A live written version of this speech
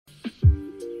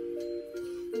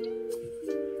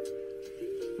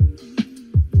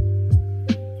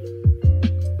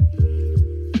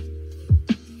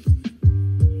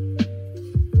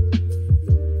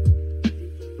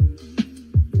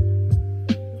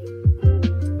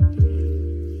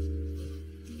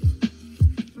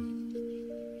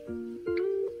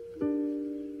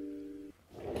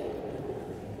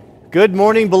Good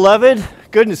morning, beloved.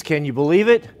 Goodness, can you believe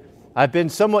it? I've been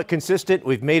somewhat consistent.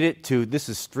 We've made it to, this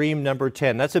is stream number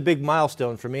 10. That's a big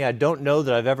milestone for me. I don't know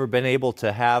that I've ever been able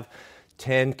to have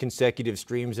 10 consecutive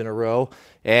streams in a row.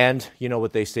 And you know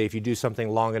what they say, if you do something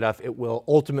long enough, it will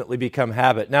ultimately become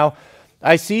habit. Now,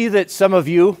 I see that some of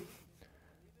you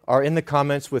are in the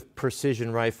comments with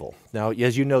precision rifle. Now,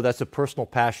 as you know, that's a personal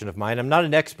passion of mine. I'm not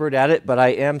an expert at it, but I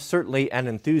am certainly an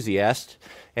enthusiast,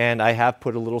 and I have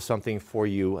put a little something for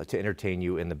you to entertain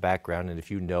you in the background, and if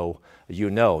you know, you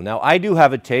know. Now, I do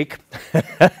have a take.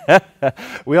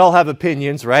 We all have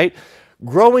opinions, right?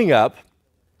 Growing up,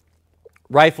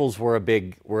 rifles were a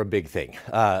big thing.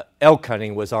 Elk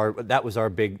hunting was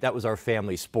our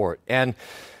family sport, and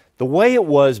the way it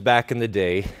was back in the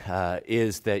day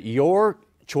is that your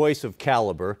choice of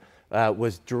caliber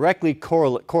was directly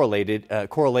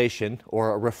correlation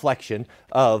or a reflection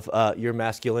of your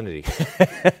masculinity.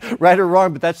 Right or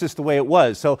wrong, but that's just the way it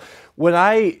was. So when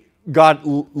I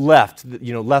left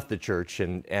the church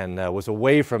and was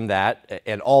away from that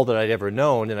and all that I'd ever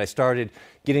known, and I started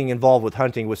getting involved with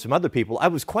hunting with some other people, I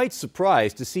was quite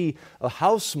surprised to see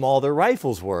how small their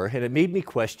rifles were, and it made me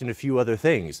question a few other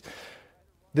things.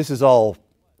 This is all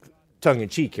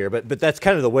tongue-in-cheek here, but that's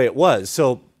kind of the way it was.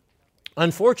 So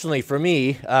unfortunately for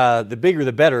me, the bigger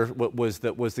the better was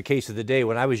the case of the day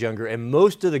when I was younger, and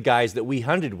most of the guys that we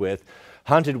hunted with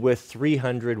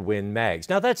 300 Win mags.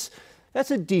 Now that's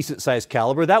a decent-sized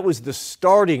caliber. That was the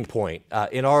starting point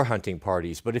in our hunting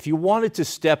parties. But if you wanted to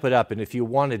step it up and if you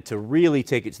wanted to really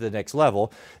take it to the next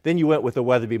level, then you went with a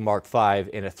Weatherby Mark V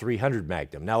and a 300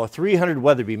 Magnum. Now, a 300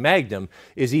 Weatherby Magnum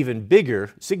is even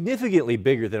bigger, significantly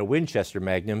bigger than a Winchester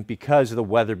Magnum because of the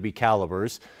Weatherby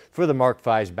calibers for the Mark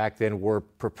Vs back then were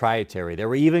proprietary. There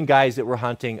were even guys that were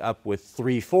hunting up with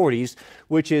 340s,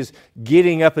 which is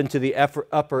getting up into the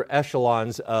upper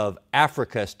echelons of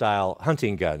Africa-style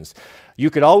hunting guns. You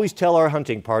could always tell our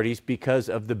hunting parties because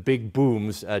of the big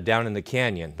booms down in the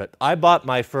canyon. But I bought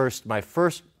my first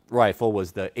rifle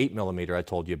was the 8mm I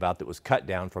told you about that was cut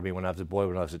down for me when I was a boy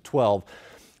when I was at 12.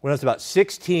 When I was about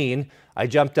 16, I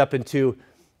jumped up into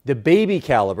the baby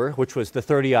caliber, which was the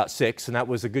 30-06, and that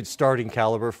was a good starting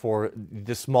caliber for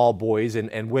the small boys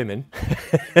and women,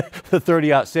 the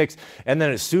 30-06. And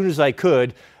then as soon as I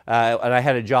could, and I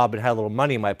had a job and had a little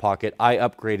money in my pocket, I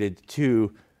upgraded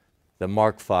to the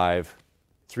Mark V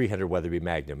 300 Weatherby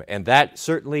Magnum. And that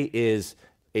certainly is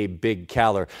a big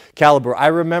caliber. I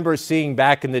remember seeing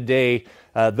back in the day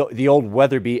the old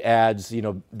Weatherby ads,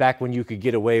 back when you could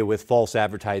get away with false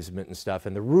advertisement and stuff.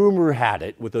 And the rumor had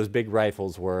it, with those big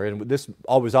rifles were, and this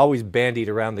was always bandied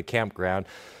around the campground,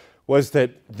 was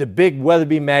that the big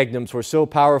Weatherby Magnums were so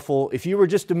powerful, if you were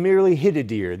just to merely hit a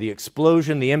deer, the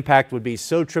explosion, the impact would be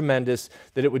so tremendous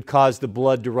that it would cause the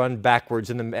blood to run backwards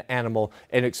in the animal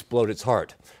and explode its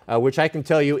heart, which I can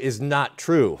tell you is not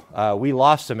true. We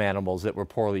lost some animals that were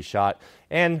poorly shot,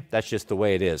 and that's just the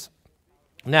way it is.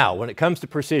 Now, when it comes to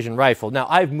precision rifle, now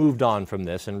I've moved on from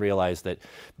this and realized that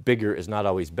bigger is not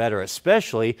always better,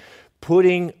 especially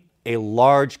putting a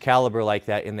large caliber like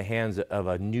that in the hands of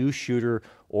a new shooter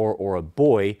or a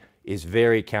boy is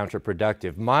very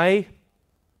counterproductive. My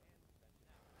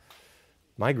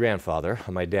grandfather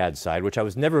on my dad's side, which I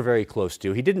was never very close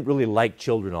to, he didn't really like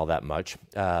children all that much,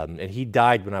 and he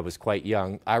died when I was quite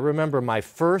young. I remember my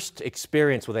first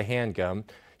experience with a handgun.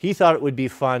 He thought it would be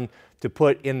fun to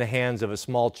put in the hands of a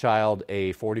small child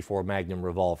a .44 Magnum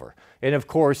revolver. And of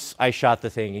course, I shot the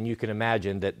thing, and you can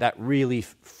imagine that really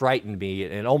frightened me,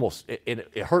 and almost,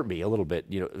 it hurt me a little bit.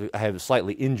 I was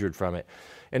slightly injured from it.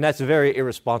 And that's a very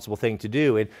irresponsible thing to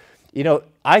do. And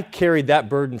I carried that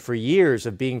burden for years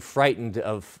of being frightened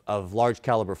of large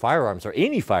caliber firearms, or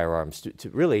any firearms, to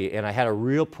really, and I had a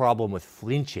real problem with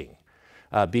flinching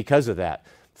because of that.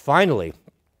 Finally,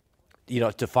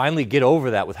 to finally get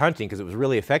over that with hunting, because it was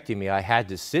really affecting me, I had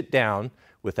to sit down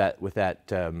with that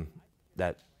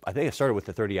I think I started with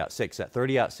the 30-06, that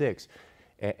 30-06,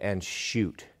 and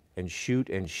shoot and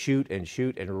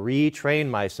retrain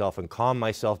myself and calm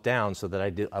myself down so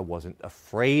that I wasn't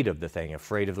afraid of the thing,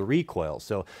 afraid of the recoil.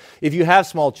 So if you have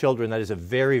small children, that is a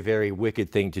very, very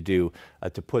wicked thing to do,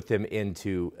 to put them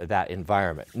into that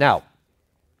environment. Now,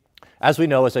 as we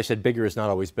know, as I said, bigger is not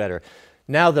always better.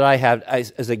 Now that I have,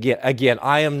 again,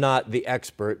 I am not the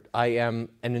expert. I am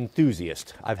an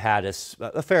enthusiast. I've had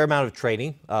a fair amount of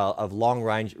training of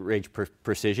long-range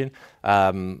precision.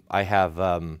 I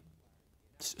have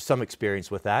some experience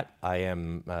with that. I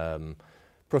am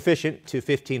proficient to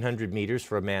 1,500 meters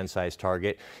for a man-sized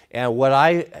target. And what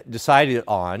I decided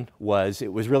on was,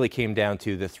 really came down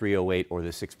to the 308 or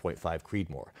the 6.5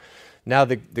 Creedmoor. Now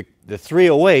the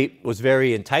 308 was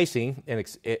very enticing,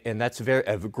 and that's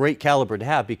a great caliber to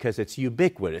have because it's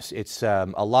ubiquitous. It's a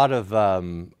lot of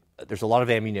there's a lot of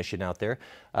ammunition out there.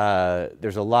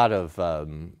 There's a lot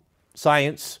of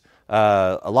science,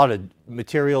 a lot of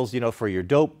materials, for your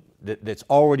dope that's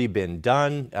already been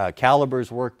done.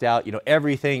 Calibers worked out,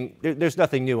 everything. There's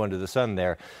nothing new under the sun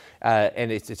there.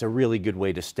 And it's a really good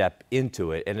way to step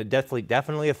into it, and it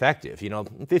definitely effective.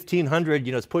 1,500,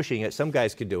 it's pushing it. Some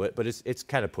guys can do it, but it's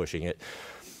kind of pushing it.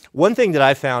 One thing that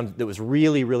I found that was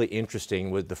really, really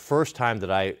interesting was the first time that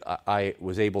I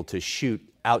was able to shoot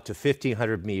out to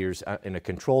 1,500 meters in a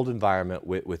controlled environment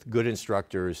with good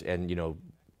instructors and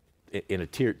in a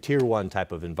tier 1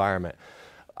 type of environment.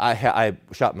 I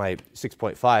shot my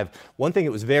 6.5. One thing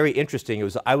that was very interesting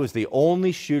was I was the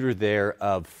only shooter there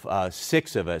of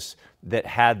 6 of us that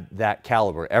had that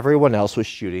caliber. Everyone else was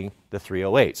shooting the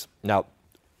 308s. Now,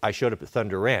 I showed up at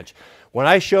Thunder Ranch. When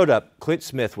I showed up, Clint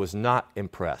Smith was not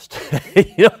impressed.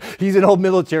 He's an old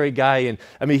military guy, and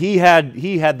I mean he had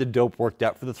the dope worked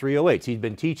out for the 308s. He'd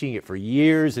been teaching it for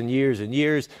years and years and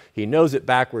years. He knows it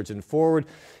backwards and forward.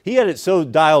 He had it so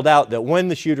dialed out that when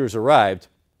the shooters arrived,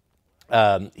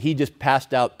 he just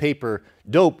passed out paper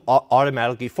dope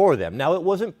automatically for them. Now, it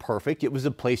wasn't perfect. It was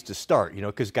a place to start,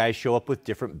 because guys show up with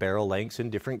different barrel lengths and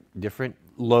different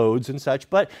loads and such,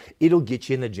 but it'll get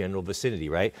you in the general vicinity,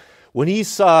 right? When he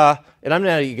saw, and I'm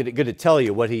not going to tell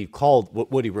you what he called,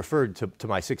 what he referred to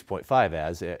my 6.5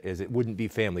 as it wouldn't be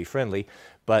family friendly,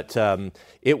 but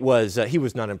he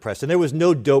was not impressed. And there was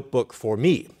no dope book for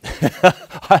me.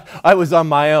 I was on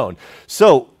my own.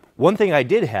 So, one thing I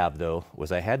did have, though,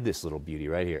 was I had this little beauty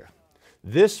right here.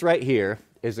 This right here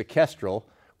is a Kestrel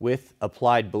with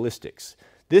applied ballistics.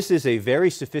 This is a very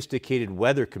sophisticated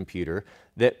weather computer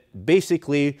that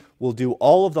basically will do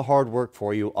all of the hard work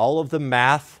for you, all of the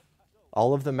math,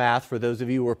 for those of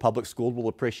you who are public schooled will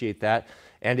appreciate that,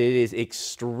 and it is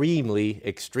extremely,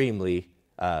 extremely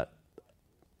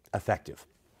effective.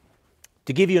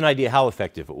 To give you an idea how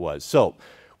effective it was, so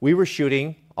we were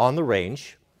shooting on the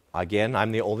range. Again,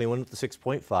 I'm the only one with the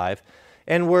 6.5,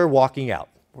 and we're walking out.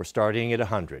 We're starting at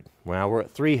 100. Now we're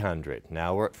at 300.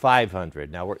 Now we're at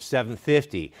 500. Now we're at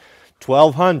 750,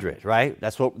 1,200, right?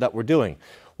 That's what we're doing.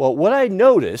 Well, what I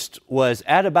noticed was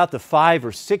at about the 500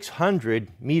 or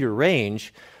 600 meter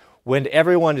range, when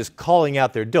everyone is calling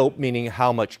out their dope, meaning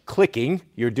how much clicking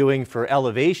you're doing for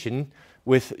elevation,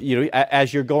 with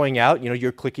as you're going out,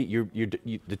 you're clicking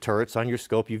the turrets on your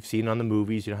scope. You've seen on the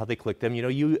movies, how they click them.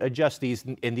 You adjust these,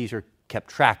 and these are kept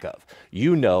track of.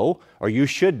 Or you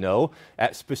should know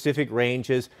at specific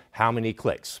ranges how many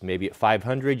clicks. Maybe at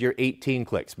 500 you're 18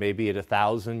 clicks. Maybe at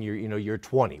 1,000 you're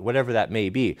 20. Whatever that may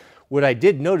be. What I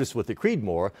did notice with the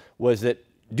Creedmoor was that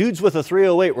dudes with a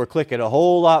 308 were clicking a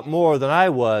whole lot more than I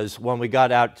was when we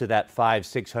got out to that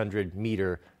 500-600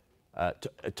 meter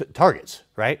targets,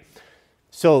 right?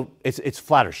 So it's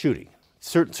flatter shooting,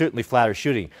 certainly flatter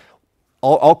shooting.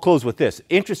 I'll close with this.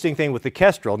 Interesting thing with the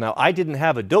Kestrel, now I didn't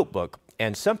have a dope book,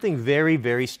 and something very,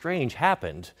 very strange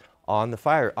happened on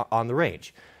the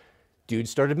range. Dudes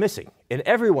started missing, and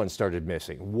everyone started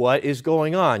missing. What is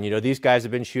going on? These guys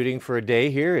have been shooting for a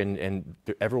day here, and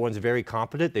everyone's very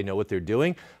competent. They know what they're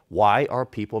doing. Why are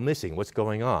people missing? What's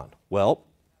going on? Well,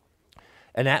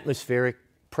 an atmospheric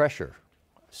pressure.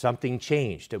 Something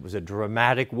changed. It was a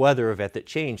dramatic weather event that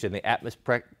changed, and the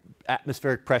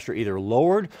atmospheric pressure either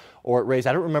lowered or it raised.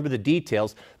 I don't remember the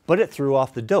details, but it threw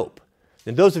off the dope.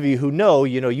 And those of you who know,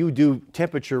 you do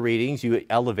temperature readings,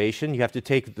 elevation, you have to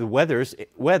take the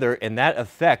weather, and that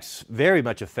very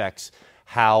much affects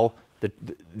how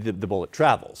the bullet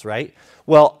travels, right?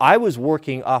 Well, I was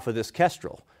working off of this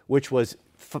Kestrel, which was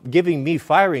giving me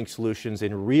firing solutions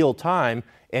in real time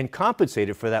and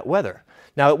compensated for that weather.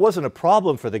 Now, it wasn't a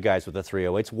problem for the guys with the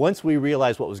 308s. Once we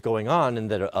realized what was going on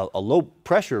and that a low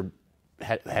pressure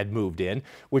had moved in,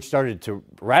 which started to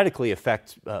radically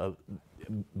affect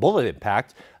bullet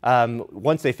impact,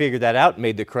 once they figured that out,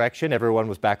 made the correction, everyone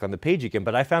was back on the page again.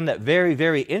 But I found that very,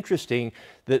 very interesting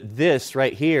that this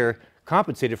right here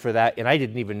compensated for that, and I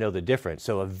didn't even know the difference.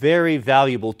 So a very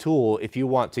valuable tool if you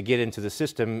want to get into the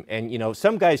system. And,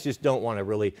 some guys just don't want to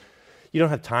really... You don't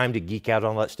have time to geek out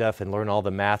on all that stuff and learn all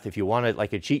the math. If you want it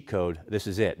like a cheat code, this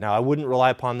is it. Now, I wouldn't rely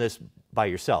upon this by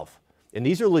yourself. And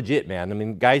these are legit, man. I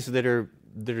mean, guys that are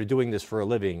doing this for a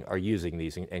living are using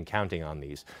these and counting on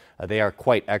these. They are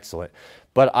quite excellent.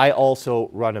 But I also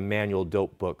run a manual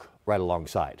dope book right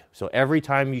alongside. So every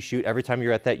time you shoot, every time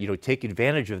you're at that, take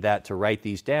advantage of that to write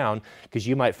these down, because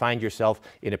you might find yourself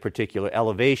in a particular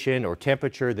elevation or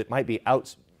temperature that might be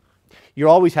you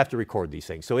always have to record these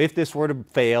things. So if this were to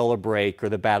fail or break or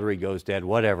the battery goes dead,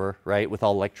 whatever, right, with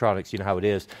all electronics, you know how it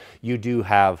is, you do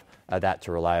have that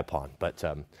to rely upon. But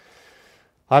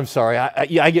I'm sorry,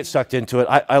 I get sucked into it.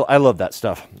 I love that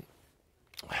stuff.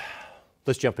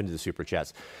 Let's jump into the Super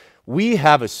Chats. We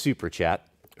have a Super Chat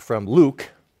from Luke.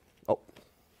 Oh,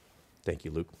 thank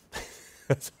you, Luke.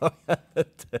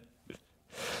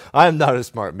 I'm not a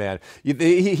smart man. You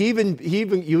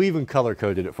even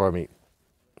color-coded it for me.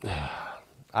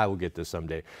 I will get this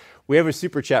someday. We have a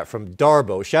Super Chat from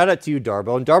Darbo. Shout out to you,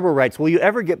 Darbo. And Darbo writes, will you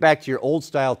ever get back to your old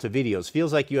style to videos?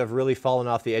 Feels like you have really fallen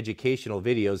off the educational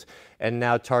videos and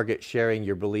now target sharing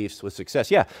your beliefs with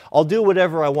success. Yeah, I'll do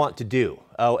whatever I want to do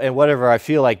and whatever I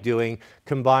feel like doing,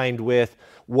 combined with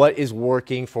what is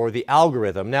working for the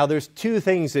algorithm. Now, there's two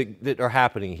things that are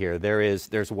happening here.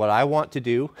 There's what I want to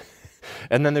do,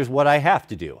 and then there's what I have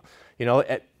to do. You know,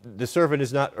 the servant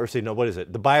is not, or say, no, what is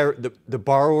it? The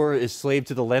borrower is slave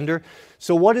to the lender.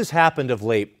 So what has happened of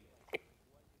late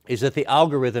is that the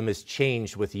algorithm has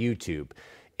changed with YouTube,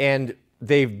 and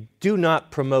they do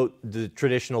not promote the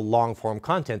traditional long-form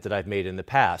content that I've made in the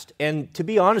past. And to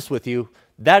be honest with you,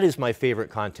 that is my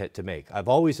favorite content to make. I've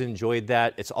always enjoyed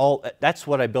that. That's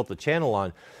what I built the channel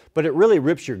on. But it really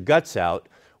rips your guts out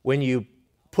when you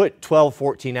put 12,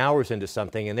 14 hours into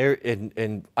something,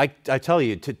 and I tell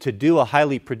you, to do a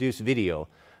highly produced video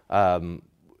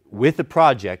with a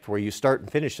project where you start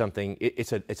and finish something,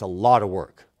 it's a lot of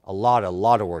work, a lot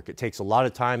of work. It takes a lot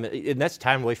of time, and that's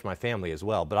time away from my family as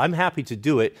well. But I'm happy to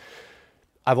do it.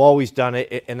 I've always done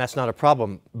it, and that's not a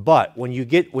problem. But when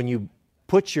you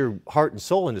put your heart and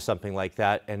soul into something like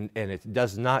that, and it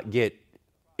does not get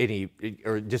any,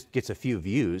 or just gets a few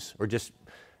views, or just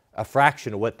a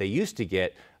fraction of what they used to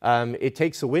get, it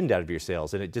takes the wind out of your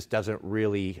sails, and it just doesn't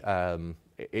really,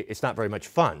 it's not very much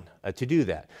fun to do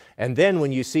that. And then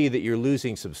when you see that you're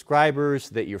losing subscribers,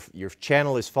 that your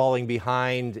channel is falling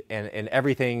behind, and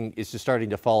everything is just starting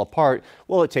to fall apart,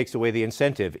 well, it takes away the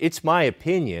incentive. It's my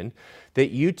opinion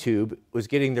that YouTube was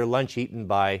getting their lunch eaten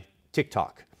by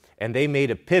TikTok, and they made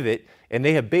a pivot, and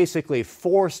they have basically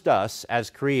forced us as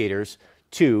creators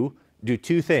to do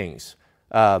two things.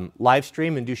 Live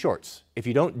stream and do shorts. If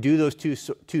you don't do those two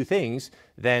things,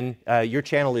 then your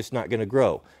channel is not going to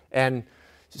grow. And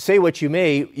say what you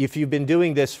may, if you've been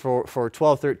doing this for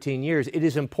 12, 13 years, it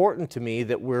is important to me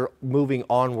that we're moving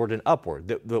onward and upward.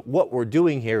 That what we're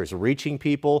doing here is reaching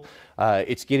people.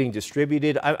 It's getting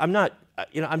distributed. I'm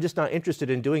just not interested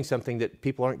in doing something that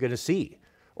people aren't going to see,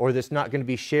 or that's not going to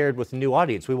be shared with a new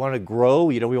audience. We want to grow.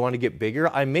 We want to get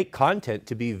bigger. I make content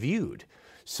to be viewed.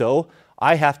 So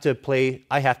I have to play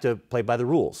by the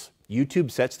rules.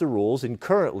 YouTube sets the rules, and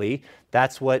currently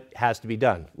that's what has to be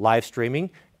done: live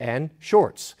streaming and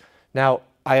shorts. Now,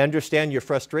 I understand your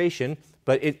frustration,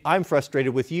 but I'm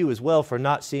frustrated with you as well for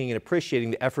not seeing and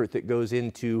appreciating the effort that goes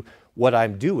into what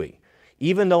I'm doing.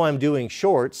 Even though I'm doing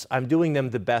shorts, I'm doing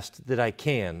them the best that I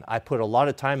can. I put a lot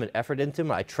of time and effort into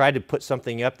them. I try to put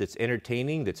something up that's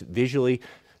entertaining, that's visually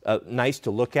nice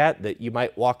to look at, that you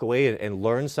might walk away and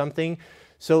learn something.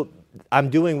 So I'm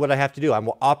doing what I have to do. I'm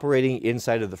operating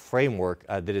inside of the framework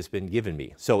that has been given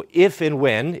me. So if and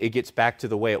when it gets back to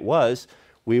the way it was,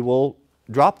 we will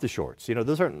drop the shorts.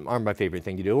 Those aren't my favorite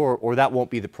thing to do, or that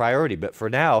won't be the priority. But for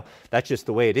now, that's just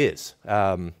the way it is.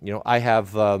 I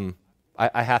have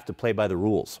to play by the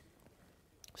rules.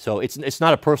 So it's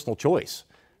not a personal choice,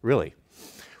 really.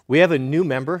 We have a new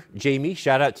member, Jamie.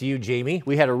 Shout out to you, Jamie.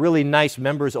 We had a really nice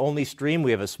members-only stream. We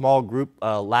have a small group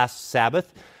last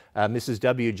Sabbath. Mrs.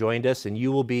 W joined us, and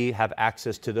you will have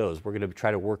access to those. We're going to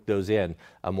try to work those in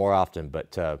more often.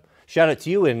 But shout out to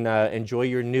you, and enjoy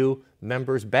your new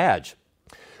members badge.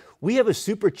 We have a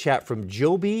super chat from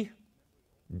Joby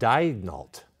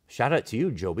Diagnalt. Shout out to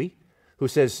you, Joby, who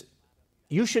says,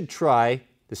 you should try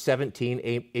the 17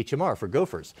 HMR for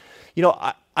gophers.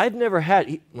 I've never had,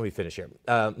 let me finish here.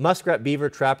 Muskrat, beaver,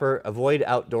 trapper, avoid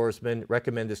outdoorsman,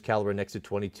 recommend this caliber next to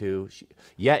 22.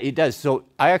 Yeah, it does. So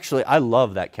I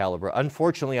love that caliber.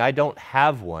 Unfortunately, I don't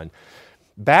have one.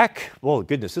 Back, well,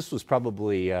 goodness, this was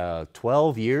probably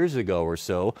 12 years ago or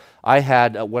so.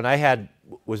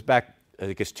 Was back,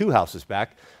 I guess 2 houses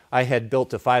back, I had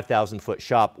built a 5,000-foot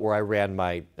shop where I ran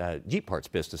my Jeep parts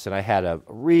business, and I had a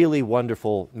really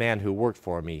wonderful man who worked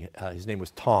for me. His name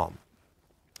was Tom.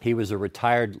 He was a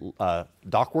retired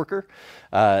dock worker.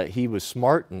 He was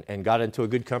smart and got into a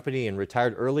good company and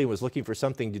retired early and was looking for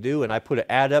something to do. And I put an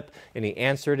ad up, and he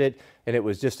answered it, and it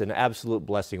was just an absolute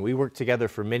blessing. We worked together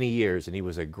for many years, and he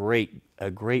was a great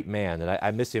man, and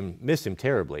I miss him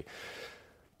terribly.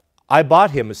 I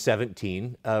bought him a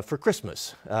 17 for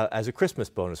Christmas as a Christmas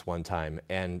bonus one time,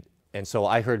 and And so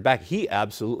I heard back, he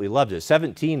absolutely loved it.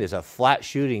 17 is a flat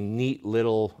shooting, neat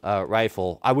little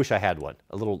rifle. I wish I had one,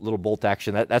 a little bolt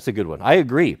action. That's a good one. I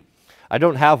agree. I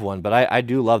don't have one, but I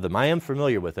do love them. I am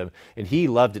familiar with them, and he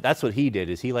loved it. That's what he did,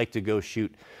 is he liked to go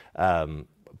shoot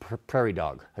prairie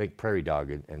dog, I think prairie dog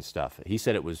and stuff. He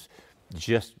said it was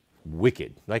just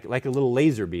wicked, like a little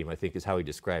laser beam, I think is how he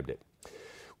described it.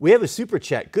 We have a super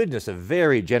chat. Goodness, a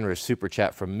very generous super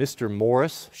chat from Mr.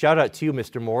 Morris. Shout out to you,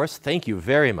 Mr. Morris. Thank you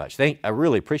very much. I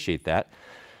really appreciate that.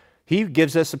 He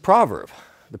gives us a proverb.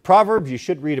 The Proverbs, you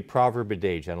should read a proverb a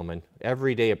day, gentlemen.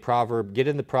 Every day a proverb. Get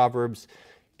in the Proverbs.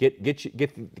 Get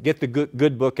the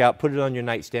good book out. Put it on your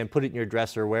nightstand. Put it in your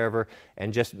dresser or wherever,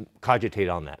 and just cogitate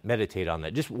on that. Meditate on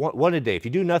that. Just one a day. If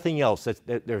you do nothing else,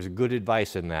 there's good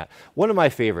advice in that. One of my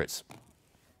favorites.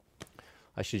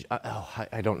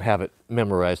 I don't have it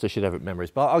memorized. I should have it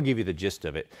memorized, but I'll give you the gist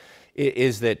of it.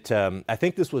 Is that I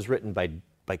think this was written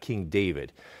by King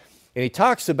David, and he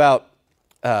talks about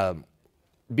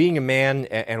being a man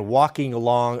and walking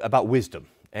along, about wisdom,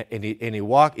 and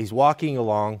he's walking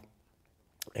along,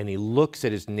 and he looks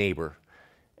at his neighbor,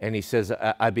 and he says,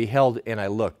 "I beheld and I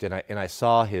looked, and I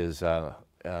saw his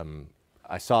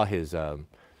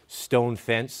stone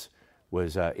fence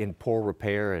was in poor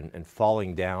repair and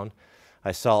falling down.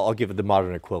 I'll give it the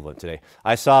modern equivalent today.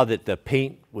 I saw that the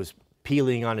paint was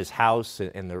peeling on his house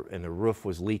and the roof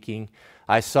was leaking.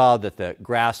 I saw that the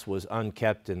grass was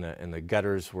unkept and the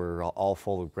gutters were all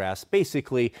full of grass."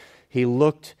 Basically, he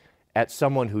looked at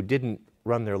someone who didn't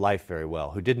run their life very well,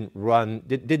 who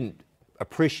didn't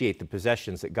appreciate the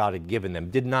possessions that God had given them,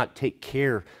 did not take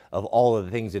care of all of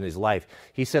the things in his life.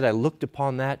 He said, "I looked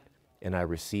upon that and I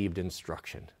received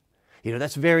instruction." You know,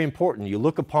 that's very important. You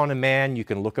look upon a man, you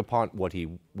can look upon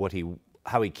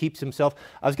how he keeps himself.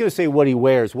 I was going to say what he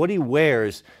wears. What he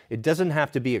wears, it doesn't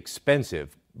have to be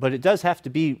expensive, but it does have to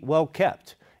be well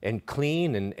kept and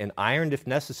clean and ironed if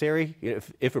necessary,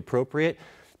 if appropriate.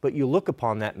 But you look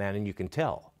upon that man and you can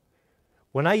tell.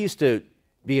 When I used to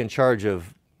be in charge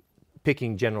of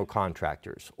picking general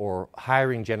contractors or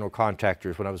hiring general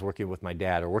contractors when I was working with my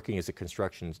dad or working as a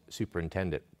construction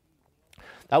superintendent,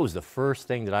 that was the first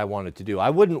thing that I wanted to do. I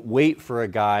wouldn't wait for a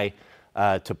guy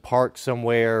to park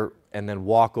somewhere and then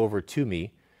walk over to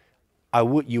me.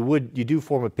 You do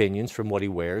form opinions from what he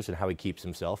wears and how he keeps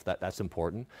himself. That's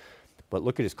important. But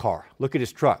look at his car. Look at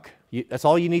his truck. That's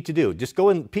all you need to do. Just go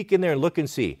and peek in there and look and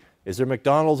see. Is there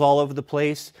McDonald's all over the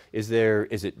place? Is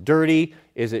it dirty?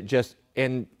 Is it just?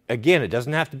 And again, it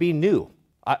doesn't have to be new.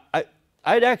 I'd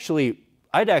actually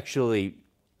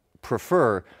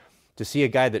prefer to see a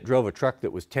guy that drove a truck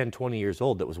that was 10, 20 years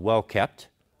old, that was well kept,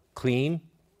 clean,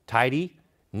 tidy,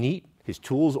 neat, his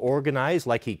tools organized,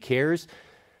 like he cares.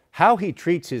 How he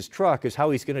treats his truck is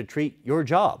how he's going to treat your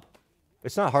job.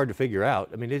 It's not hard to figure out.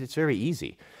 I mean, it's very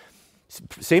easy.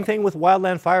 Same thing with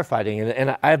wildland firefighting,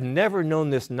 and I've never known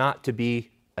this not to be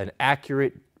an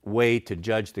accurate way to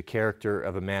judge the character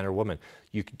of a man or woman.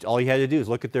 All you had to do is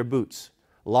look at their boots.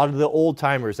 A lot of the old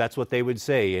timers, that's what they would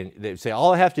say. And they'd say,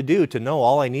 all I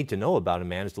need to know about a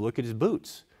man is to look at his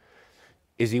boots.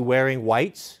 Is he wearing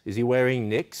whites? Is he wearing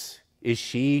nicks? Is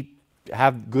she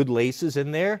have good laces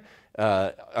in there?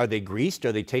 Are they greased?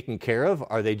 Are they taken care of?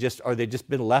 Are they just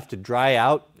been left to dry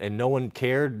out and no one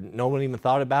cared? No one even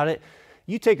thought about it?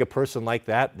 You take a person like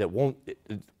that won't,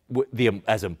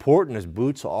 as important as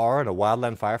boots are in a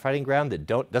wildland firefighting ground, that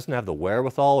doesn't have the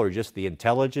wherewithal or just the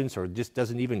intelligence or just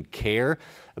doesn't even care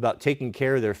about taking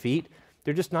care of their feet,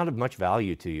 they're just not of much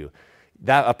value to you.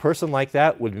 A person like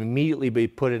that would immediately be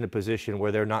put in a position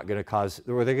where they're going to cause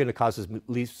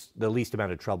the least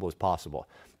amount of trouble as possible.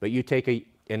 But you take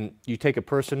a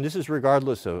person, this is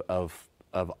regardless of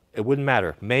it wouldn't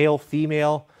matter, male,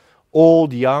 female,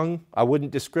 old, young, I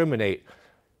wouldn't discriminate.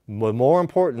 More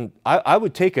important, I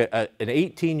would take an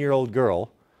 18-year-old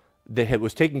girl that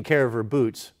was taking care of her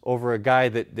boots over a guy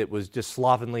that was just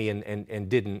slovenly and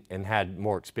didn't and had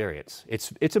more experience.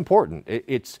 It's important.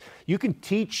 You can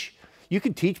teach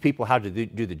people how to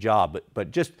do the job,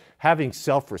 but just having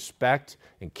self-respect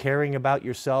and caring about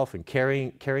yourself and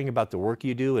caring about the work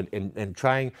you do and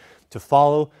trying to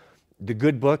follow the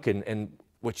good book and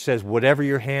which says whatever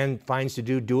your hand finds to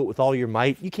do it with all your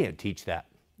might. You can't teach that.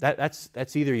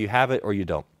 That's either you have it or you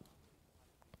don't.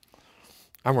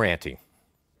 I'm ranting.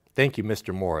 Thank you,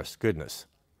 Mr. Morris. Goodness.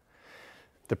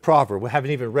 The proverb, we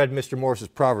haven't even read Mr. Morris's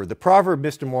proverb. The proverb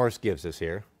Mr. Morris gives us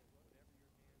here.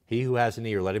 He who has an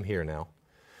ear, let him hear now.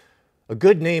 A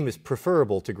good name is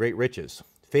preferable to great riches.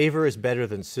 Favor is better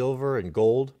than silver and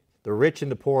gold. The rich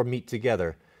and the poor meet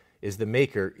together. Is the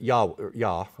maker,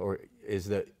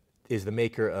 is the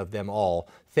maker of them all.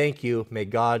 Thank you. May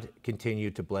God continue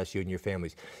to bless you and your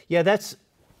families. Yeah, that.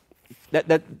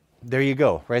 There you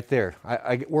go, right there.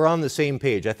 We're on the same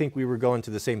page. I think we were going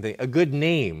to the same thing. A good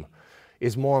name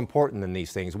is more important than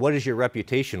these things. What is your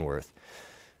reputation worth?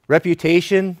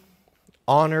 Reputation,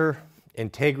 honor,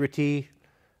 integrity,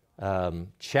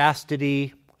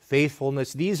 chastity,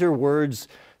 faithfulness. These are words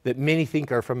that many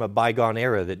think are from a bygone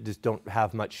era that just don't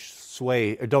have much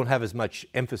sway, or don't have as much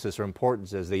emphasis or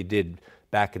importance as they did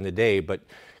back in the day. But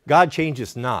God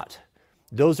changes not.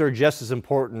 Those are just as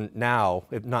important now,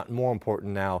 if not more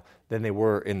important now, than they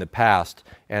were in the past.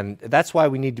 And that's why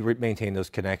we need to maintain those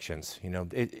connections. You know,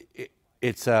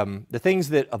 it's the things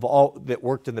that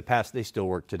worked in the past, they still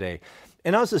work today.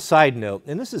 And as a side note,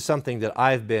 and this is something that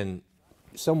I've been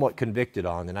somewhat convicted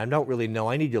on, and I don't really know,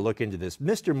 I need to look into this.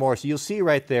 Mr. Morris, you'll see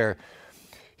right there,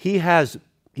 he has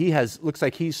looks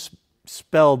like he's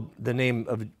spelled the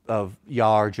name of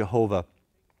Yah or Jehovah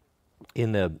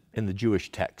in the Jewish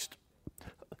text.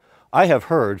 I have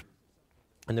heard,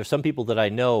 and there's some people that I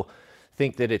know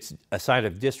think that it's a sign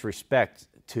of disrespect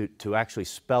to actually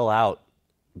spell out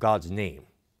God's name.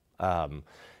 And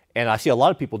I see a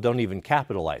lot of people don't even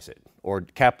capitalize it or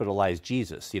capitalize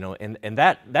Jesus, you know, and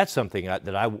that's something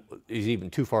that is even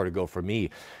too far to go for me.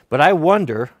 But I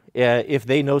wonder if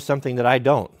they know something that I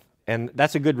don't. And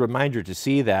that's a good reminder to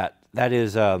see that. That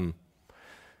is, I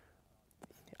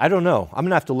don't know. I'm going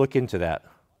to have to look into that.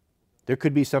 There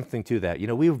could be something to that. You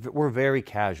know, we're very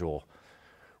casual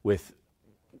with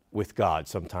God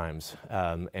sometimes,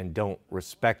 and don't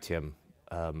respect Him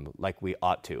like we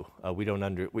ought to. We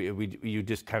don't you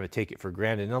just kind of take it for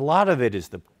granted. And a lot of it is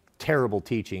the terrible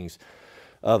teachings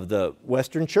of the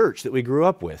Western church that we grew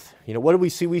up with. You know, what do we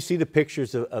see? We see the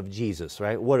pictures of Jesus,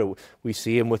 right? What do we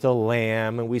see Him with a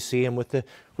lamb, and we see Him with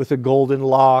the golden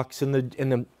locks and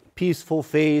the peaceful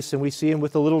face, and we see Him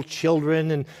with the little children,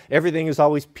 and everything is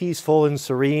always peaceful and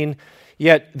serene.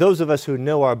 Yet those of us who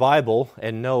know our Bible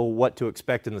and know what to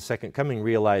expect in the second coming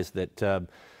realize that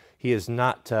He is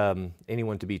not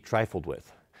anyone to be trifled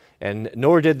with, and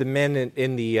nor did the men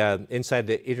inside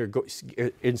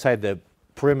the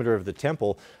perimeter of the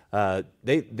temple.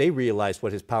 They realized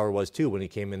what His power was too when He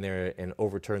came in there and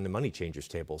overturned the money changers'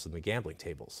 tables and the gambling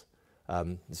tables.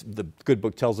 The good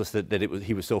book tells us that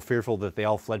He was so fearful that they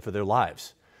all fled for their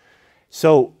lives.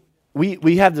 So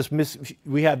we have this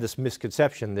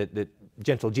misconception that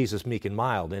gentle Jesus, meek and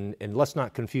mild, and let's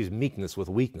not confuse meekness with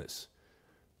weakness.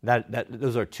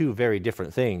 Those are two very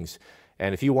different things.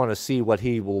 And if you want to see what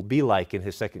He will be like in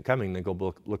His second coming, then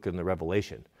go look in the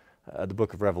Revelation, the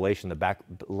book of Revelation, the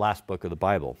last book of the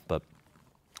Bible. But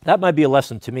that might be a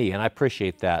lesson to me, and I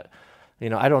appreciate that. You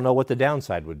know, I don't know what the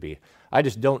downside would be. I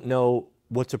just don't know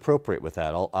what's appropriate with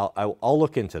that. I'll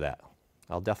look into that.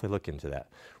 I'll definitely look into that.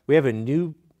 We have a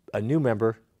new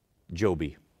member,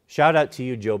 Joby. Shout out to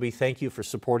you, Joby. Thank you for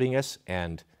supporting us,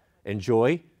 and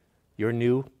enjoy your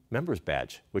new member's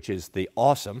badge, which is the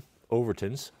awesome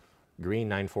Overton's Green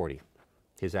 940,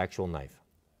 his actual knife.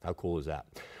 How cool is that?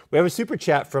 We have a super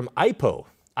chat from Ipo.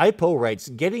 Ipo writes,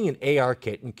 getting an AR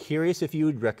kit and curious if you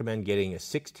would recommend getting a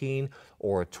 16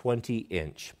 or a 20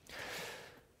 inch.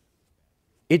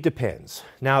 It depends.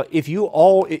 Now, if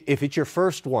it's your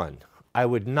first one, I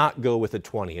would not go with a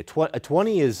 20. A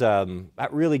 20 is that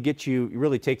really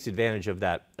really takes advantage of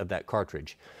that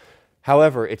cartridge.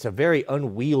 However, it's a very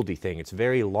unwieldy thing. It's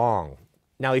very long.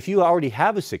 Now, if you already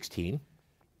have a 16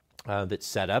 that's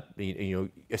set up, you know,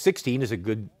 a 16 is a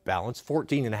good balance.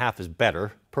 14 and a half is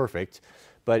better, perfect.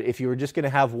 But if you were just going to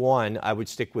have one, I would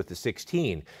stick with the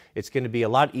 16. It's going to be a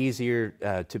lot easier.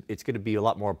 It's going to be a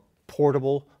lot more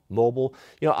portable, mobile.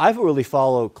 You know, I've really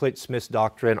followed Clint Smith's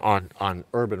doctrine on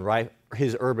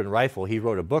his urban rifle. He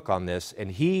wrote a book on this,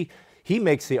 and he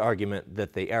makes the argument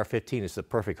that the AR-15 is the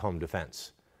perfect home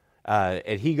defense.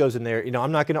 And he goes in there. You know,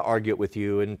 I'm not going to argue it with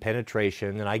you in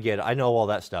penetration, and I know all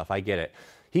that stuff. I get it.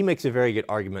 He makes a very good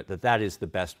argument that is the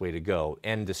best way to go.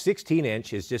 And the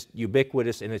 16-inch is just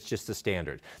ubiquitous, and it's just the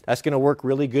standard. That's going to work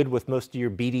really good with most of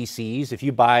your BDCs. If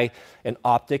you buy an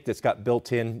optic that's got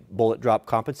built-in bullet drop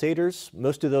compensators,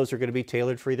 most of those are going to be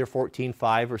tailored for either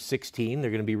 14.5 or 16. They're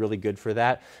going to be really good for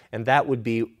that. And that would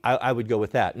be, I would go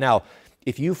with that. Now,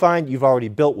 if you find you've already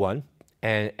built one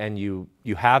and you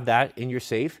have that in your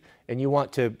safe and you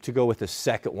want to go with a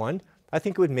second one, I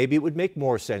think it would make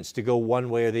more sense to go one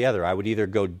way or the other. I would either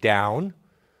go down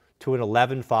to an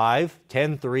 11.5,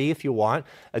 10.3 if you want.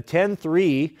 A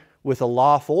 10.3 with a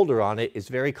law folder on it is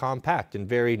very compact and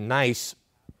very nice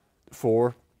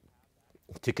to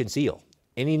conceal.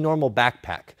 Any normal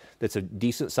backpack that's a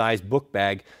decent sized book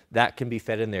bag, that can be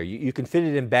fed in there. You can fit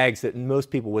it in bags that most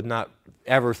people would not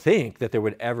ever think that there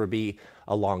would ever be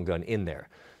a long gun in there.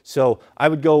 So I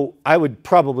would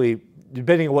probably,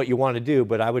 depending on what you want to do,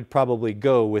 but I would probably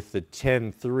go with the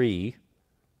 10.3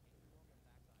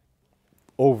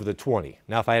 over the 20.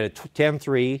 Now, if I had a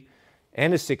 10.3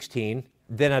 and a 16,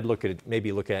 then I'd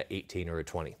maybe look at 18 or a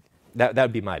 20. That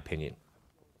would be my opinion.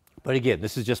 But again,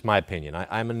 this is just my opinion.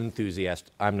 I'm an enthusiast.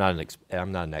 I'm not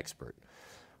an expert.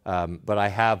 But I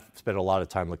have spent a lot of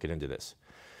time looking into this.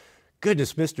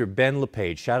 Goodness, Mr. Ben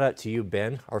LePage. Shout out to you,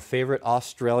 Ben, our favorite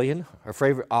Australian, our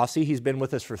favorite Aussie. He's been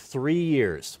with us for 3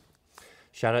 years.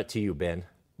 Shout out to you, Ben.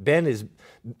 There's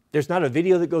not a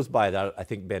video that goes by that I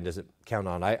think Ben doesn't count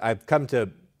on. I've come to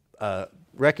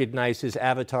recognize his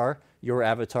avatar, your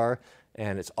avatar,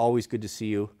 and it's always good to see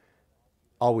you.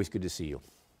 Always good to see you.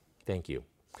 Thank you.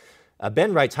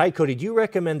 Ben writes, "Hi Cody, do you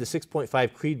recommend the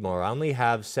 6.5 Creedmoor? I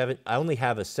only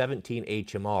have a 17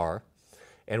 HMR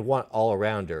and want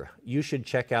all-arounder. You should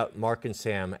check out Mark and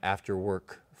Sam after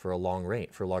work for a long range.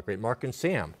 Mark and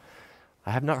Sam.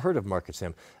 I have not heard of Mark and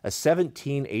Sam. A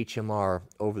 17 HMR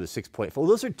over the 6.4. Well,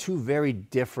 those are two very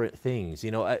different things. You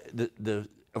know, if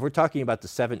we're talking about the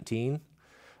 17,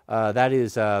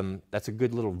 that's a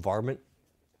good little varmint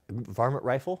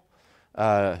rifle.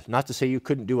 Not to say you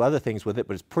couldn't do other things with it,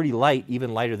 but it's pretty light,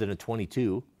 even lighter than a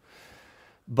 22.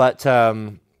 But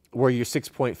where your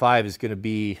 6.5 is going to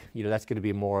be, you know, that's going to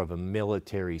be more of a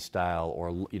military style,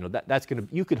 or you know,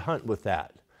 you could hunt with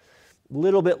that. A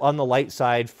little bit on the light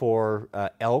side for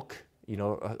elk, you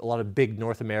know, a lot of big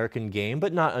North American game,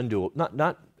 but not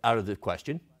out of the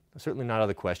question. Certainly not out of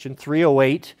the question.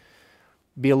 308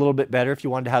 be a little bit better if you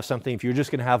wanted to have something. If you're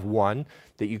just going to have one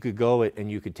that you could go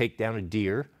and you could take down a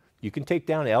deer. You can take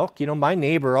down elk. You know, my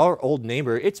neighbor, our old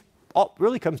neighbor, it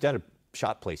really comes down to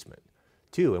shot placement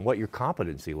too, and what your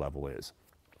competency level is.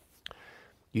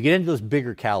 You get into those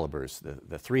bigger calibers,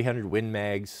 the 300 Win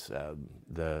Mags,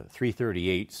 the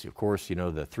 338s, of course, you know,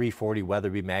 the 340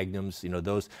 Weatherby Magnums, you know,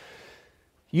 those.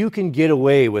 You can get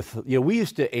away with, you know, we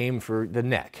used to aim for the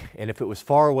neck, and if it was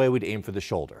far away, we'd aim for the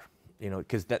shoulder. You know,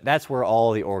 because that's where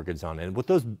all the organs on. And what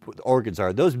those organs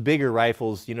are, those bigger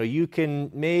rifles, you know, you can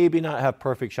maybe not have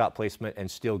perfect shot placement and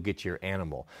still get your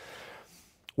animal.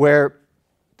 Where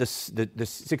the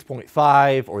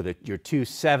 6.5 or your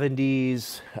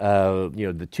 270s, you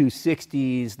know, the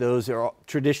 260s, those are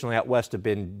traditionally out west have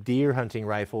been deer hunting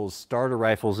rifles, starter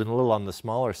rifles, and a little on the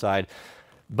smaller side.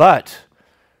 But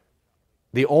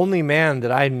the only man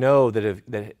that I know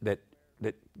that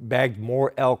bagged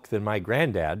more elk than my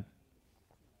granddad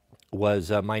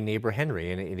was my neighbor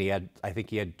Henry, and I think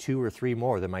he had 2 or 3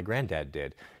 more than my granddad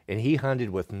did, and he hunted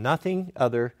with nothing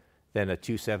other than a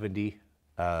 270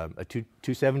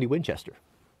 Winchester,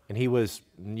 and he was,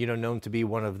 you know, known to be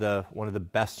one of the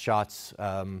best shots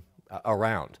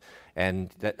around, and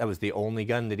that was the only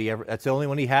gun that's the only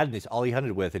one he had, and it's all he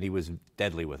hunted with, and he was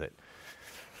deadly with it.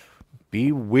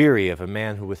 Be weary of a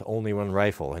man who with only one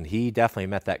rifle, and he definitely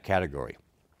met that category.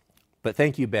 But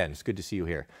thank you, Ben. It's good to see you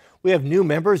here. We have new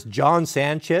members, John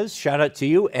Sanchez, shout out to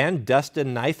you, and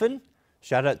Dustin Knifen.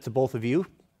 Shout out to both of you.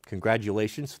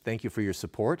 Congratulations. Thank you for your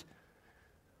support.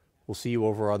 We'll see you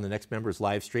over on the next members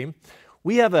live stream.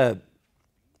 We have a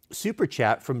super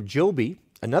chat from Joby,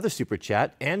 another super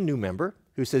chat and new member,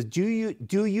 who says, do you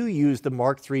use the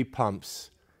Mark III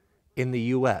pumps in the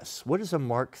U.S.? What is a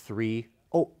Mark III?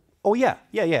 Oh yeah.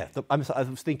 I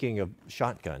was thinking of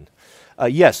shotgun.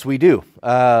 Yes, we do.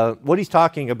 What he's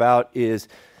talking about is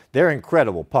they're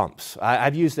incredible pumps.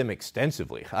 I've used them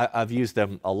extensively. I've used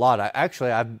them a lot.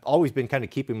 I've always been kind of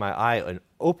keeping my eye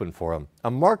open for them.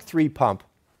 A Mark III pump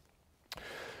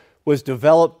was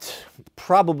developed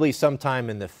probably sometime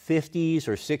in the 50s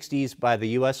or 60s by the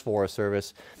U.S. Forest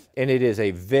Service, and it is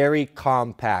a very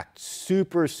compact,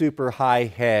 super, super high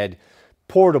head,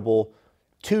 portable,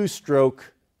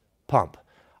 2-stroke pump.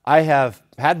 I have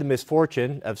had the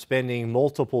misfortune of spending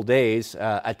multiple days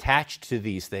attached to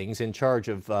these things in charge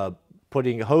of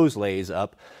putting hose lays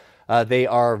up. They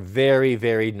are very,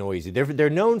 very noisy. They're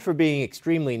known for being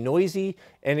extremely noisy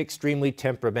and extremely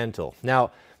temperamental.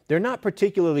 Now, they're not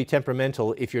particularly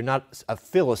temperamental if you're not a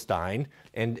Philistine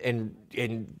and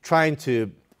trying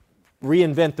to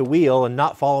reinvent the wheel and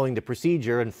not following the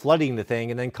procedure and flooding the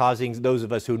thing and then causing those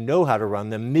of us who know how to run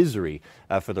them misery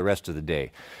for the rest of the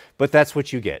day. But that's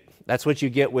what you get. That's what you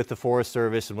get with the Forest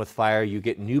Service and with fire. You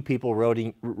get new people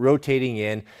rotating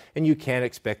in, and you can't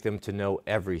expect them to know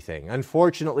everything.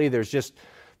 Unfortunately, there's just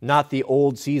not the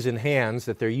old seasoned hands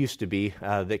that there used to be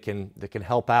that can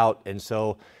help out, and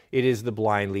so it is the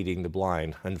blind leading the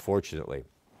blind, unfortunately.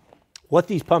 What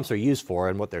these pumps are used for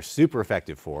and what they're super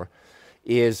effective for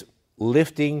is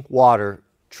lifting water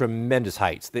tremendous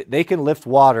heights. They can lift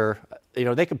water,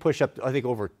 they can push up, I think,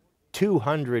 over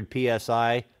 200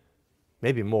 PSI,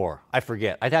 maybe more. I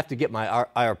forget. I'd have to get my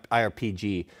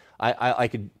IRPG. I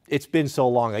could. It's been so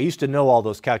long. I used to know all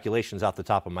those calculations off the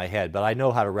top of my head, but I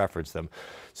know how to reference them.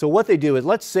 So what they do is,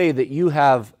 let's say that you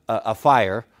have a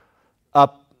fire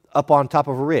up on top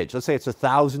of a ridge. Let's say it's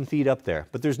 1,000 feet up there,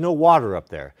 but there's no water up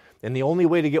there. And the only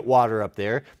way to get water up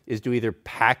there is to either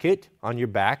pack it on your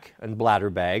back and bladder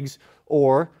bags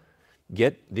or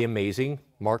get the amazing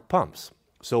Mark pumps.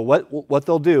 So what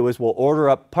they'll do is we'll order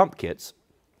up pump kits,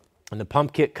 and the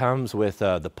pump kit comes with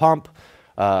the pump,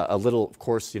 a little, of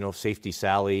course, safety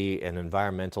Sally and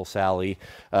environmental Sally.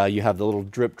 You have the little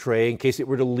drip tray in case it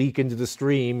were to leak into the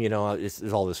stream.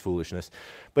 There's all this foolishness.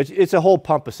 But it's a whole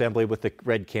pump assembly with the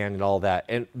red can and all that.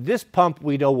 And this pump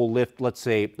we know will lift, let's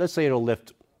say it'll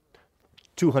lift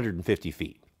 250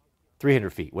 feet, 300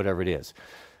 feet, whatever it is.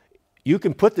 You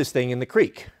can put this thing in the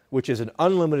creek, which is an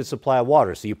unlimited supply of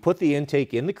water. So you put the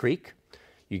intake in the creek,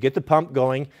 you get the pump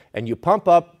going, and you pump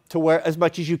up to where as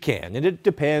much as you can. And it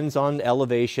depends on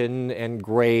elevation and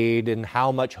grade and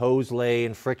how much hose lay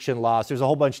and friction loss. There's a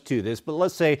whole bunch to this, but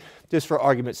let's say, just for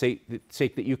argument's sake,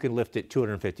 that you can lift it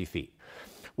 250 feet.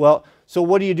 Well, so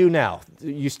what do you do now?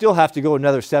 You still have to go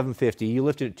another 750. You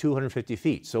lift it at 250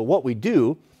 feet. So what we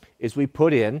do is we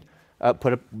put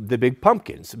up the big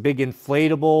pumpkins, big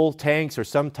inflatable tanks, or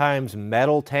sometimes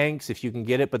metal tanks if you can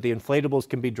get it, but the inflatables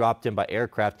can be dropped in by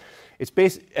aircraft. It's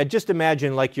just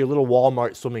imagine like your little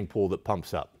Walmart swimming pool that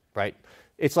pumps up, right?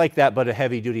 It's like that, but a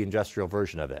heavy-duty industrial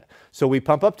version of it. So we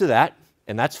pump up to that,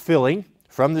 and that's filling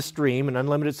from the stream, an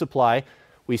unlimited supply.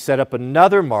 We set up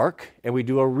another Mark, and we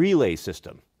do a relay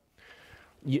system.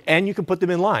 And you can put them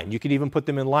in line. You can even put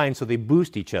them in line so they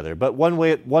boost each other. But one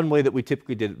way that we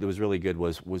typically did that was really good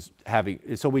was having,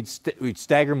 so we'd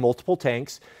stagger multiple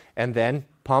tanks and then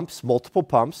multiple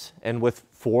pumps, and with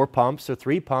 4 pumps or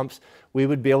 3 pumps, we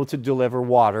would be able to deliver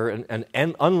water,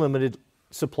 an unlimited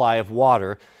supply of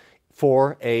water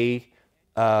for to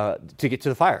get to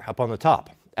the fire up on the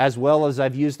top. As well as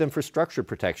I've used them for structure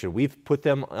protection. We've put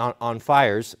them on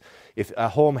fires. If a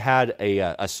home had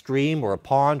a stream or a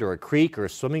pond or a creek or a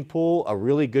swimming pool, a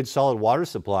really good solid water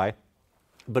supply,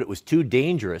 but it was too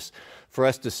dangerous for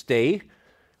us to stay,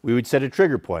 we would set a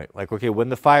trigger point. Like, okay, when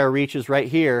the fire reaches right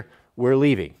here, we're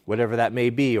leaving, whatever that may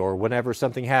be, or whenever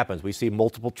something happens. We see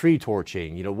multiple tree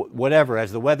torching, whatever.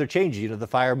 As the weather changes, the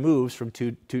fire moves from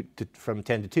 10 to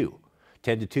 2.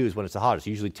 10 to 2 is when it's the hottest.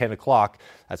 Usually 10 o'clock,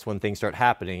 that's when things start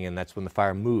happening, and that's when the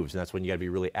fire moves, and that's when you got to be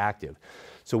really active.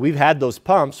 So we've had those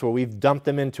pumps where we've dumped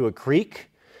them into a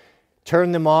creek,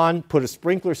 turned them on, put a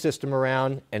sprinkler system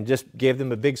around, and just gave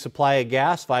them a big supply of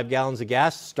gas, 5 gallons of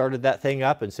gas, started that thing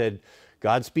up and said,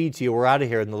 Godspeed to you, we're out of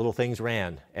here, and the little things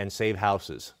ran and saved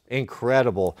houses.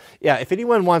 Incredible. Yeah, if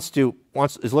anyone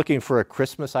is looking for a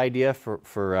Christmas idea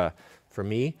for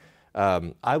me,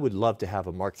 I would love to have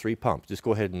a Mark III pump. Just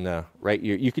go ahead and write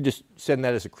you can just send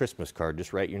that as a Christmas card.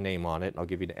 Just write your name on it, and I'll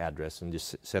give you the address, and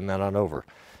just send that on over.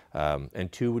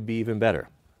 And 2 would be even better.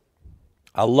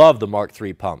 I love the Mark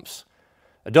III pumps.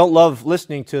 I don't love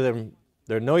listening to them.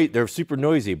 They're super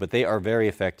noisy, but they are very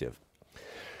effective.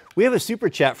 We have a super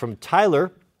chat from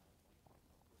Tyler.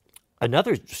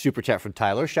 Another super chat from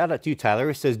Tyler. Shout out to you, Tyler.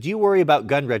 He says, do you worry about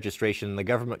gun registration and the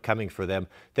government coming for them?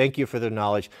 Thank you for their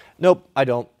knowledge. Nope, I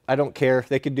don't. I don't care.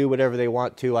 They can do whatever they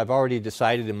want to. I've already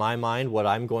decided in my mind what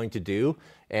I'm going to do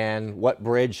and what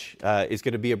bridge is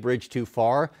going to be a bridge too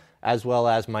far, as well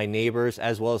as my neighbors,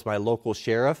 as well as my local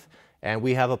sheriff, and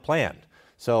we have a plan.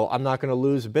 So I'm not going to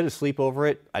lose a bit of sleep over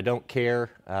it. I don't care.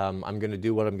 I'm going to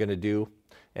do what I'm going to do,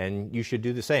 and you should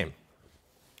do the same,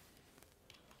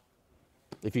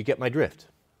 if you get my drift.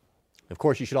 Of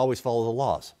course, you should always follow the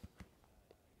laws.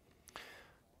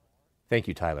 Thank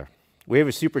you, Tyler. We have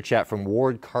a super chat from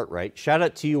Ward Cartwright. Shout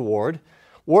out to you, Ward.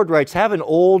 Ward writes, have an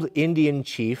old Indian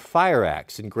chief fire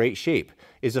axe in great shape.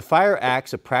 Is a fire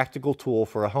axe a practical tool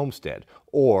for a homestead,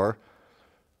 or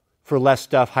for less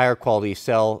stuff, higher quality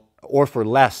sell, or for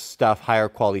less stuff, higher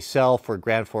quality sell for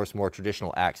Grand Force, more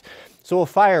traditional axe? So a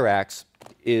fire axe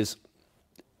is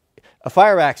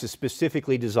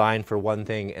specifically designed for one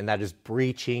thing, and that is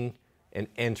breaching and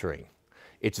entering.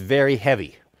 It's very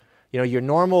heavy. You know, your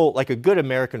normal, like a good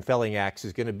American felling axe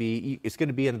is going to be, it's going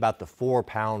to be in about the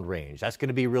 4-pound range. That's going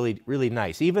to be really, really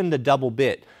nice. Even the double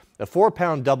bit, the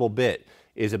 4-pound double bit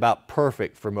is about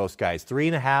perfect for most guys.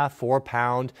 3.5, 4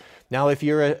 pound. Now, if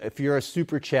you're a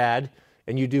super Chad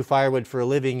and you do firewood for a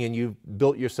living and you've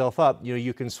built yourself up, you know,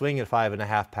 you can swing a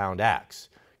 5.5 pound axe.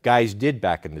 guys did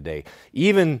back in the day.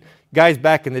 Even guys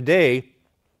back in the day,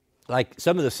 like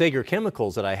some of the Sager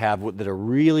chemicals that I have that are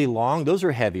really long, those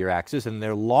are heavier axes and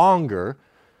they're longer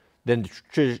than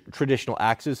traditional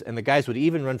axes, and the guys would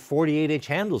even run 48-inch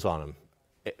handles on them,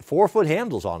 4-foot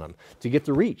handles on them to get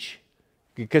the reach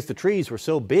because the trees were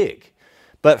so big.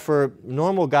 But for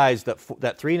normal guys, that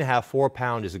 3.5, 4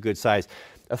 pound is a good size.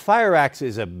 A fire axe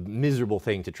is a miserable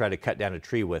thing to try to cut down a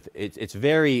tree with. It's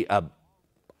very,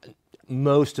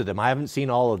 most of them, I haven't seen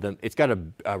all of them, it's got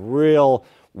a real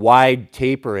wide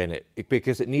taper in it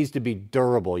because it needs to be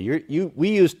durable. We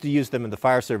used to use them in the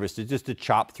fire service to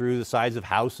chop through the sides of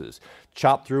houses,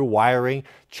 chop through wiring,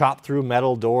 chop through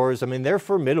metal doors. I mean, they're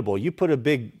formidable. You put a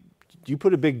big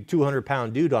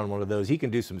 200-pound dude on one of those, he can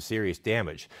do some serious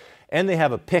damage. And they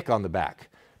have a pick on the back,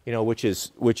 you know, which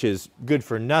is good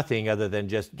for nothing other than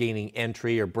just gaining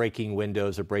entry or breaking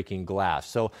windows or breaking glass.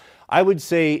 So I would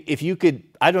say if you could,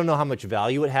 I don't know how much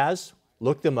value it has,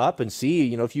 look them up and see,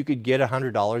 you know, if you could get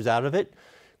 $100 out of it,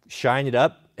 shine it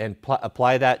up and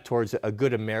apply that towards a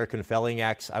good American felling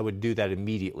axe, I would do that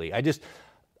immediately.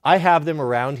 I have them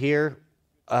around here.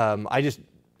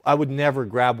 I would never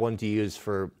grab one to use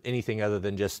for anything other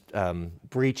than just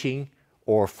breaching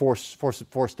or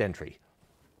forced entry.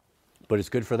 But it's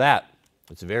good for that.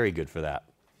 It's very good for that.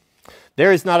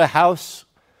 There is not a house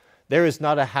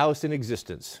in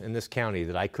existence in this county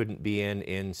that I couldn't be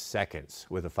in seconds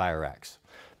with a fire axe.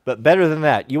 But better than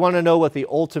that, you want to know what the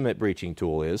ultimate breaching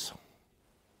tool is?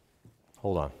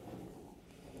 Hold on.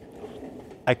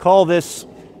 I call this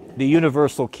the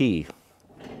universal key.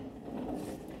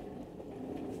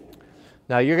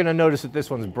 Now you're going to notice that this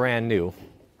one's brand new.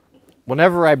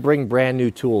 Whenever I bring brand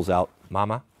new tools out,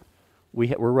 Mama,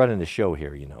 we're running a show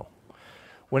here, you know.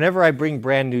 Whenever I bring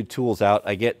brand new tools out,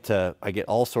 I get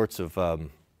all sorts of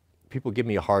people give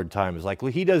me a hard time. It's like,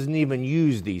 well, he doesn't even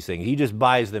use these things. He just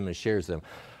buys them and shares them.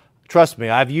 Trust me,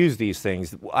 I've used these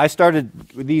things. I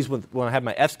started with these when I had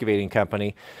my excavating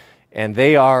company, and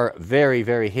they are very,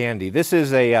 very handy. This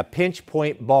is a pinch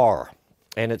point bar,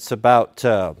 and it's about,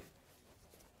 I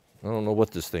don't know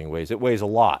what this thing weighs. It weighs a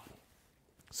lot.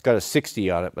 It's got a 60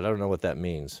 on it, but I don't know what that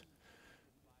means.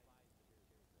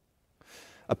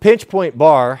 A pinch point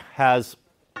bar has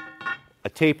a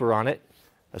taper on it,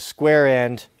 a square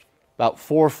end, about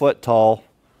 4 foot tall.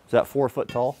 Is that 4 foot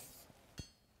tall?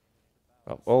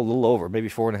 Oh, a little over, maybe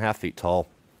 4.5 feet tall,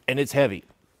 and it's heavy.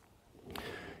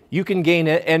 You can gain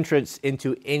entrance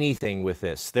into anything with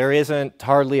this. There isn't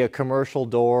hardly a commercial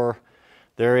door.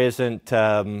 There isn't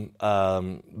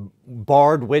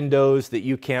barred windows that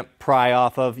you can't pry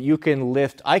off of. You can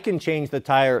lift. I can change the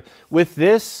tire with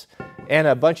this and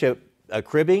a bunch of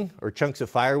cribbing or chunks of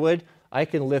firewood. I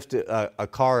can lift a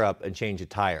car up and change a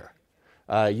tire.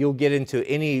 You'll get into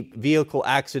any vehicle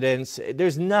accidents.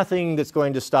 There's nothing that's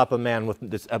going to stop a man with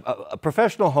this. A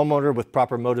professional homeowner with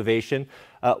proper motivation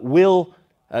will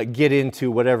get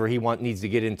into whatever he needs to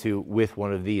get into with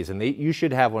one of these. And you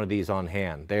should have one of these on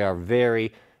hand. They are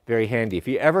very, very handy. If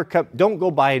you ever don't go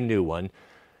buy a new one.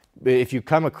 If you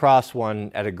come across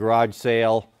one at a garage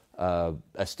sale,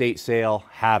 estate sale,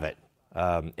 have it.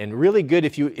 And really good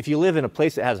if you live in a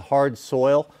place that has hard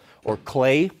soil or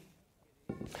clay.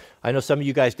 I know some of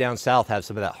you guys down south have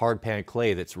some of that hard pan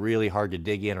clay that's really hard to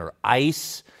dig in, or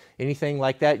ice, anything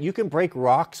like that. You can break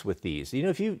rocks with these. You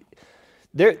know,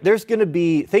 there's going to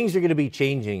be, things are going to be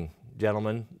changing,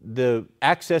 gentlemen. The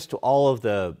access to all of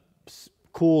the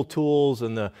cool tools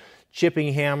and the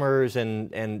chipping hammers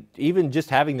and even just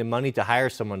having the money to hire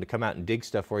someone to come out and dig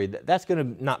stuff for you, that's going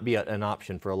to not be an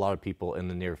option for a lot of people in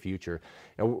the near future.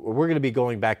 You know, we're going to be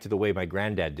going back to the way my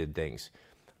granddad did things.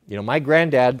 You know, my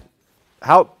granddad,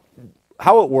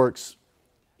 how it works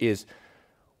is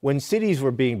when cities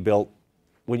were being built,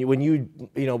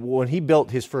 when he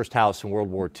built his first house in World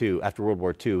War II, after World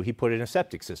War II, he put in a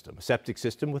septic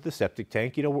system with a septic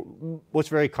tank, you know, what's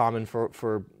very common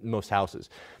for most houses.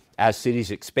 As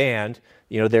cities expand,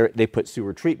 you know, they put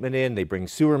sewer treatment in, they bring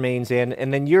sewer mains in,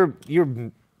 and then you're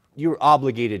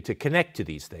obligated to connect to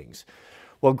these things.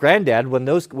 Well, Granddad, when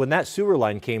that sewer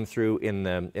line came through in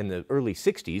the early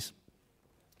 60s,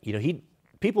 you know,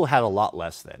 people had a lot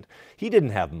less then. He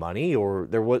didn't have money, or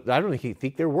I don't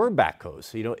think there were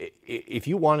backhoes. You know, if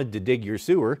you wanted to dig your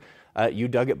sewer, you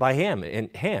dug it by hand,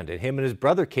 and him and his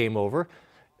brother came over,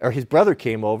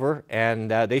 and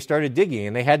they started digging,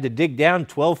 and they had to dig down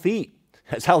 12 feet.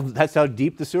 That's how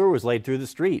deep the sewer was laid through the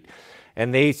street.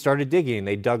 And they started digging, and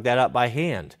they dug that up by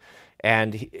hand.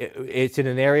 And it's in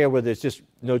an area where there's just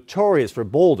notorious for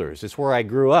boulders. It's where I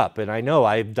grew up, and I know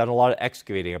I've done a lot of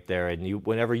excavating up there. And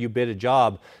whenever you bid a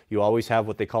job, you always have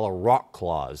what they call a rock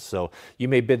clause. So you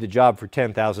may bid the job for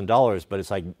 $10,000, but it's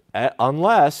like,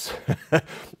 unless,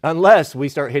 unless we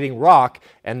start hitting rock,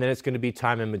 and then it's going to be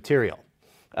time and material.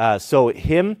 So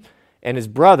him and his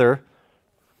brother,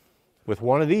 with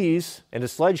one of these and a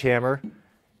sledgehammer,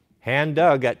 hand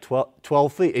dug at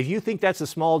 12 feet. If you think that's a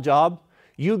small job,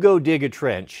 you go dig a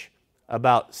trench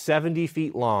about 70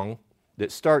 feet long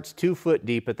that starts 2 foot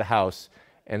deep at the house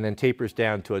and then tapers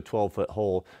down to a 12-foot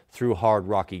hole through hard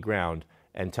rocky ground,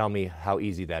 and tell me how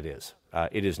easy that is.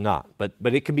 It is not, but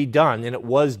it can be done, and it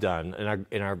was done,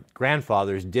 and our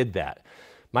grandfathers did that.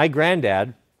 My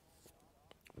granddad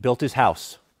built his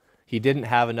house. He didn't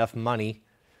have enough money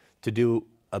to do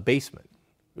a basement.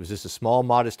 It was just a small,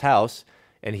 modest house.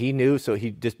 And he knew, so he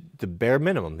just, the bare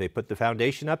minimum. They put the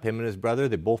foundation up, him and his brother,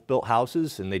 they both built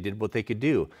houses, and they did what they could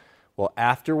do. Well,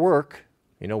 after work,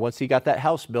 once he got that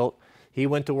house built, he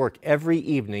went to work every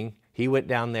evening. He went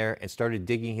down there and started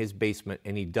digging his basement,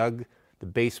 and he dug the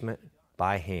basement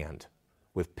by hand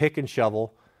with pick and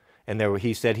shovel. And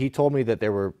he told me that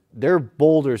there were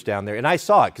boulders down there, and I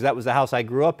saw it because that was the house I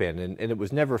grew up in, and it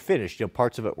was never finished.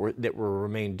 Parts of it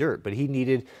remained dirt, but he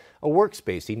needed a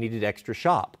workspace. He needed extra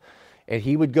shop. And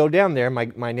he would go down there.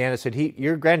 My Nana said,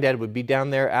 your granddad would be down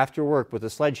there after work with a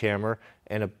sledgehammer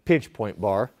and a pinch point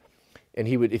bar. And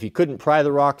he would, if he couldn't pry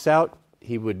the rocks out,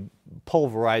 he would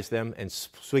pulverize them and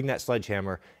swing that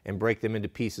sledgehammer and break them into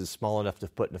pieces small enough to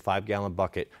put in a 5-gallon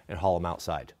bucket and haul them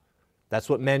outside. That's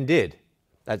what men did.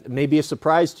 That may be a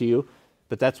surprise to you,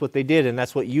 but that's what they did, and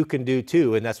that's what you can do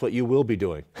too, and that's what you will be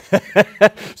doing.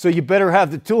 So you better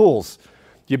have the tools.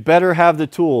 You better have the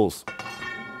tools.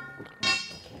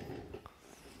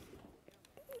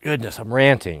 Goodness, I'm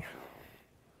ranting.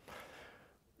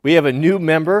 We have a new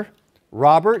member,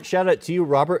 Robert. Shout out to you,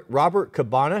 Robert. Robert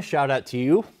Cabana, shout out to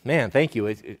you. Man, thank you.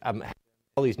 I'm having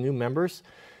all these new members.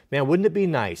 Man, wouldn't it be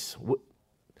nice?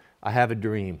 I have a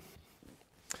dream.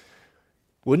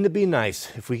 Wouldn't it be nice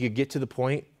if we could get to the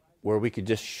point where we could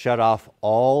just shut off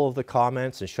all of the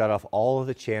comments and shut off all of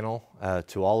the channel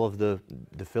to all of the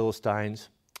Philistines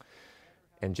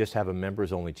and just have a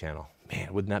members-only channel?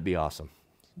 Man, wouldn't that be awesome?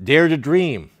 Dare to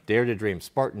dream. Dare to dream.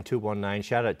 Spartan219,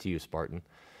 shout out to you, Spartan.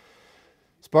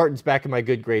 Spartan's back in my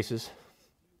good graces.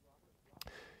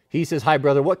 He says, hi,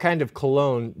 brother, what kind of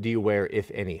cologne do you wear,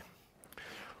 if any?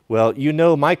 Well,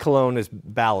 my cologne is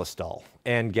Ballistol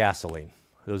and gasoline.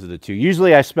 Those are the two.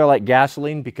 Usually I smell like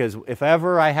gasoline because if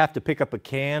ever I have to pick up a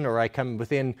can or I come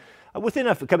within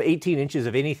 18 inches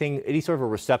of anything, any sort of a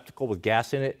receptacle with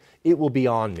gas in it, it will be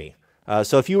on me.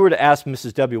 So if you were to ask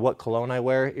Mrs. W what cologne I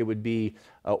wear, it would be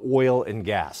oil and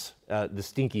gas, the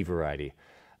stinky variety.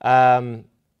 I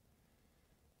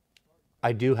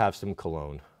do have some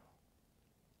cologne.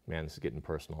 Man, this is getting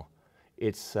personal.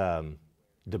 It's De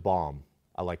Balm.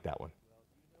 I like that one.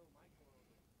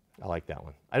 I like that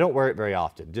one. I don't wear it very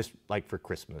often, just like for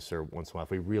Christmas or once in a while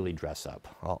if we really dress up.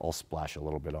 I'll splash a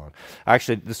little bit on.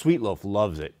 Actually, the Sweet Loaf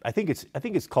loves it. I think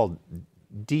it's called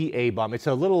DA Bomb. It's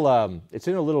a little. It's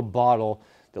in a little bottle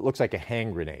that looks like a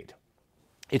hand grenade.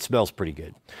 It smells pretty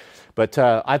good, but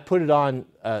I put it on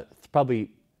probably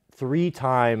 3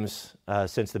 times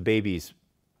since the baby's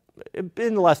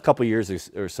in the last couple of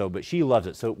years or so. But she loves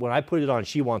it. So when I put it on,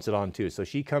 she wants it on too. So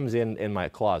she comes in my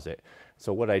closet.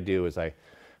 So what I do is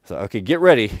okay, get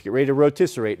ready to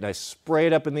rotisserate, and I spray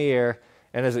it up in the air.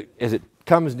 And as it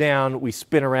comes down, we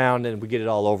spin around and we get it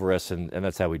all over us, and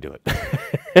that's how we do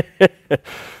it.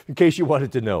 In case you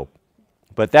wanted to know.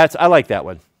 But I like that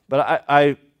one. But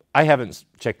I haven't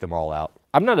checked them all out.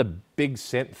 I'm not a big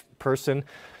scent person.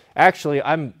 Actually,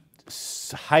 I'm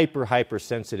hyper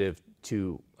sensitive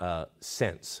to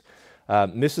scents.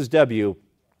 Mrs. W,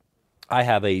 I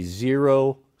have a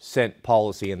 0 scent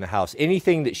policy in the house.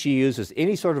 Anything that she uses,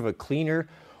 any sort of a cleaner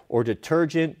or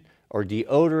detergent or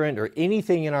deodorant or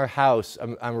anything in our house,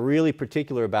 I'm really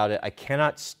particular about it. I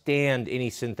cannot stand any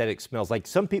synthetic smells. Like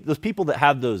those people that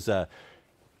have those air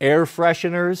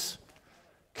fresheners.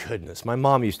 Goodness, my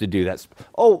mom used to do that.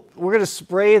 Oh, we're going to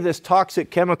spray this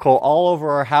toxic chemical all over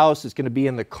our house. It's going to be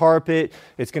in the carpet.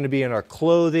 It's going to be in our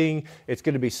clothing. It's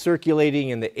going to be circulating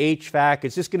in the HVAC.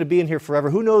 It's just going to be in here forever.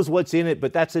 Who knows what's in it,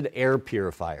 but that's an air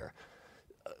purifier.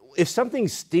 If something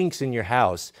stinks in your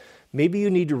house, maybe you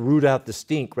need to root out the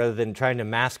stink rather than trying to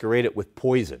masquerade it with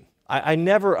poison. I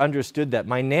never understood that.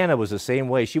 My Nana was the same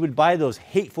way. She would buy those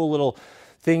hateful little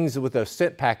things with the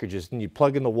scent packages, and you'd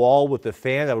plug in the wall with the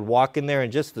fan. I would walk in there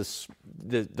and just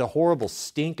the horrible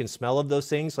stink and smell of those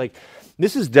things. Like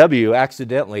Mrs. W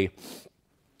accidentally,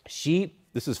 she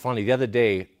this is funny. The other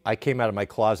day, I came out of my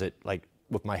closet like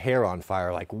with my hair on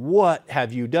fire. Like, what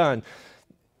have you done?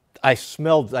 I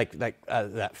smelled like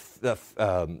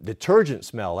detergent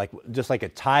smell, like just like a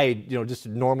Tide, just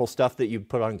normal stuff that you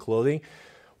put on clothing.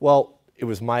 Well, it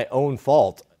was my own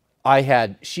fault. I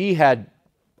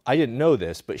didn't know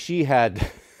this, but she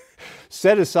had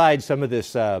set aside some of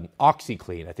this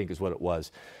OxyClean, I think is what it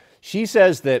was. She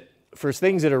says that for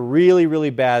things that are really, really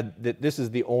bad, that this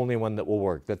is the only one that will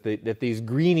work, that these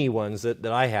greeny ones that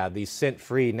I have, these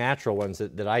scent-free natural ones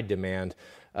that I demand,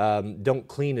 don't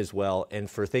clean as well. And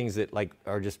for things that like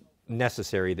are just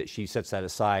necessary, that she sets that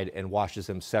aside and washes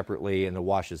them separately and then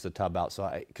washes the tub out.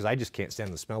 So because I just can't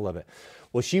stand the smell of it.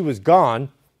 Well, she was gone.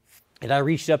 And I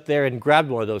reached up there and grabbed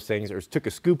one of those things, or took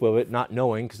a scoop of it, not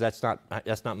knowing, because that's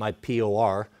not my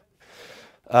POR,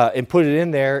 and put it in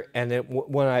there. And then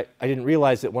when I didn't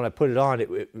realize that when I put it on,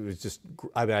 it was just,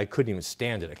 I couldn't even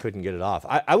stand it. I couldn't get it off.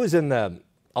 I was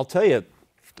I'll tell you,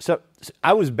 so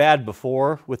I was bad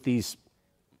before with these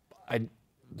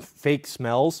fake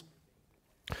smells.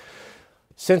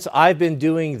 Since I've been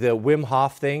doing the Wim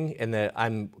Hof thing, and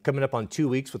I'm coming up on 2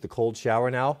 weeks with the cold shower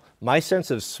now, my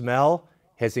sense of smell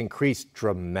has increased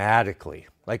dramatically.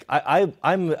 Like I'm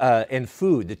in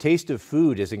food, the taste of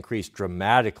food has increased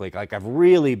dramatically. Like I've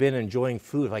really been enjoying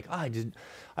food. Like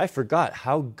I forgot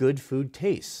how good food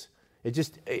tastes.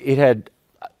 It's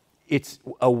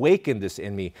awakened this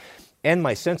in me, and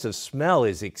my sense of smell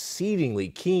is exceedingly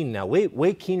keen now,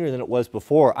 way keener than it was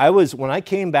before. When I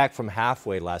came back from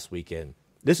Halfway last weekend.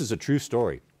 This is a true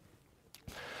story.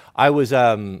 I was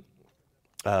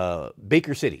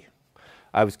Baker City.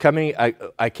 I was coming, I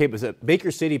was at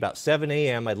Baker City about 7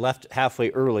 a.m. I'd left Halfway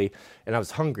early, and I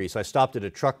was hungry, so I stopped at a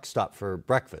truck stop for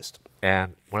breakfast.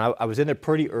 And when I was in there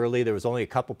pretty early, there was only a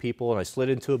couple people, and I slid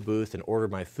into a booth and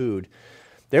ordered my food.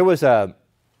 There was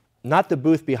not the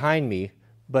booth behind me,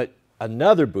 but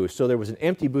another booth. So there was an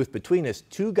empty booth between us.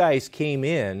 Two guys came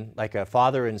in, like a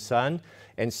father and son,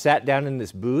 and sat down in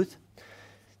this booth.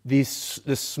 The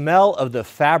smell of the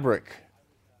fabric,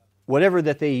 whatever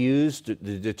that they used,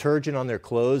 the detergent on their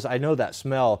clothes, I know that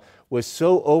smell was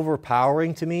so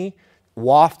overpowering to me,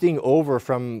 wafting over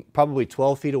from probably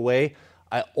 12 feet away,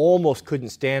 I almost couldn't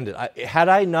stand it. Had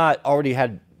I not already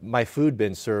had my food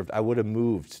been served, I would have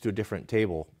moved to a different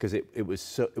table, because it was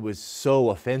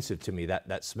so offensive to me,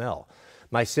 that smell.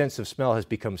 My sense of smell has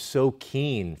become so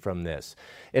keen from this.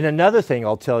 And another thing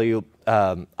I'll tell you,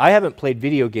 I haven't played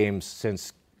video games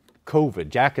since COVID.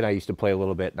 Jack and I used to play a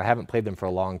little bit, and I haven't played them for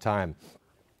a long time.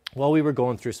 Well, we were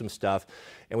going through some stuff,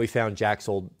 and we found Jack's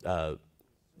old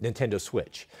Nintendo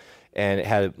Switch, and it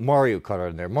had Mario Kart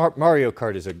on there. Mario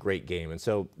Kart is a great game, and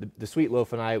so the Sweet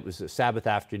Loaf and I, it was a Sabbath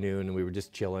afternoon, and we were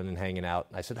just chilling and hanging out.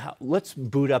 And I said, let's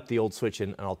boot up the old Switch,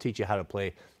 and I'll teach you how to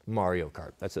play Mario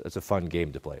Kart. That's a fun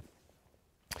game to play.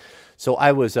 So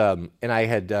I was, and I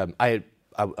had, it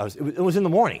was in the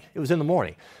morning. It was in the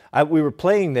morning. We were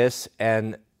playing this,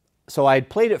 and so I had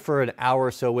played it for an hour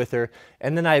or so with her,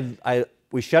 and then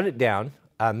we shut it down.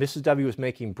 Mrs. W was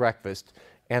making breakfast,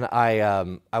 and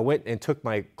I went and took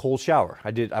my cold shower.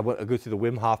 I go through the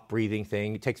Wim Hof breathing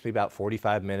thing. It takes me about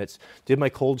 45 minutes. Did my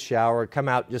cold shower, come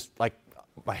out just like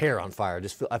my hair on fire.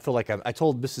 I feel like I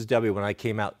told Mrs. W when I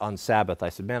came out on Sabbath, I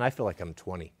said, man, I feel like I'm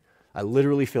 20. I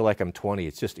literally feel like I'm 20.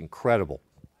 It's just incredible.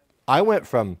 I went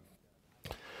from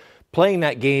playing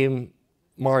that game,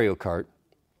 Mario Kart,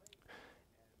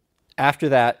 after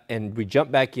that, and we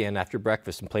jumped back in after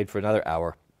breakfast and played for another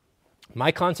hour.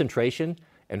 My concentration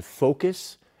and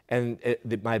focus and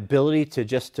my ability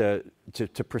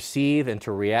to perceive and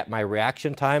to react, my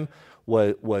reaction time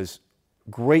was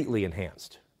greatly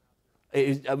enhanced.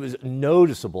 It was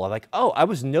noticeable. I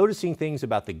was noticing things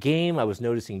about the game. I was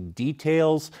noticing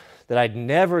details that I'd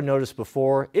never noticed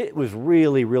before. It was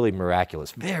really, really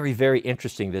miraculous. Very, very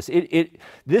interesting. This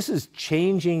is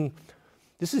changing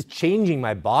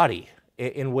my body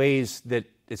in ways that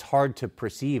it's hard to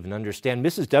perceive and understand.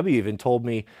 Mrs. W even told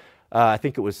me, I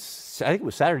think it was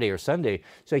Saturday or Sunday.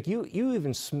 She's like,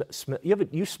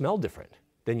 you smell different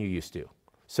than you used to.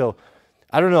 So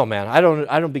I don't know, man. I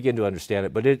don't begin to understand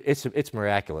it, but it's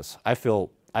miraculous. I feel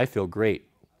great.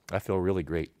 I feel really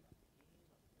great.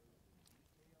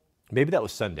 Maybe that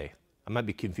was Sunday. I might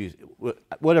be confused.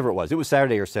 Whatever it was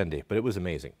Saturday or Sunday, but it was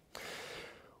amazing.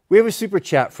 We have a super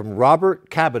chat from Robert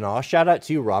Kavanaugh. Shout out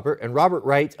to you, Robert. And Robert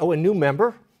writes, a new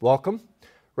member, welcome.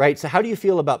 Writes, how do you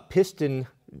feel about piston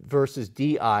versus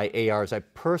DI ARs? I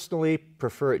personally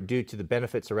prefer it due to the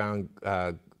benefits around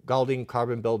Gaulding,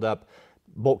 carbon buildup,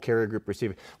 bolt carrier group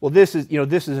receiver. Well, this is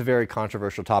a very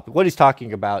controversial topic. What he's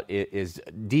talking about is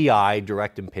DI,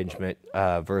 direct impingement,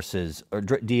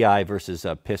 DI versus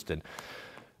piston.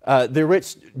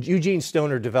 Eugene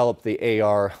Stoner developed the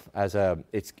AR as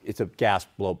it's a gas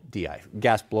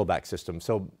blowback system.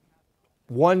 So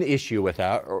one issue with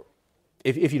that, or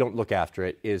if you don't look after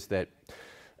it, is that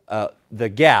the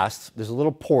gas, there's a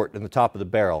little port in the top of the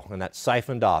barrel, and that's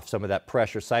siphoned off, some of that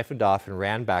pressure siphoned off and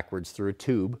ran backwards through a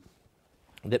tube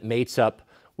that mates up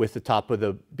with the top of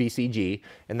the BCG,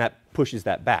 and that pushes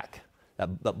that back.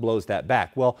 That blows that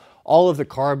back. Well, all of the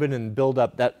carbon and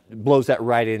buildup, that blows that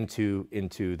right into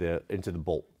the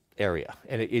bolt area,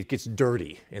 and it gets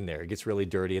dirty in there. It gets really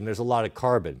dirty, and there's a lot of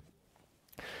carbon.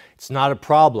 It's not a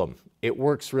problem. It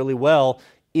works really well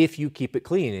if you keep it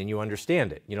clean and you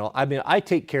understand it. You know, I mean, I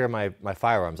take care of my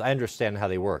firearms. I understand how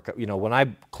they work. You know, when I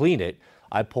clean it,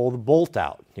 I pull the bolt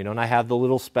out, you know, and I have the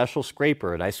little special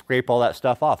scraper, and I scrape all that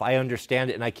stuff off. I understand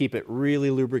it, and I keep it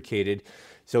really lubricated,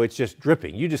 so it's just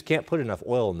dripping. You just can't put enough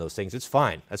oil in those things. It's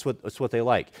fine. That's what they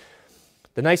like.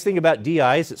 The nice thing about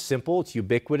DI is it's simple, it's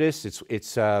ubiquitous,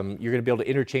 you're going to be able to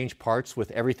interchange parts with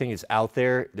everything that's out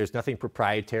there. There's nothing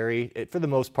proprietary. For the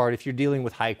most part, if you're dealing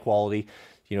with high quality,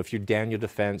 you know, if you're Daniel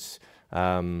Defense,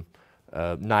 Knights,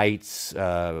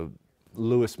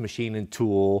 Lewis Machine and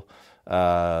Tool,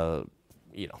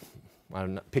 you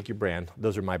know, pick your brand.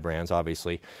 Those are my brands,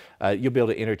 obviously. You'll be able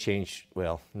to interchange,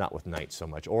 well, not with Knights so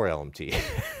much, or LMT.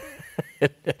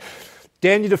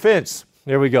 Daniel Defense,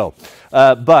 there we go.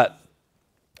 But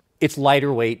it's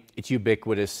lighter weight, it's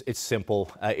ubiquitous, it's simple,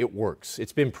 it works.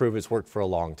 It's been proven it's worked for a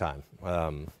long time,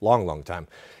 long time.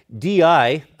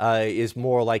 DI is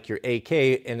more like your AK,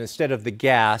 and instead of the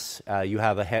gas, you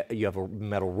have a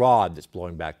metal rod that's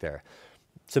blowing back there.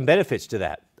 Some benefits to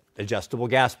that. Adjustable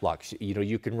gas blocks. You know,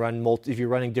 you can run if you're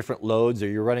running different loads or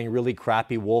you're running really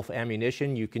crappy Wolf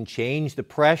ammunition, you can change the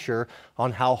pressure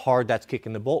on how hard that's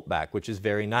kicking the bolt back, which is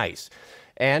very nice.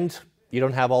 And you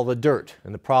don't have all the dirt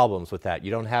and the problems with that.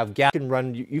 You don't have gas.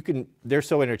 They're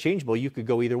so interchangeable, you could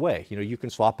go either way. You know, you can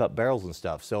swap up barrels and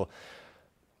stuff. So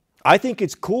I think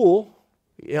it's cool.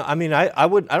 You know, I mean, I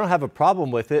don't have a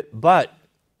problem with it, but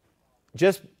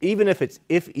just even if it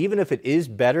is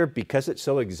better because it's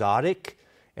so exotic,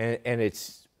 and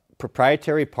it's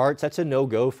proprietary parts, that's a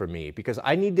no-go for me, because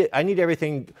I need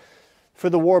everything for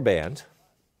the warband.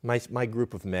 My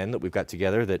group of men that we've got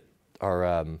together that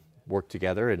are work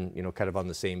together and, you know, kind of on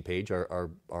the same page, our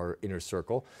inner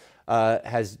circle,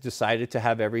 has decided to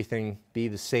have everything be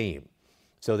the same,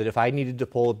 so that if I needed to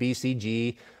pull a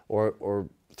BCG or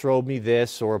throw me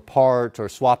this or a part or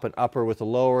swap an upper with a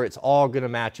lower, it's all going to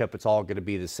match up. It's all going to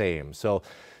be the same. So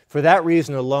for that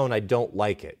reason alone, I don't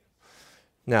like it.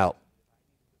 Now,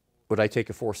 would I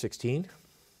take a 416?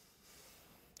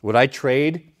 Would I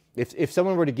trade? If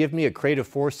someone were to give me a crate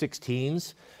of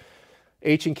 416s,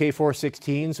 H&K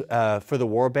 416s for the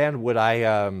warband,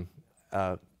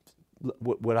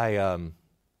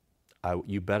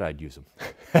 you bet I'd use them.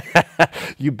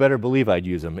 You better believe I'd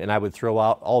use them, and I would throw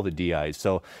out all the DIs.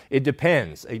 So it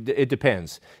depends. It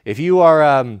depends. If you're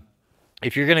going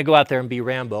to go out there and be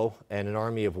Rambo and an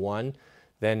army of one,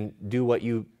 then do what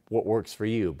works for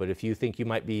you. But if you think you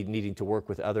might be needing to work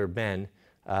with other men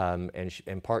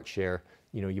and part share,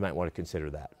 you know, you might want to consider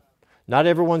that. Not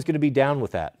everyone's going to be down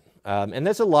with that. And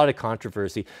there's a lot of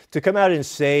controversy. To come out and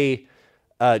say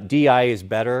DI is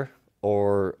better,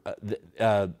 or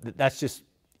that's just,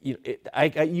 you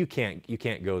know, you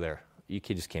can't go there. You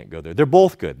just can't go there. They're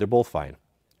both good. They're both fine.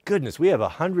 Goodness, we have a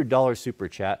 $100 super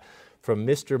chat from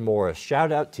Mr. Morris.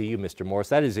 Shout out to you, Mr. Morris.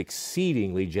 That is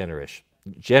exceedingly generous.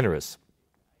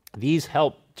 These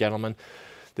help, gentlemen.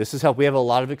 This is help. We have a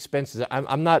lot of expenses.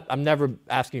 I'm never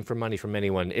asking for money from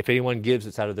anyone. If anyone gives,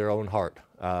 it's out of their own heart.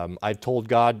 I told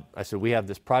God, I said, we have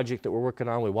this project that we're working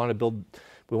on. We want to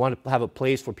have a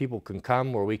place where people can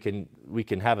come, where we can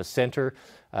have a center.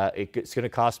 It's going to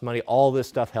cost money. All this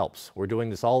stuff helps. We're doing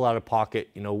this all out of pocket.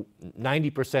 You know,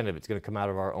 90% of it's going to come out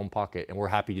of our own pocket, and we're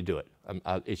happy to do it.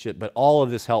 But all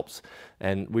of this helps,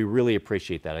 and we really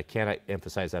appreciate that. I cannot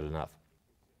emphasize that enough.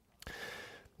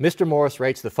 Mr. Morris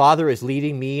writes, the Father is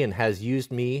leading me and has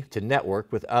used me to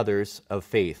network with others of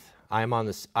faith. I am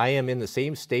in the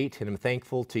same state, and am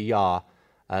thankful to Yah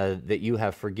that you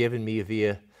have forgiven me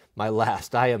via my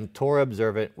last. I am Torah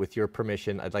observant. With your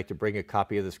permission, I'd like to bring a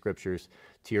copy of the scriptures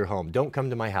to your home. Don't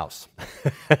come to my house.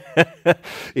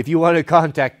 If you want to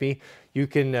contact me, you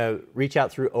can reach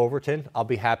out through Overton. I'll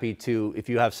be happy to, if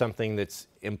you have something that's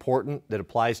important that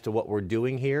applies to what we're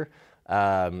doing here,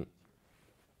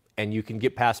 and you can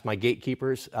get past my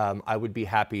gatekeepers, I would be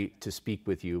happy to speak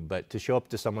with you. But to show up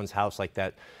to someone's house like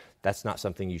that, that's not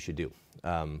something you should do.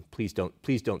 Please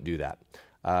don't do that.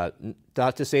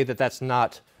 Not to say that that's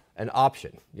not an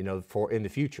option, you know, for in the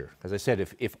future. As I said,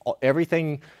 if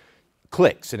everything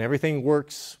clicks and everything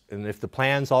works, and if the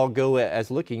plans all go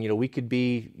as looking, we could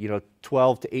be,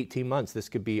 12 to 18 months, this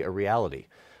could be a reality.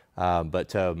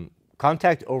 But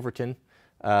contact Overton.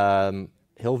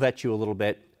 He'll vet you a little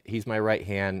bit. He's my right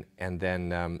hand, and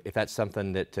then if that's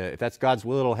something that, if that's God's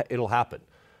will, it'll happen.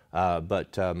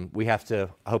 But we have to,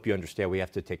 I hope you understand, we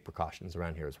have to take precautions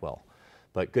around here as well.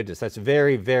 But goodness, that's I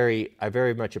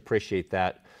very much appreciate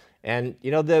that. And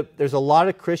there's a lot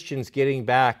of Christians getting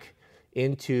back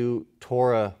into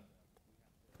Torah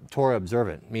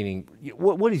observant, meaning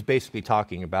what he's basically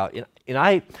talking about. And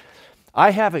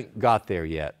I haven't got there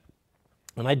yet,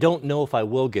 and I don't know if I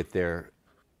will get there,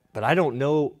 but I don't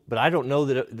know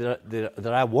that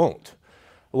I won't.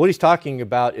 What he's talking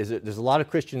about is that there's a lot of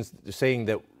Christians saying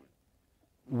that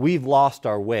we've lost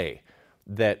our way,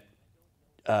 that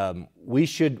we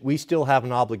still have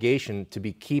an obligation to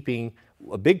be keeping.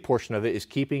 A big portion of it is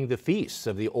keeping the feasts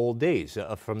of the old days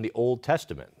from the Old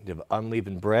Testament, the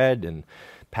unleavened bread and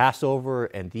Passover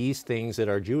and these things that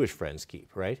our Jewish friends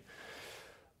keep, right?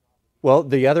 Well,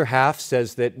 the other half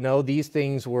says that no, these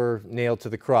things were nailed to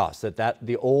the cross, that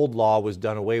the old law was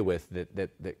done away with,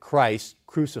 that Christ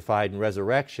crucified and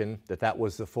resurrection, that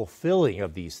was the fulfilling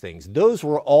of these things. Those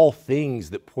were all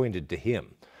things that pointed to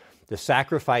him. The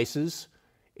sacrifices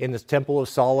in the Temple of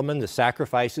Solomon, the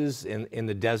sacrifices in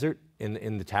the desert,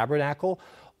 in the tabernacle,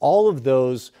 all of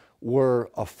those were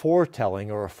a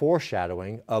foretelling or a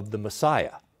foreshadowing of the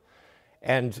Messiah.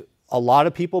 And a lot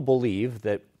of people believe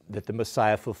that the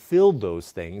Messiah fulfilled those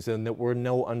things and that we're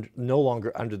no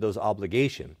longer under those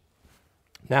obligations.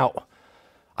 Now,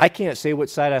 I can't say what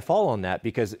side I fall on that,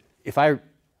 because if I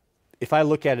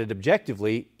look at it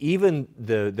objectively, even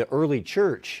the early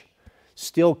church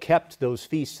still kept those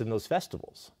feasts and those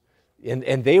festivals.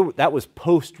 And that was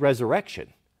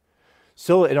post-resurrection.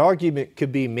 So an argument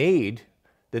could be made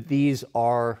that these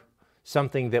are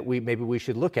something that maybe we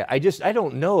should look at. I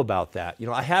don't know about that.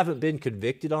 I haven't been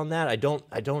convicted on that.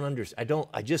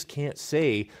 I just can't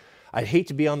say. I'd hate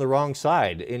to be on the wrong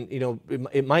side. And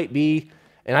it might be,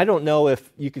 and I don't know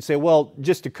if you could say, well,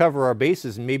 just to cover our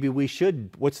bases, maybe we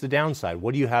should. What's the downside?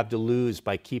 What do you have to lose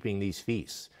by keeping these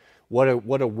feasts? What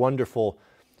a wonderful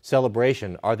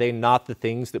celebration. Are they not the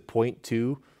things that point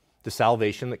to the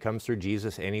salvation that comes through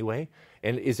Jesus anyway?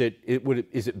 And is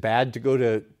it bad to go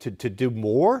to do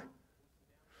more?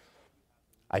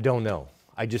 I don't know.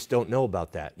 I just don't know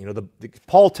about that.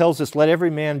 Paul tells us, let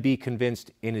every man be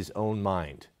convinced in his own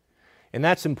mind. And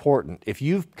that's important. If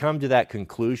you've come to that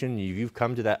conclusion, you've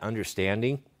come to that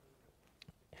understanding,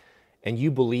 and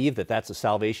you believe that that's a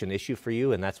salvation issue for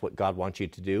you and that's what God wants you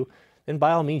to do, then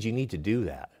by all means you need to do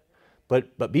that.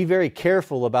 But be very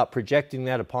careful about projecting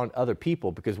that upon other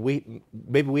people, because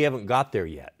maybe we haven't got there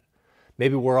yet.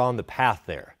 Maybe we're on the path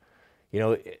there.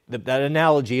 That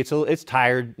analogy, it's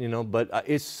tired, but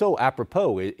it's so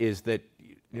apropos, is that,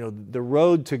 the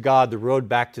road to God, the road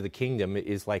back to the kingdom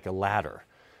is like a ladder.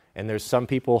 And there's some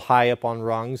people high up on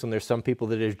rungs, and there's some people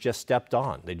that have just stepped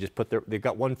on. They've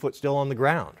got one foot still on the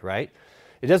ground, right?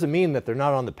 It doesn't mean that they're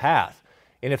not on the path.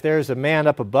 And if there's a man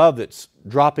up above that's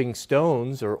dropping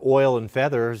stones or oil and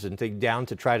feathers and down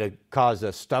to try to cause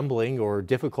a stumbling or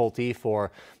difficulty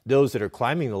for those that are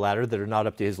climbing the ladder that are not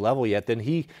up to his level yet, then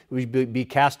he would be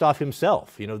cast off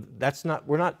himself. That's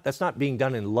not being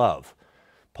done in love.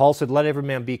 Paul said, let every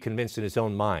man be convinced in his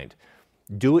own mind.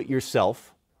 Do it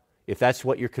yourself. If that's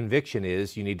what your conviction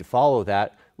is, you need to follow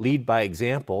that, lead by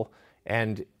example,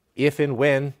 and if and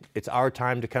when it's our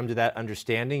time to come to that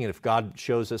understanding, and if God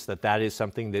shows us that is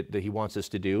something that he wants us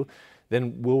to do,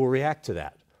 then we'll react to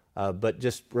that. But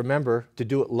just remember to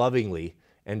do it lovingly,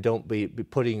 and don't be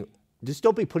putting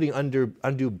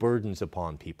undue burdens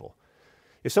upon people.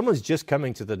 If someone's just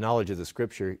coming to the knowledge of the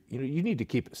Scripture, you need to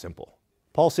keep it simple.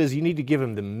 Paul says you need to give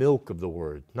them the milk of the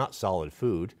Word, not solid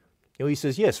food. He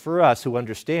says, yes, for us who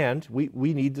understand,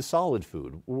 we need the solid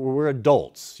food. We're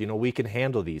adults. We can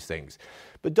handle these things.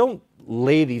 But don't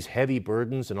lay these heavy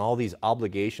burdens and all these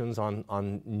obligations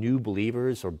on new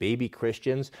believers or baby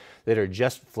Christians that are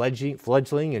just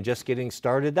fledgling and just getting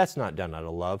started. That's not done out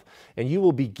of love. And you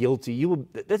will be guilty.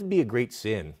 That'd be a great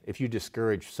sin if you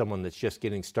discourage someone that's just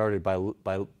getting started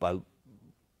by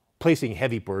placing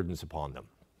heavy burdens upon them.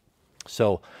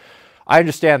 So I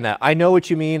understand that. I know what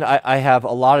you mean. I have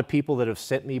a lot of people that have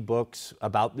sent me books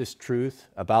about this truth,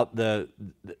 about the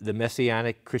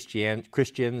Messianic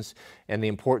Christians and the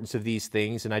importance of these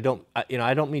things. And I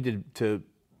don't mean to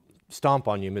stomp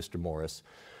on you, Mr. Morris,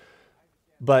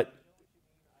 but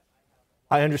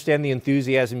I understand the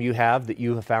enthusiasm you have, that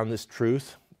you have found this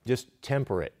truth. Just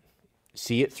temper it.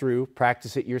 See it through,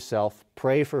 practice it yourself,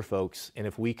 pray for folks, and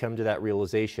if we come to that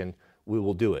realization, we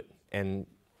will do it. And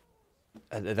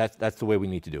That's the way we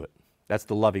need to do it. That's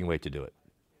the loving way to do it.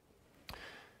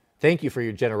 Thank you for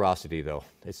your generosity, though.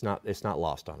 It's not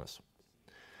lost on us.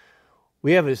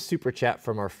 We have a super chat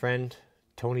from our friend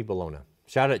Tony Bologna.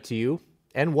 Shout out to you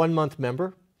and 1 month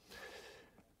member.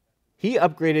 He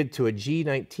upgraded to a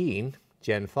G19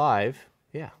 Gen 5.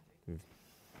 Yeah,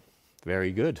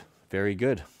 very good, very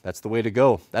good. That's the way to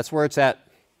go. That's where it's at.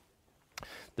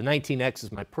 The 19X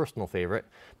is my personal favorite,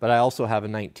 but I also have a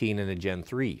 19 and a Gen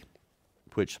 3,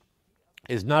 which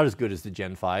is not as good as the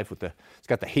Gen 5 with it's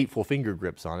got the hateful finger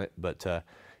grips on it, but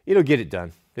it'll get it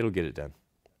done. It'll get it done.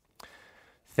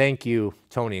 Thank you,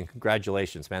 Tony, and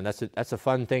congratulations, man. That's a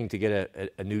fun thing to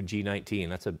get a new G19.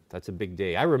 That's a big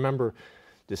day. I remember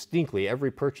distinctly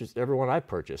every one I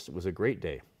purchased. It was a great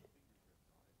day.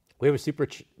 We have a super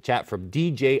chat from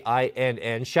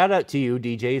DJINN. Shout out to you,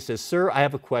 DJ. He says, "Sir, I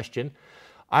have a question.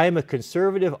 I am a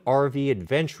conservative RV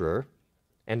adventurer,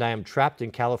 and I am trapped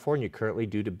in California currently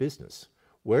due to business.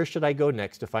 Where should I go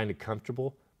next to find a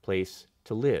comfortable place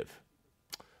to live?"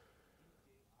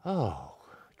 Oh,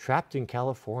 trapped in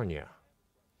California.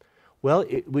 Well,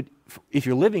 if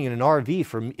you're living in an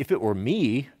RV, if it were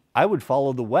me, I would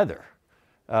follow the weather.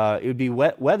 It would be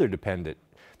weather dependent.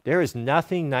 There is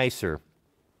nothing nicer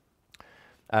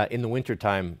in the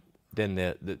wintertime than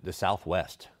the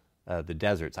Southwest, the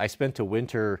deserts. I spent a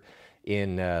winter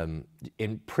in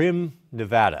Primm,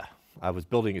 Nevada. I was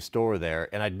building a store there,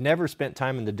 and I'd never spent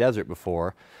time in the desert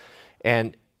before.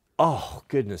 And oh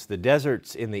goodness, the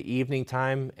deserts in the evening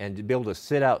time, and to be able to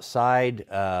sit outside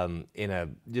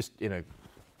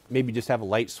maybe just have a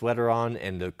light sweater on,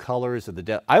 and the colors of the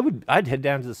desert. I'd head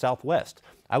down to the Southwest.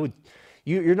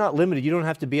 You're not limited. You don't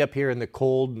have to be up here in the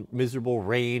cold, miserable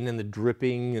rain and the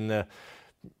dripping and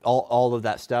all of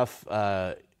that stuff.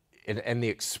 And the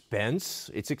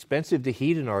expense. It's expensive to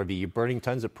heat an RV. You're burning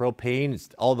tons of propane.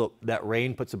 That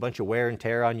rain puts a bunch of wear and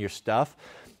tear on your stuff.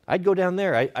 I'd go down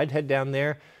there. I'd head down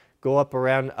there, go up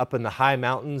in the high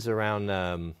mountains around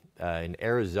in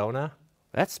Arizona.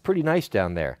 That's pretty nice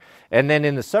down there. And then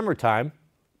in the summertime,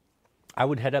 I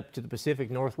would head up to the Pacific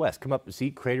Northwest, come up to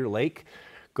see Crater Lake,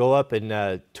 go up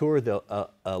and tour the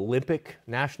Olympic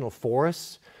National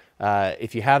Forests.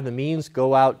 If you have the means,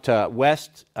 go out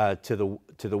west to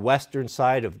the western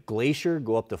side of Glacier,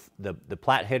 go up the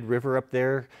Flathead River up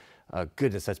there.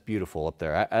 Goodness, that's beautiful up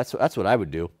there. That's what I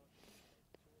would do.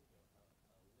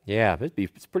 Yeah,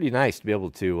 it's pretty nice to be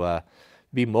able to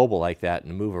be mobile like that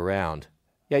and move around.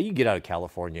 Yeah, you can get out of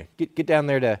California. Get down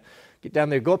there,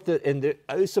 go up and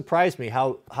it surprised me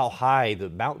how high the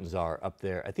mountains are up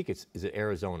there. I think is it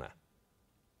Arizona?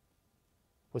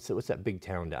 What's that big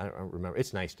town? I don't remember.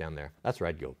 It's nice down there. That's where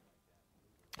I'd go.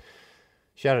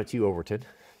 Shout out to you, Overton.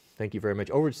 Thank you very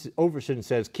much. Overton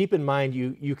says, keep in mind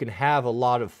you can have a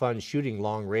lot of fun shooting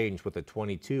long range with a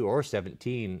 22 or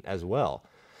 17 as well.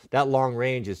 That long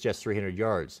range is just 300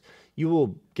 yards. You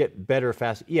will get better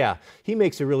fast. Yeah, he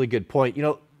makes a really good point.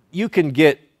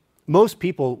 Most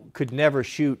people could never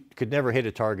hit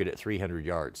a target at 300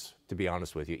 yards, to be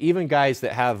honest with you. Even guys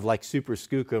that have like Super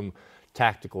Skookum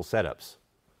tactical setups,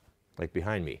 like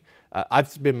behind me.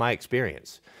 It's been my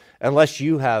experience. Unless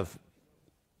you have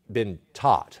been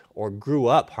taught or grew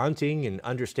up hunting and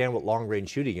understand what long-range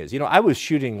shooting is. I was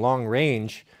shooting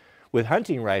long-range with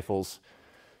hunting rifles,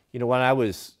 when I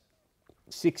was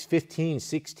 15,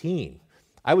 16.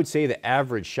 I would say the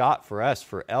average shot for us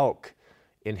for elk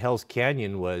in Hell's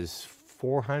Canyon was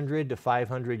 400 to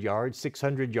 500 yards,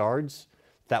 600 yards.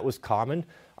 That was common.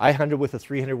 I hunted with a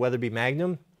 300 Weatherby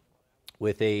Magnum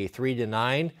with a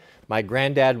 3-9. My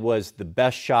granddad was the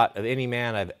best shot of any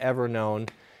man I've ever known,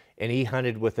 and he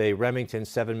hunted with a Remington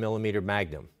 7mm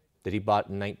Magnum that he bought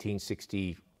in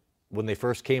 1960 when they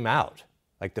first came out,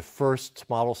 like the first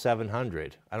Model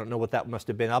 700. I don't know what that must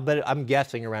have been. I'm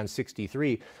guessing around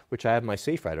 63, which I have my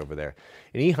safe right over there.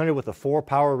 And he hunted with a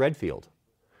 4-power Redfield.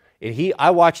 And I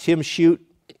watched him shoot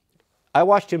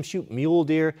mule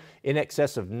deer in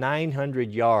excess of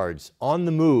 900 yards on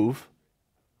the move,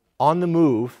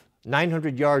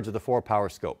 900 yards with a 4-power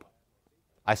scope.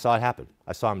 I saw it happen.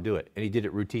 I saw him do it, and he did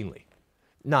it routinely.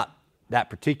 Not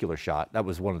that particular shot. That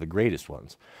was one of the greatest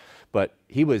ones. But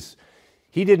he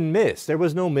didn't miss. There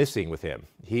was no missing with him.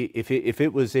 If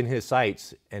it was in his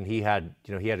sights and he had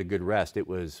a good rest, it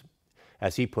was,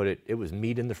 as he put it was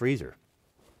meat in the freezer.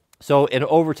 So, and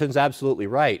Overton's absolutely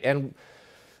right. And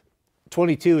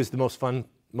 22 is the most fun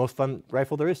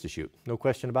rifle there is to shoot. No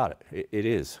question about it. It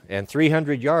is. And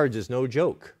 300 yards is no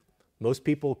joke. Most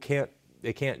people can't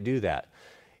do that.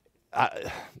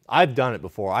 I've done it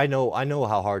before. I know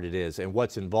how hard it is and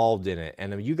what's involved in it.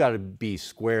 And you got to be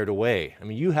squared away.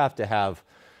 You have to have,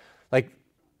 like,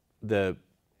 the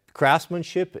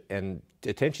craftsmanship and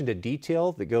attention to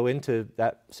detail that go into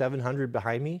that 700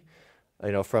 behind me,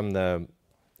 from the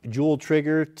jewel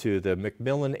trigger to the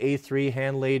Macmillan A3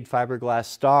 hand-laid fiberglass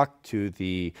stock to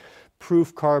the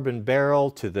proof carbon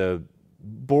barrel to the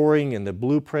boring and the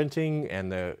blueprinting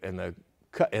and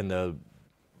the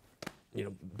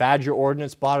Badger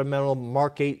Ordnance bottom metal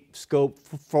Mark 8 scope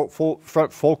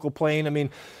front focal plane. I mean,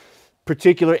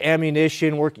 particular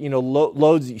ammunition work.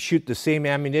 Loads you shoot the same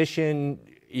ammunition.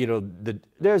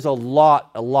 There's a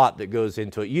lot that goes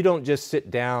into it. You don't just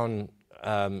sit down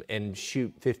and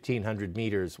shoot 1,500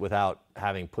 meters without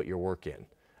having put your work in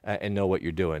and know what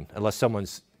you're doing, unless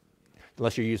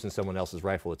you're using someone else's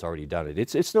rifle that's already done it.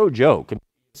 It's no joke.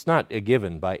 It's not a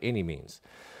given by any means.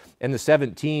 And the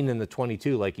 17 and the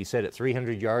 22, like you said, at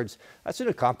 300 yards, that's an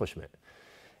accomplishment.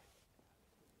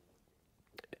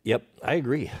 Yep, I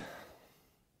agree.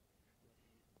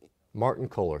 Martin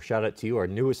Kohler, shout out to you, our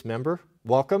newest member.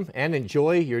 Welcome and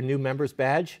enjoy your new member's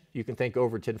badge. You can thank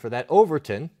Overton for that.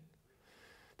 Overton,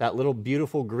 that little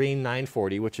beautiful green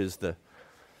 940, which is the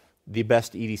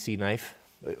best EDC knife,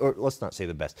 or let's not say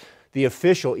the best, the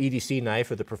official EDC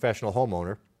knife of the professional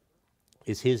homeowner,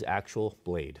 is his actual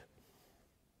blade.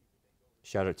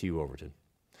 Shout out to you, Overton.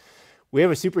 We have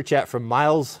a super chat from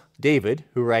Miles David,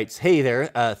 who writes, hey there,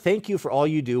 thank you for all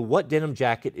you do. What denim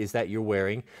jacket is that you're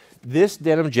wearing? This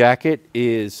denim jacket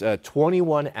is a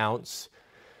 21-ounce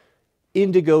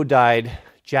indigo dyed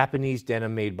Japanese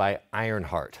denim made by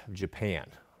Ironheart of Japan.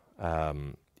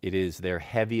 It is their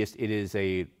heaviest. It is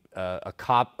it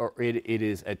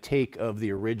is a take of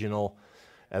the original,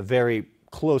 a very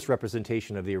close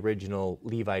representation of the original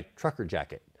Levi trucker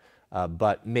jacket,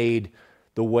 but made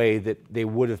the way that they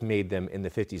would have made them in the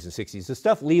 50s and 60s. The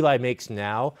stuff Levi makes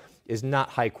now is not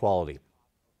high quality.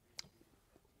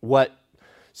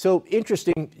 So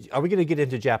interesting, are we going to get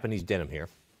into Japanese denim here?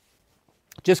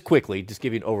 Just quickly, just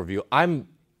give you an overview. I'm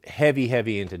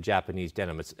heavy into Japanese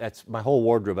denim. That's my whole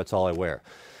wardrobe, that's all I wear.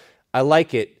 I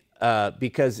like it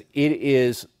because it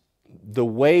is the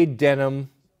way denim,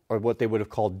 or what they would have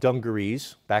called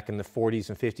dungarees back in the 40s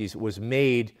and 50s, was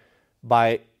made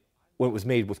when it was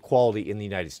made with quality in the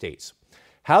United States.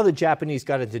 How the Japanese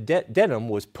got into denim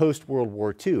was post-World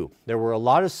War II. There were a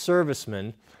lot of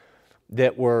servicemen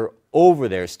that were over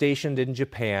there, stationed in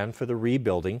Japan for the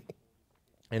rebuilding,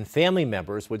 and family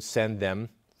members would send them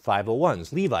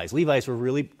 501s, Levi's. Levi's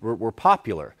were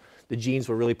popular. The jeans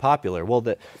were really popular. Well,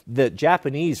 the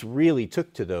Japanese really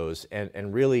took to those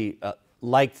and really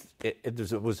liked it.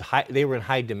 They were in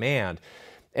high demand.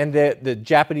 And the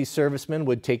Japanese servicemen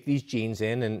would take these jeans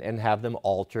in and have them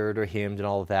altered or hemmed and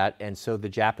all of that. And so the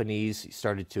Japanese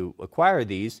started to acquire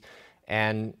these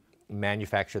and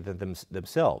manufacture them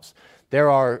themselves. There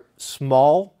are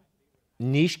small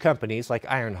niche companies like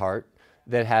Ironheart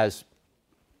that has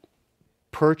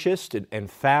purchased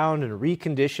and found and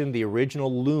reconditioned the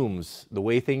original looms, the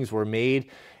way things were made,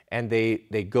 and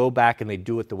they go back and they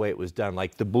do it the way it was done.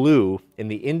 Like the blue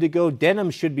and the indigo,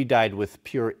 denim should be dyed with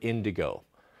pure indigo.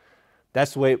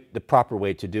 That's the proper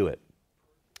way to do it.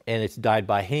 And it's dyed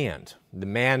by hand. The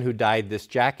man who dyed this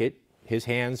jacket, his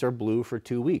hands are blue for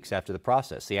 2 weeks after the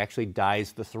process. He actually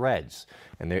dyes the threads.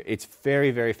 And it's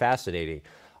very, very fascinating.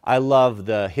 I love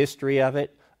the history of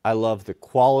it. I love the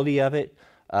quality of it.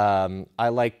 I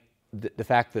like the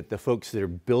fact that the folks that are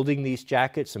building these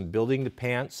jackets and building the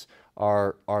pants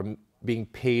are being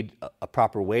paid a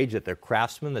proper wage, that they're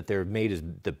craftsmen, that they're made as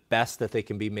the best that they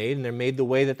can be made, and they're made the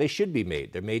way that they should be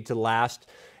made. They're made to last,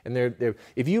 and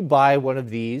if you buy one of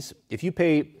these, if you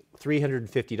pay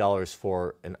 $350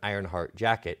 for an Ironheart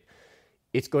jacket,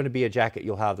 it's going to be a jacket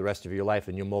you'll have the rest of your life,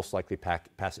 and you'll most likely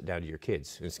pass it down to your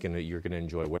kids. You're going to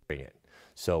enjoy wearing it.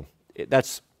 So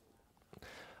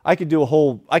I could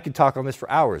talk on this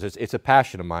for hours. It's a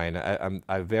passion of mine.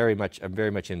 I'm very much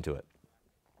into it.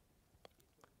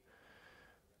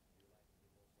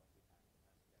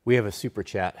 We have a super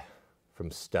chat from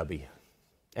Stubby.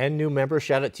 And new member,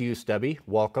 shout out to you, Stubby.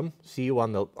 Welcome. See you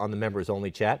on the members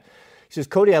only chat. He says,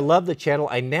 Cody, I love the channel.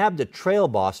 I nabbed a Trail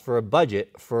Boss for a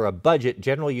budget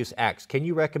general use axe. Can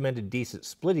you recommend a decent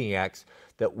splitting axe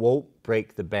that won't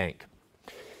break the bank?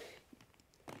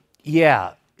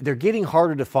 Yeah, they're getting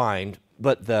harder to find,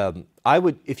 but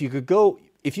if you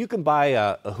can buy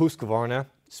a Husqvarna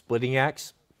splitting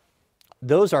axe,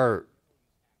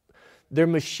 they're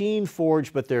machine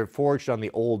forged, but they're forged on the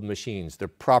old machines. They're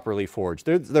properly forged.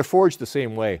 They're forged the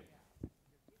same way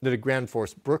that a Grand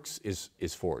Force Brooks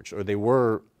is forged, or they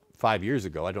were 5 years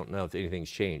ago. I don't know if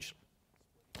anything's changed.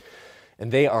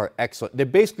 And they are excellent. They're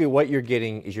basically what you're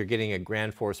getting a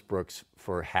Grand Force Brooks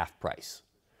for half price.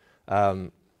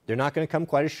 They're not going to come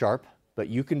quite as sharp, but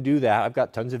you can do that. I've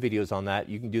got tons of videos on that.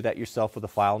 You can do that yourself with a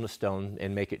file and a stone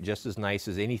and make it just as nice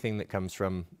as anything that comes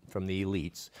from the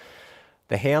Elites.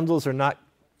 The handles are not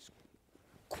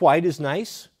quite as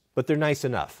nice, but they're nice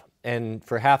enough. And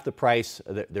for half the price,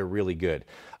 they're really good.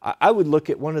 I would look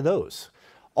at one of those.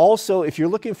 Also, if you're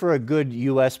looking for a good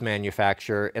U.S.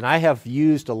 manufacturer, and I have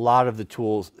used a lot of the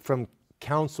tools from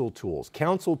Council Tools.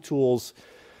 Council Tools,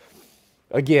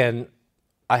 again,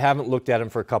 I haven't looked at them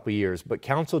for a couple years, but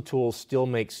Council Tools still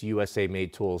makes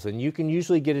USA-made tools. And you can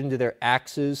usually get into their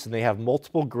axes, and they have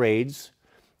multiple grades.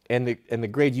 And the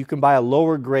grades, you can buy a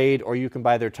lower grade, or you can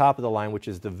buy their top of the line, which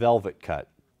is the Velvet Cut.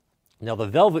 Now, the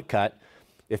Velvet Cut,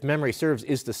 if memory serves,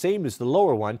 is the same as the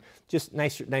lower one, just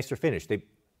nicer finish.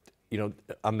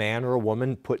 A man or a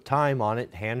woman put time on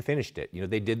it, hand finished it.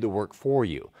 They did the work for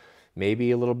you.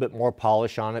 Maybe a little bit more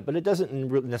polish on it, but it doesn't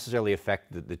necessarily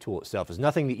affect the tool itself. There's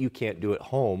nothing that you can't do at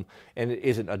home, and it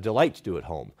isn't a delight to do at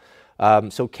home.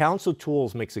 So Council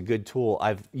Tools makes a good tool.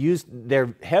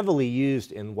 They're heavily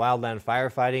used in wildland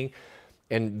firefighting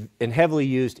and heavily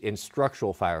used in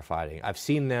structural firefighting. I've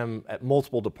seen them at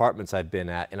multiple departments I've been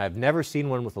at, and I've never seen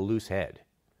one with a loose head.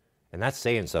 And that's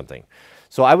saying something.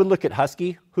 So I would look at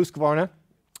Husky, Husqvarna,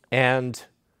 and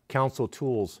Council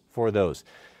Tools for those.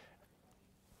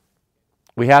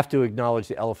 We have to acknowledge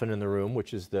the elephant in the room,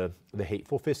 which is the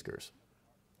hateful Fiskars.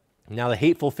 Now, the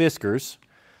hateful Fiskars,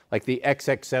 like the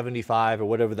XX75 or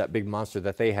whatever that big monster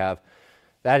that they have,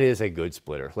 that is a good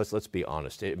splitter. Let's be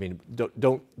honest. I mean,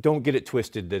 don't get it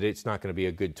twisted that it's not going to be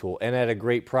a good tool, and at a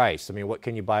great price. I mean, what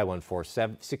can you buy one for?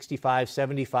 $65,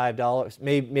 $75?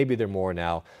 Maybe they're more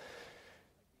now.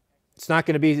 It's not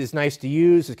going to be as nice to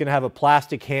use. It's going to have a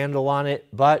plastic handle on it,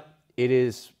 but it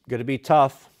is going to be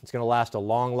tough. It's going to last a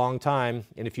long, long time.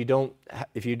 And if you don't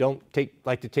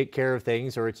like to take care of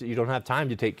things, or you don't have time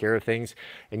to take care of things,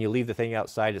 and you leave the thing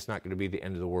outside, it's not going to be the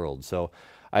end of the world. So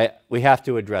we have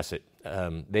to address it.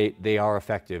 They are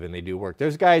effective and they do work.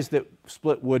 There's guys that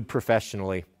split wood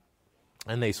professionally,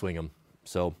 and they swing them.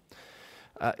 So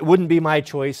it wouldn't be my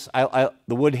choice. The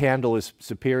wood handle is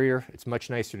superior. It's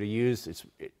much nicer to use.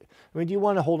 Do you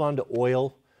want to hold on to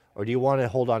oil, or do you want to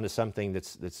hold on to something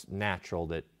that's natural,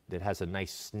 that has a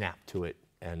nice snap to it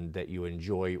and that you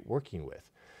enjoy working with?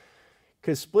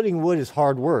 Because splitting wood is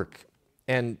hard work.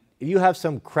 And if you have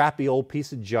some crappy old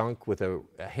piece of junk with a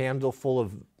handle full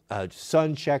of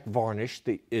sun-check varnish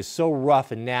that is so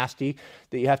rough and nasty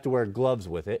that you have to wear gloves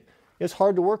with it, it's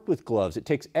hard to work with gloves. It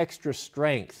takes extra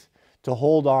strength to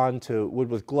hold on to wood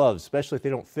with gloves, especially if they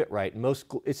don't fit right.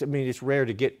 It's rare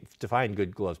to find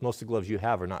good gloves. Most of the gloves you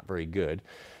have are not very good,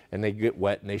 and they get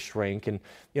wet and they shrink, and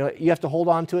you have to hold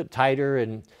on to it tighter,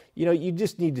 and you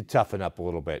just need to toughen up a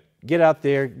little bit. Get out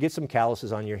there, get some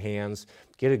calluses on your hands,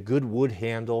 get a good wood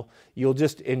handle. You'll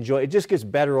just enjoy it. It just gets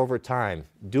better over time.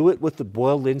 Do it with the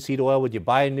boiled linseed oil when you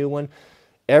buy a new one.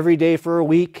 Every day for a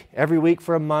week, every week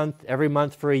for a month, every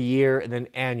month for a year, and then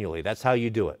annually. That's how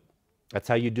you do it. That's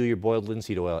how you do your boiled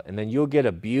linseed oil. And then you'll get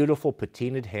a beautiful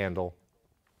patinaed handle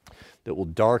that will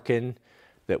darken,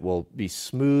 that will be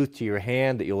smooth to your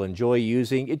hand, that you'll enjoy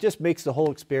using. It just makes the whole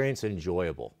experience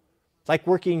enjoyable. It's like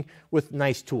working with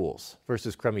nice tools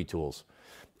versus crummy tools.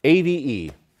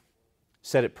 AVE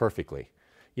said it perfectly.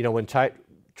 When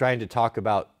trying to talk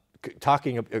about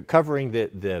covering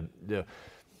the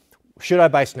should I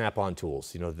buy Snap-on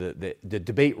tools? The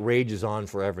debate rages on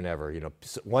forever and ever.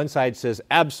 One side says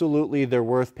absolutely they're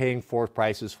worth paying four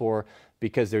prices for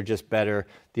because they're just better.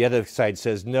 The other side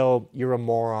says no, you're a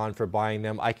moron for buying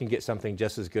them. I can get something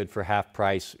just as good for half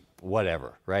price,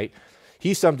 whatever, right?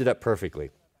 He summed it up perfectly.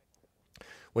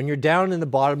 When you're down in the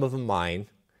bottom of a mine,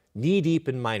 knee-deep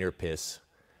in miner piss,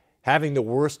 having the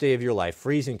worst day of your life,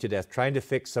 freezing to death, trying to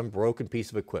fix some broken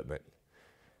piece of equipment,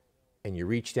 and you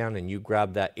reach down and you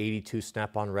grab that 82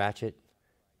 Snap-on ratchet,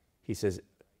 he says,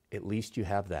 at least you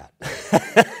have that.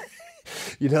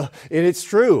 And it's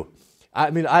true.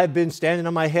 I've been standing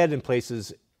on my head in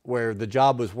places where the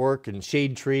job was work and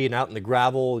shade tree and out in the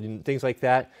gravel and things like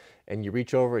that, and you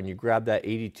reach over and you grab that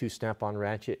 82 Snap-on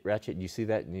ratchet, and you see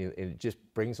that, and it just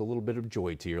brings a little bit of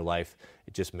joy to your life.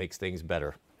 It just makes things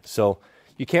better. So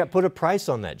you can't put a price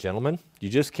on that, gentlemen. You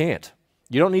just can't.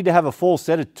 You don't need to have a full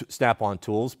set of Snap-on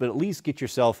tools, but at least get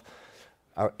yourself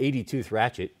our 80-tooth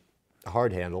ratchet, a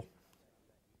hard handle.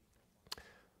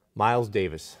 Miles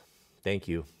Davis, thank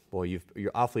you. Boy,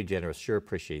 you're awfully generous. Sure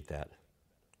appreciate that.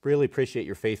 Really appreciate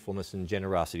your faithfulness and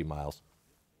generosity, Miles.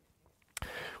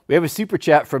 We have a super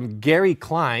chat from Gary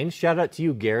Klein. Shout out to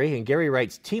you, Gary. And Gary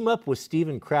writes, team up with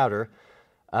Steven Crowder.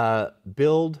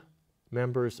 Build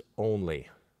members only.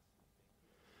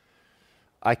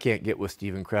 I can't get with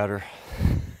Steven Crowder.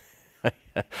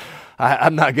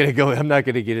 I'm not going to go. I'm not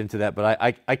going to get into that. But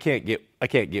I can't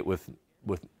get with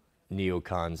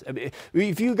neocons. I mean,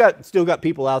 if you still got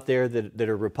people out there that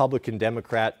are Republican,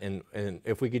 Democrat, and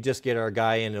if we could just get our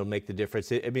guy in, it'll make the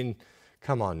difference. I mean,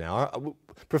 come on now.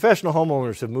 Professional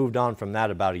homeowners have moved on from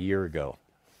that about a year ago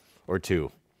or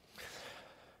two.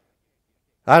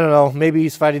 I don't know. Maybe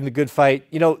he's fighting the good fight.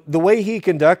 You know, the way he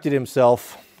conducted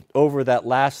himself over that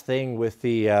last thing with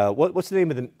the what's the name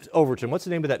of the Overton? What's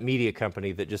the name of that media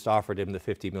company that just offered him the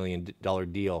 $50 million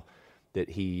deal that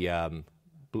he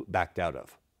backed out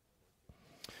of?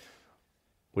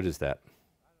 What is that?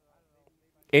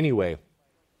 Anyway,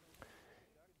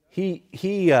 he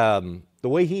the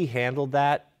way he handled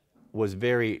that was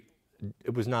it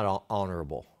was not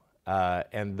honorable,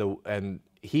 and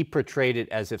he portrayed it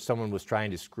as if someone was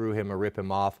trying to screw him or rip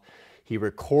him off. He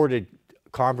recorded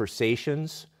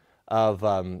conversations of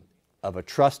a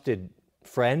trusted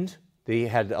friend that he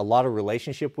had a lot of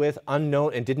relationship with,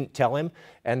 unknown, and didn't tell him,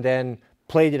 and then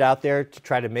played it out there to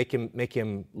try to make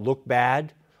him look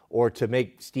bad, or to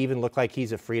make Stephen look like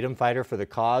he's a freedom fighter for the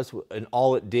cause. And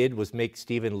all it did was make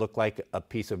Stephen look like a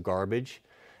piece of garbage,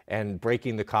 and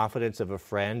breaking the confidence of a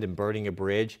friend and burning a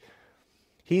bridge.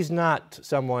 He's not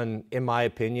someone, in my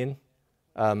opinion,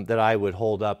 that I would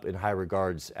hold up in high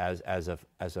regards as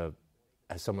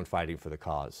someone fighting for the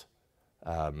cause.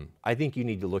 I think you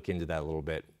need to look into that a little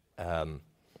bit. I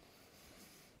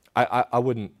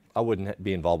wouldn't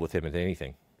be involved with him in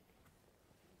anything.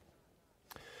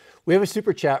 We have a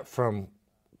super chat from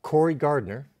Corey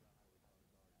Gardner,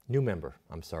 new member.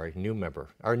 Our newest member,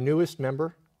 our newest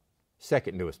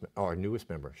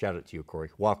member. Shout out to you,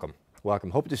 Corey. Welcome.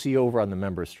 Hope to see you over on the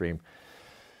member stream.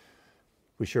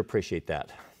 We sure appreciate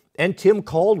that. And Tim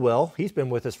Caldwell, he's been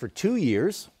with us for 2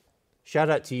 years. Shout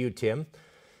out to you, Tim.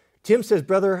 Tim says,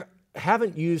 brother,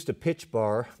 haven't used a pitch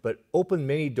bar, but opened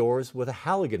many doors with a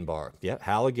Halligan bar. Yeah,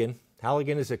 Halligan.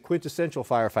 Halligan is a quintessential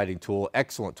firefighting tool,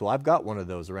 excellent tool. I've got one of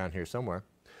those around here somewhere.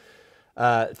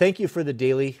 Thank you for the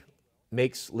daily.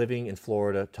 Makes living in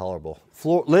Florida tolerable.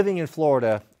 Living in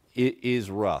Florida is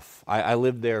rough. I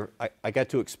lived there. I got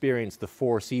to experience the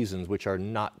 4 seasons, which are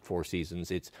not 4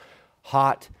 seasons. It's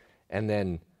hot and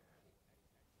then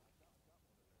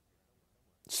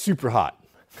super hot.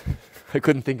 I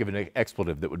couldn't think of an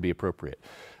expletive that would be appropriate.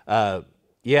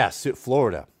 Yes,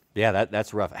 Florida. Yeah,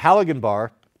 that's rough. Halligan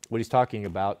bar, what he's talking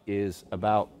about is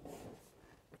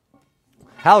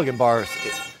Halligan bar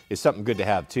is something good to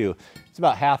have too. It's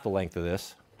about half the length of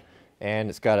this, and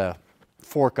it's got a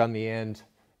fork on the end,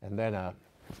 and then a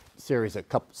series of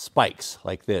couple spikes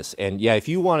like this. And yeah, if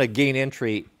you want to gain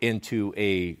entry into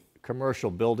a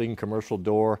commercial building, commercial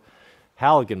door,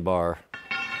 Halligan bar,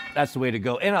 that's the way to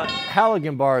go. And a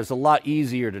Halligan bar is a lot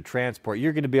easier to transport.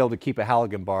 You're going to be able to keep a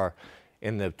Halligan bar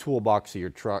in the toolbox of your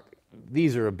truck.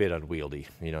 These are a bit unwieldy,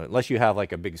 unless you have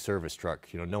like a big service truck.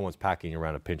 No one's packing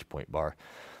around a pinch point bar.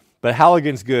 But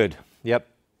Halligan's good. Yep.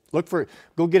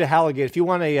 Go get a Halligan. If you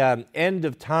want a end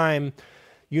of time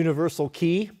universal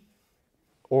key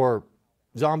or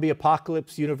zombie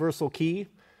apocalypse universal key,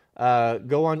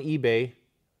 go on eBay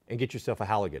and get yourself a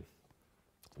Halligan.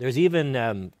 There's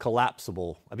even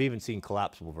collapsible. I've even seen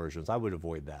collapsible versions. I would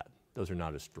avoid that. Those are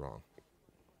not as strong.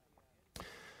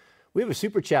 We have a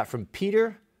super chat from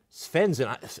Peter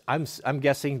Svensson. I'm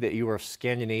guessing that you are of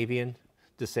Scandinavian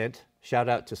descent. Shout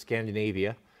out to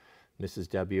Scandinavia, Mrs.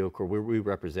 W, where we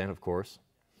represent, of course.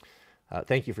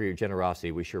 Thank you for your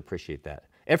generosity. We sure appreciate that.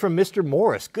 And from Mr.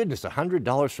 Morris. Goodness,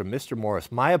 $100 from Mr.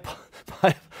 Morris. My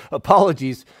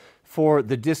apologies for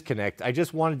the disconnect. I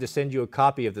just wanted to send you a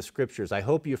copy of the scriptures. I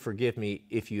hope you forgive me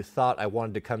if you thought I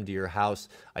wanted to come to your house.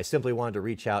 I simply wanted to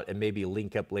reach out and maybe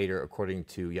link up later according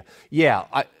to,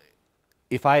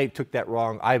 if I took that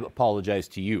wrong, I apologize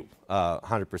to you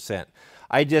 100%.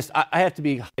 I have to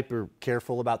be hyper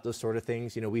careful about those sort of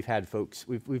things. We've had folks,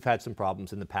 we've had some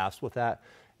problems in the past with that,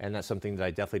 and that's something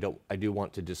that I do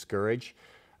want to discourage.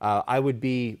 I would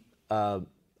be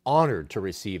honored to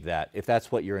receive that if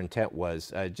that's what your intent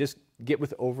was. Just get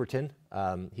with Overton.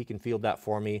 He can field that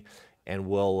for me, and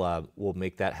we'll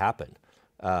make that happen.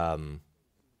 I'm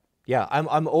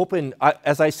open.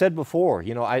 As I said before,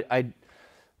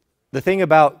 the thing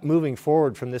about moving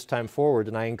forward from this time forward,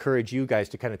 and I encourage you guys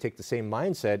to kind of take the same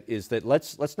mindset, is that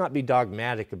let's not be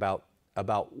dogmatic about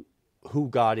who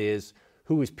God is,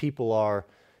 who His people are,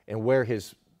 and where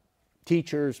His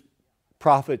teachers,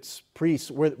 prophets,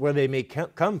 priests, where they may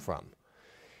come from.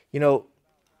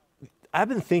 I've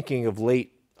been thinking of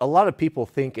late. A lot of people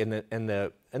think in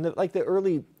the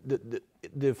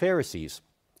Pharisees,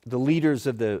 the leaders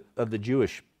of the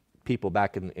Jewish people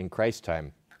back in Christ's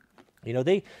time.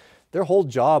 Their whole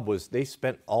job was they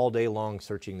spent all day long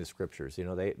searching the scriptures. You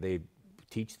know, they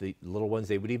teach the little ones,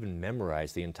 they would even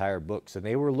memorize the entire books, and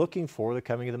they were looking for the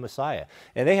coming of the Messiah.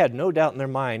 And they had no doubt in their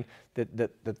mind that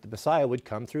the Messiah would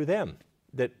come through them,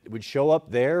 that would show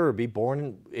up there or be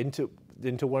born into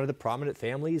one of the prominent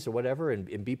families or whatever,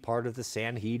 and be part of the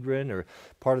Sanhedrin or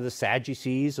part of the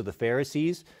Sadducees or the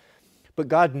Pharisees. But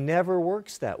God never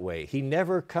works that way. He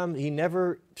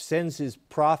never sends his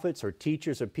prophets or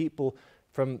teachers or people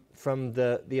from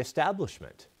the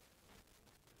establishment.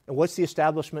 And what's the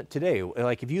establishment today?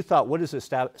 Like, if you thought, what is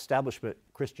establishment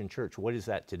Christian church? What is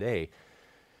that today?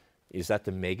 Is that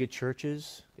the mega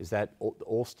churches? Is that the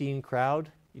Olstein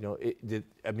crowd? You know,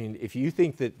 if you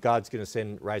think that God's going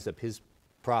to rise up his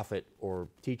prophet or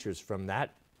teachers from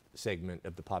that segment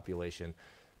of the population,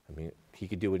 I mean, he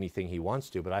could do anything he wants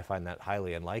to, but I find that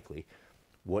highly unlikely.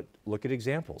 Look at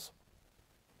examples.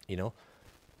 You know,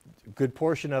 a good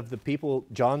portion of the people,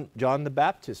 John the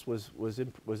Baptist was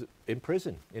in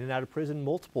prison, in and out of prison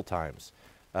multiple times.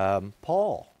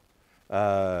 Paul,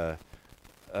 my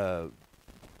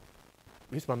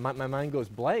mind goes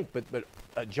blank, but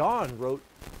John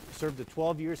served a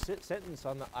 12-year sentence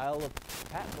on the Isle of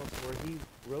Patmos, where he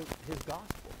wrote his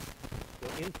gospel,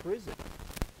 in prison.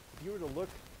 If you were to look,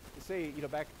 say,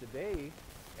 back today,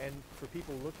 and for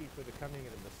people looking for the coming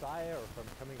of the Messiah or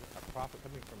a prophet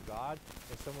coming from God,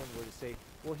 and someone were to say,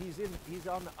 well, he's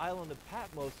on the island of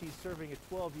Patmos, he's serving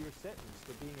a 12-year sentence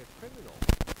for being a criminal.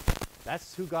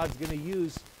 That's who God's going to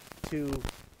use to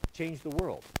change the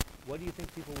world. What do you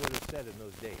think people would have said in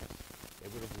those days? They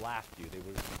would have laughed you. They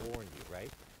would have scorned you,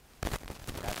 right?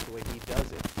 That's the way he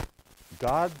does it.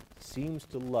 God seems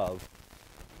to love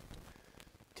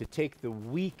to take the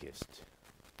weakest,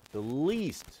 the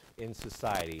least in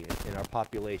society, in our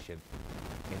population,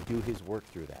 and do his work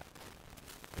through that.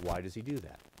 Why does he do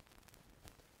that?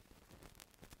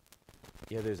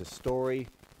 Yeah, there's a story.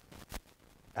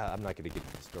 I'm not going to get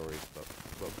into the stories, but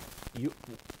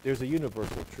there's a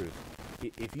universal truth.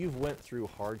 If you've went through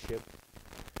hardship,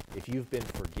 if you've been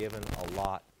forgiven a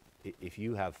lot, if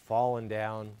you have fallen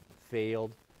down,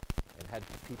 failed, and had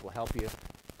people help you,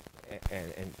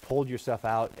 and pulled yourself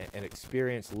out and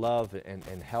experienced love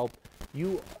and help,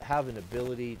 you have an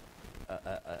ability,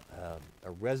 a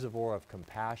reservoir of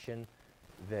compassion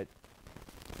that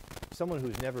someone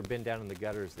who's never been down in the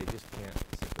gutters, they just can't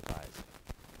sympathize.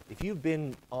 If you've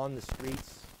been on the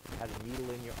streets, had a needle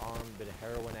in your arm, been a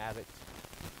heroin addict,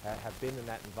 have been in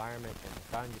that environment and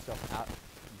found yourself out,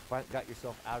 got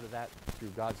yourself out of that through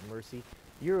God's mercy,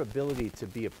 your ability to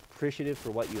be appreciative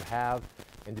for what you have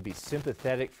and to be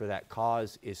sympathetic for that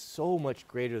cause is so much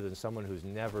greater than someone who's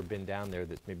never been down there,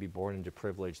 that's maybe born into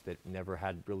privilege, that never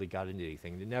had really got into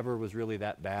anything, that never was really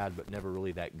that bad, but never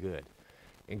really that good.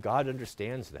 And God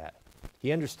understands that.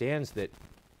 He understands that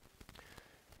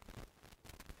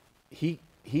he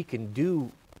can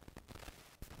do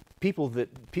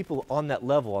people on that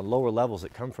level, on lower levels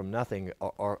that come from nothing,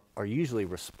 are usually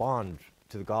respond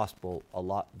to the gospel a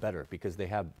lot better because they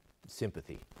have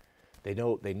sympathy. They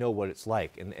know what it's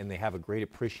like, and they have a great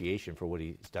appreciation for what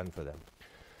he's done for them.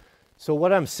 So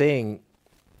what I'm saying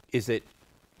is that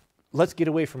let's get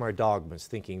away from our dogmas,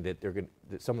 thinking that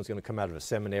that someone's going to come out of a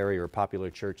seminary or a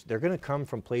popular church. They're going to come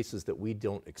from places that we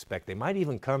don't expect. They might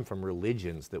even come from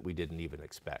religions that we didn't even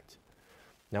expect.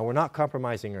 Now, we're not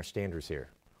compromising our standards here.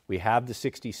 We have the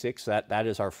 66. That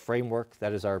is our framework.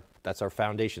 That's our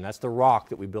foundation. That's the rock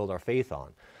that we build our faith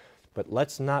on. But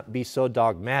let's not be so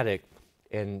dogmatic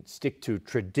and stick to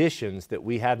traditions that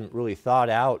we haven't really thought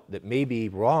out that may be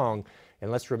wrong. And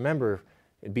let's remember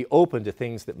and be open to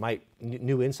things that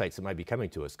new insights that might be coming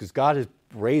to us. Because God is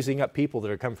raising up people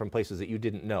that are coming from places that you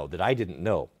didn't know, that I didn't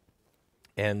know.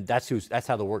 And that's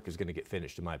how the work is going to get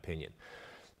finished, in my opinion.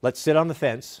 Let's sit on the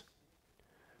fence.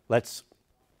 Let's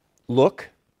look.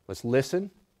 Let's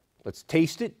listen. Let's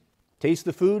taste it. Taste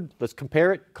the food. Let's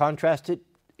compare it, contrast it.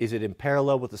 Is it in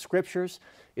parallel with the Scriptures?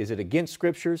 Is it against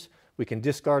Scriptures? We can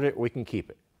discard it or we can keep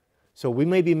it. So we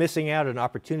may be missing out on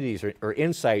opportunities or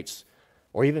insights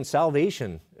or even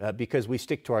salvation because we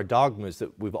stick to our dogmas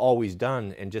that we've always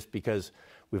done, and just because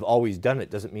we've always done it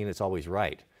doesn't mean it's always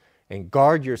right. And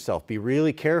guard yourself. Be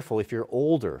really careful if you're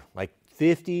older, like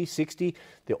 50, 60.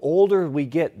 The older we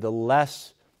get, the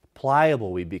less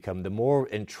pliable we become, the more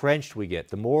entrenched we get,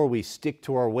 the more we stick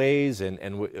to our ways,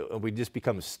 and we just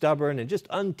become stubborn and just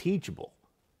unteachable.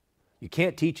 You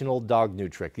can't teach an old dog new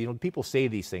trick. People say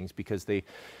these things because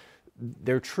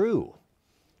they're true.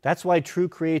 That's why true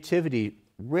creativity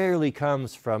rarely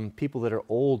comes from people that are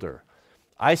older.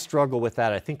 I struggle with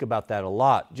that. I think about that a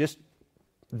lot.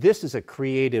 This is a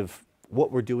creative,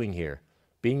 what we're doing here.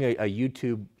 Being a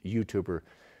YouTuber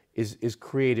is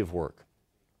creative work.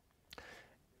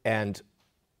 And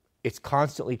it's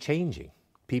constantly changing.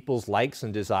 People's likes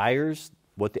and desires,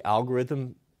 what the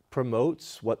algorithm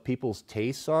promotes, what people's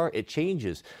tastes are, it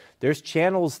changes. There's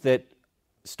channels that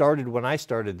started when I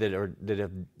started that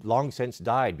have long since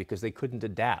died because they couldn't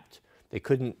adapt. They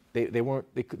couldn't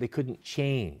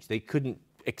change. They couldn't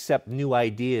accept new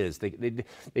ideas.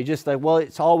 They just like, well,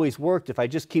 it's always worked. If I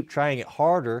just keep trying it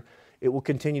harder, it will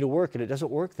continue to work, and it doesn't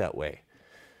work that way.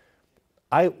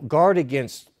 I guard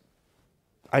against,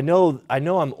 I know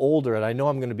I'm older, and I know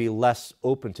I'm going to be less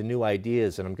open to new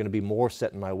ideas, and I'm going to be more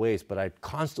set in my ways, but I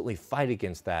constantly fight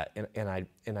against that,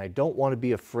 and I don't want to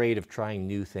be afraid of trying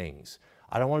new things.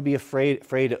 I don't want to be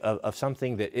afraid of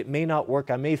something that it may not work,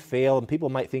 I may fail, and people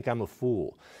might think I'm a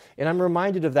fool. And I'm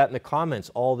reminded of that in the comments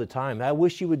all the time. I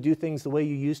wish you would do things the way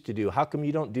you used to do. How come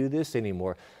you don't do this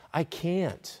anymore? I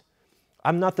can't.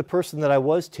 I'm not the person that I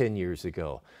was 10 years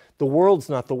ago. The world's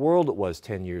not the world it was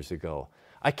 10 years ago.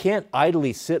 I can't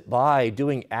idly sit by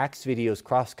doing axe videos,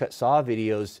 crosscut saw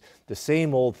videos, the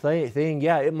same old thing.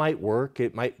 Yeah, it might work.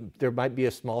 There might be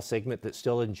a small segment that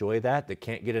still enjoy that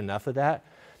can't get enough of that.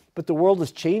 But the world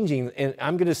is changing, and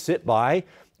I'm going to sit by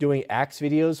doing axe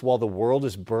videos while the world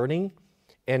is burning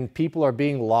and people are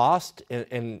being lost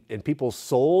and people's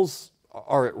souls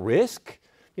are at risk.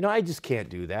 You know, I just can't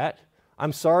do that.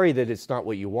 I'm sorry that it's not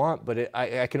what you want, but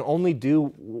I can only do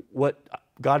what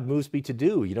God moves me to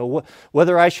do. You know,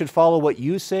 whether I should follow what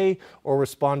you say or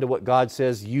respond to what God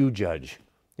says, you judge.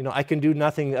 You know, I can do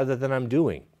nothing other than I'm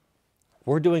doing.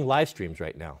 We're doing live streams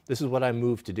right now. This is what I'm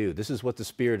moved to do. This is what the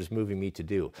Spirit is moving me to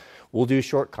do. We'll do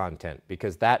short content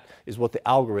because that is what the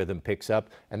algorithm picks up,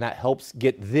 and that helps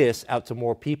get this out to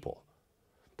more people.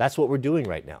 That's what we're doing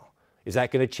right now. Is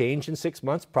that going to change in 6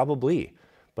 months? Probably.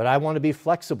 But I want to be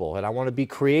flexible, and I want to be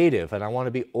creative, and I want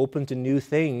to be open to new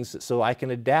things so I can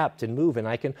adapt and move, and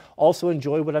I can also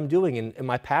enjoy what I'm doing, and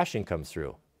my passion comes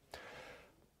through.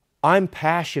 I'm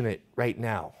passionate right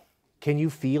now. Can you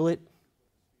feel it?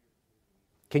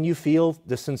 Can you feel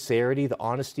the sincerity, the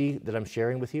honesty that I'm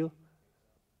sharing with you?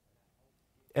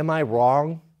 Am I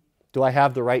wrong? Do I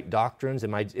have the right doctrines?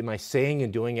 Am I saying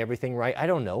and doing everything right? I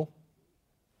don't know.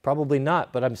 Probably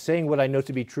not, but I'm saying what I know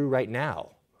to be true right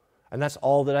now. And that's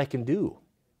all that I can do.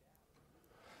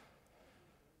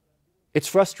 It's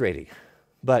frustrating,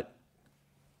 but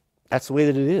that's the way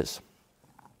that it is.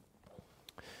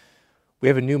 We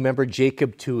have a new member,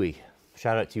 Jacob Tui.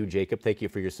 Shout out to you, Jacob. Thank you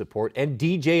for your support. And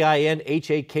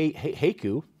DJINHAK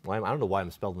Haku. Well, I don't know why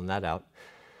I'm spelling that out.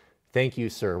 Thank you,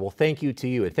 sir. Well, thank you to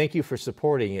you, and thank you for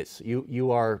supporting it.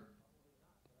 You are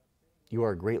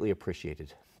greatly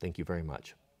appreciated. Thank you very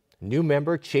much. New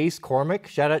member, Chase Cormick.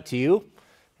 Shout out to you.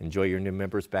 Enjoy your new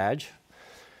member's badge.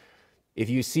 If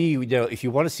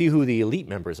you want to see who the elite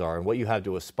members are and what you have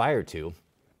to aspire to,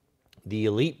 the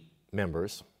elite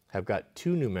members have got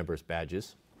 2 new members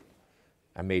badges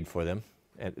I made for them,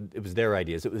 and it was their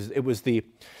ideas. I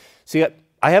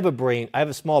have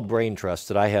a small brain trust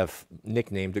that I have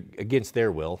nicknamed against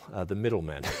their will, the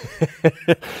middlemen,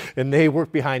 and they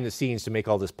work behind the scenes to make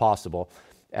all this possible.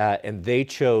 And they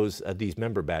chose these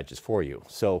member badges for you.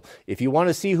 So if you want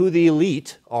to see who the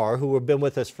elite are, who have been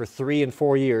with us for 3 and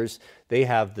 4 years, they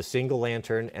have the single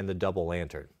lantern and the double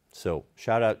lantern. So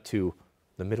shout out to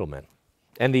the middlemen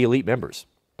and the elite members.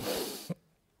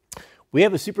 We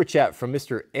have a super chat from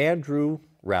Mr. Andrew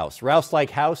Rouse. Rouse like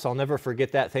house, I'll never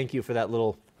forget that. Thank you for that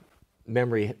little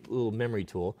memory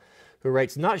tool. Who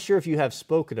writes, not sure if you have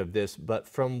spoken of this, but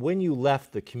from when you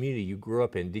left the community you grew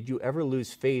up in, did you ever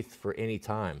lose faith for any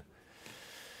time?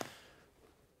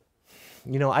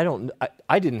 You know,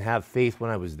 I didn't have faith when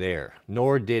I was there,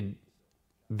 nor did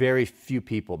very few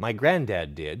people. My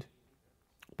granddad did.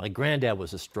 My granddad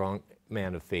was a strong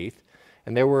man of faith,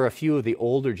 and there were a few of the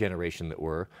older generation that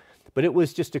were, but it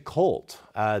was just a cult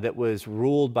that was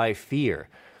ruled by fear.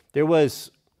 There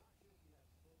was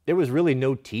really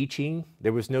no teaching.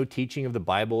 There was no teaching of the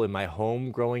Bible in my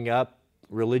home growing up.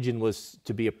 Religion was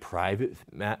to be a private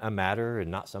matter and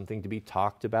not something to be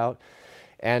talked about.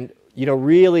 And, you know,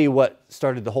 really what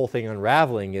started the whole thing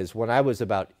unraveling is when I was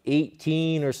about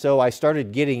 18 or so, I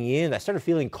started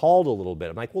feeling called a little bit.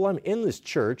 I'm like, well, I'm in this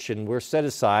church and we're set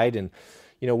aside and,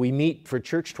 you know, we meet for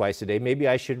church twice a day. Maybe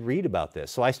I should read about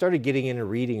this. So I started getting into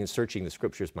reading and searching the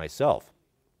scriptures myself.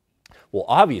 Well,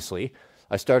 obviously,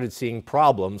 I started seeing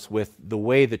problems with the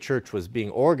way the church was being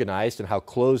organized and how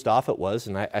closed off it was.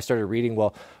 And I started reading,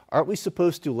 well, aren't we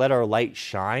supposed to let our light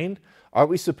shine? Aren't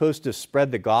we supposed to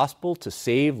spread the gospel to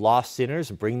save lost sinners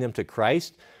and bring them to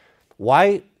Christ?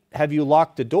 Why have you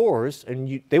locked the doors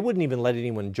and they wouldn't even let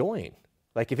anyone join?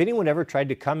 Like if anyone ever tried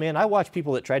to come in, I watched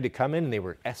people that tried to come in and they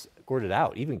were escorted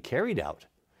out, even carried out.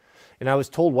 And I was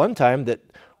told one time that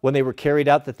when they were carried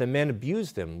out that the men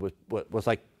abused them, was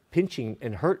like pinching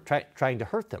and trying to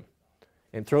hurt them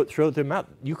and throw them out.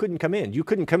 You couldn't come in. You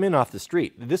couldn't come in off the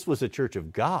street. This was a church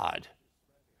of God.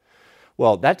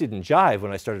 Well, that didn't jive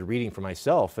when I started reading for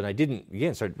myself, and I didn't,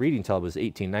 again, start reading until I was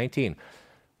 18, 19.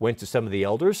 Went to some of the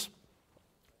elders,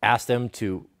 asked them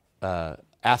to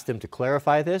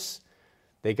clarify this.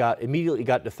 They immediately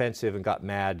got defensive and got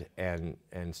mad and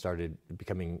started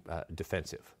becoming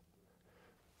defensive.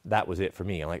 That was it for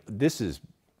me. I'm like, this is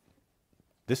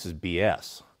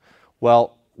BS.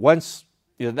 Well, once,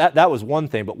 that was one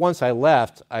thing, but once I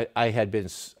left, I had been,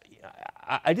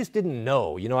 I just didn't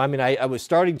know, I was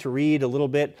starting to read a little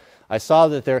bit. I saw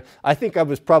that I think I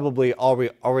was probably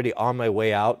already on my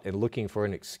way out and looking for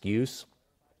an excuse.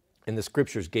 And the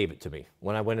scriptures gave it to me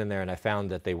when I went in there and I found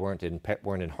that they weren't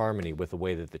in harmony with the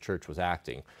way that the church was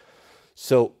acting.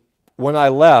 So when I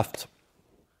left,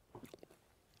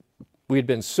 we had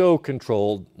been so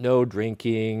controlled, no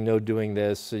drinking, no doing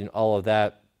this, and all of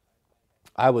that.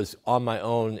 I was on my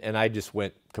own and I just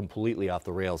went completely off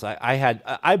the rails.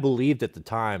 I believed at the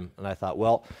time, and I thought,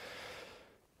 well,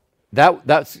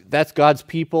 that's God's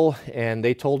people, and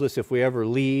they told us if we ever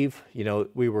leave,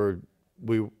 we were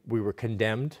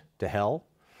condemned to hell.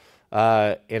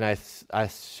 And I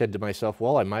said to myself,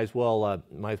 well, I might as well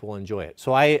enjoy it.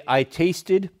 So I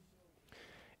tasted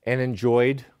and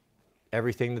enjoyed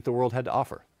everything that the world had to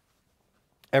offer.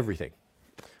 Everything.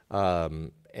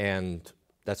 And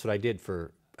that's what I did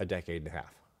for a decade and a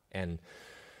half. And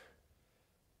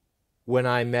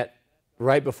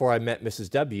right before I met Mrs.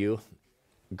 W.,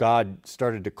 God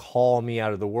started to call me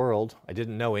out of the world. I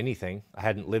didn't know anything. I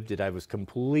hadn't lived it. I was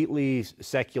completely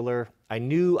secular. I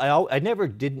never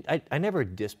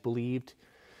disbelieved,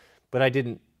 but I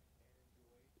just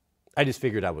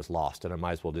figured I was lost, and I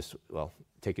might as well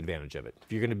take advantage of it. If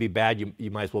you're going to be bad,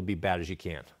 you might as well be bad as you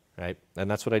can, right?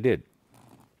 And that's what I did.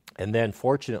 And then,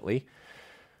 fortunately,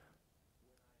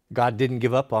 God didn't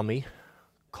give up on me,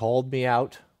 called me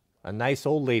out. A nice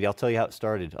old lady, I'll tell you how it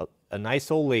started. A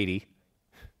nice old lady.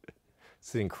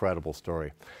 It's an incredible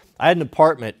story. I had an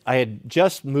apartment. I had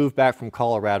just moved back from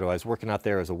Colorado. I was working out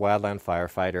there as a wildland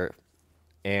firefighter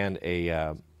and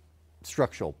a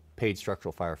paid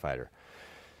structural firefighter.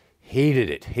 Hated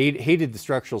it. Hated the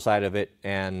structural side of it,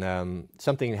 and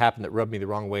something happened that rubbed me the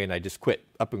wrong way, and I just quit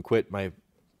my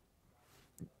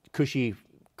cushy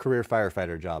career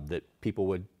firefighter job that people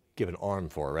would give an arm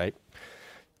for, right?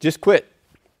 Just quit.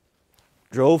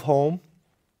 Drove home.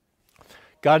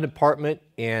 Got an apartment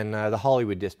in the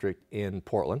Hollywood district in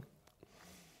Portland,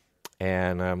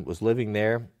 and was living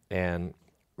there. And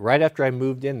right after I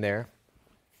moved in there,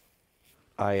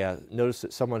 I noticed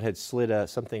that someone had slid a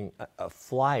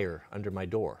flyer under my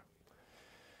door.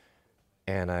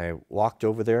 And I walked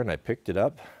over there and I picked it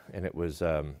up, and it was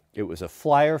a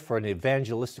flyer for an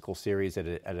evangelistical series at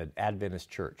an Adventist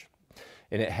church,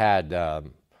 and it had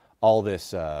all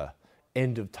this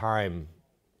end of time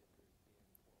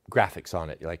graphics on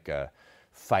it, like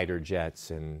fighter jets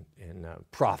and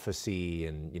prophecy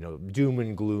and doom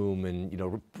and gloom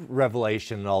and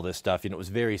revelation and all this stuff. It was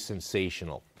very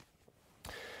sensational.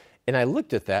 And I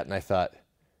looked at that and I thought,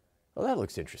 well, that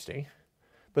looks interesting.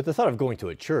 But the thought of going to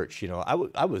a church, I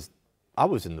was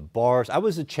in the bars. I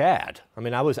was a Chad. I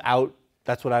mean, I was out.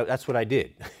 That's what I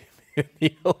did.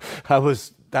 I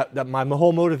was that my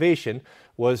whole motivation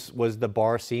was the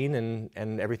bar scene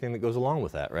and everything that goes along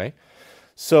with that, right?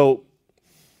 So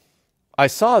I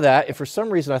saw that, and for some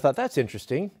reason I thought, that's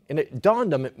interesting, and it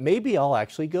dawned on me, maybe I'll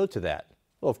actually go to that.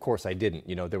 Well, of course I didn't.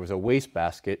 There was a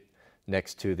wastebasket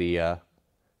next to the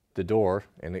door,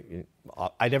 and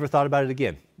I never thought about it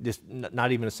again. Just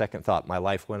not even a second thought. My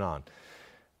life went on.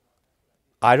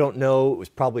 I don't know, it was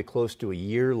probably close to a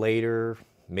year later,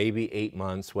 maybe 8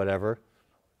 months, whatever,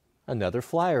 another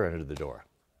flyer under the door.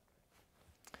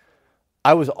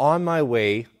 I was on my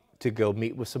way to go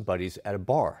meet with some buddies at a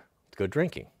bar, to go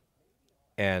drinking.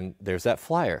 And there's that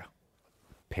flyer.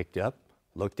 Picked up,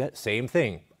 looked at, same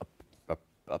thing,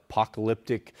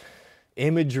 apocalyptic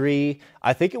imagery.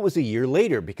 I think it was a year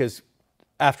later, because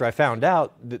after I found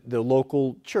out that the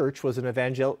local church was it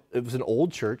was an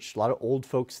old church, a lot of old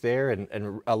folks there, and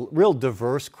a real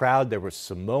diverse crowd. There were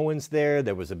Samoans there.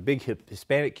 There was a big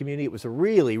Hispanic community. It was a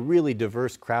really, really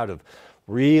diverse crowd of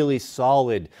really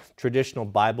solid, traditional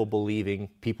Bible-believing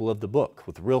people of the book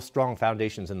with real strong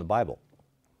foundations in the Bible.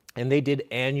 And they did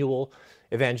annual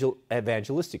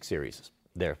evangelistic series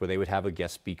there where they would have a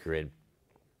guest speaker in.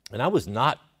 And I was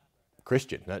not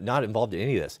Christian, not involved in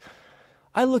any of this.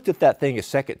 I looked at that thing a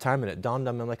second time and it dawned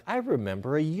on me, I'm like, I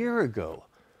remember a year ago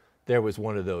there was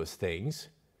one of those things.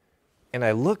 And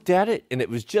I looked at it, and it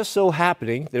was just so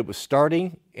happening that it was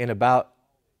starting in about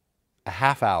a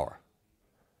half hour.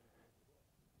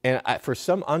 And for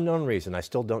some unknown reason, I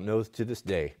still don't know to this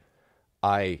day,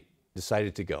 I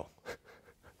decided to go.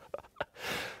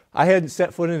 I hadn't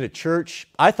set foot in a church.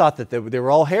 I thought that they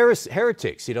were all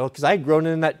heretics, because I had grown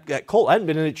in that cult. I hadn't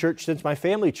been in a church since my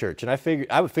family church, and I figured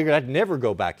I'd never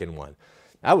go back in one.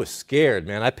 I was scared,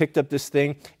 man. I picked up this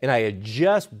thing, and I had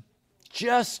just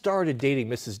started dating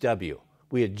Mrs. W.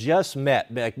 We had just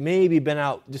met, like maybe been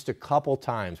out just a couple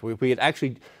times. We'd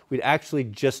actually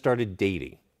just started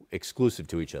dating, exclusive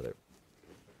to each other.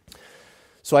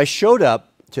 So I showed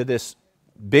up to this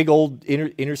big old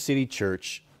inner city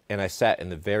church, and I sat in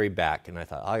the very back, and I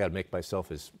thought, I got to make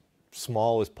myself as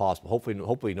small as possible.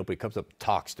 Hopefully nobody comes up and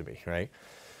talks to me, right?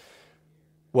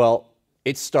 Well,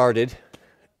 it started,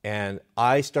 and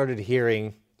I started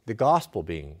hearing the gospel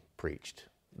being preached.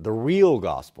 The real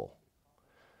gospel.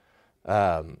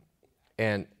 And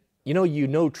you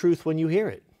know truth when you hear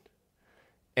it.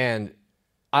 And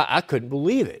I couldn't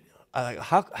believe it.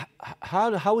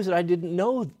 How is it I didn't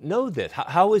know this?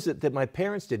 How is it that my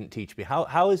parents didn't teach me?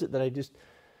 How is it that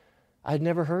I'd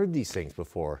never heard these things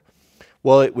before?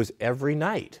 Well, it was every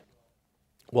night.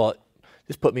 Well,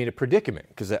 this put me in a predicament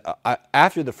because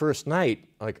after the first night,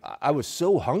 I was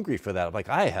so hungry for that. I'm like,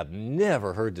 I have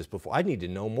never heard this before. I need to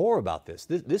know more about this.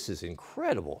 This is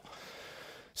incredible.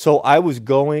 So I was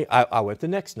going. I went the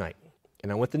next night,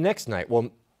 and I went the next night. Well,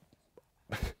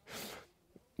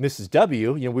 Mrs.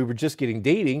 W, we were just getting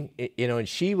dating, and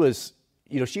she was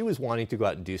wanting to go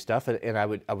out and do stuff, and I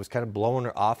was kind of blowing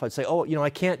her off. I'd say, I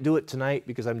can't do it tonight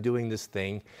because I'm doing this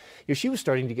thing. She was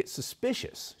starting to get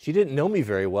suspicious. She didn't know me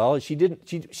very well. She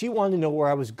wanted to know where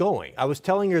I was going. I was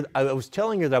telling her that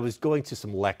I was going to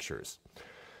some lectures.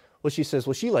 Well, she says,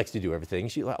 well, she likes to do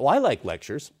everything. I like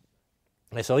lectures.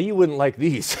 And I said, you wouldn't like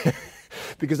these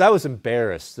because I was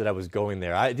embarrassed that I was going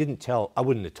there. I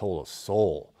wouldn't have told a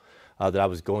soul that I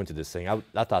was going to this thing.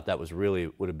 I thought that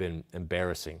would have been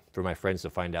embarrassing for my friends to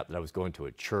find out that I was going to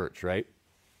a church, right?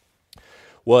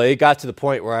 Well, it got to the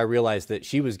point where I realized that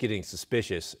she was getting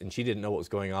suspicious and she didn't know what was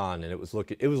going on, and it was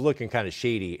looking kind of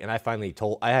shady. And I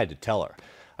had to tell her.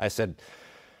 I said,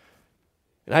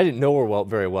 and I didn't know her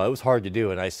very well. It was hard to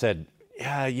do. And I said,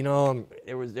 yeah,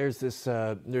 there's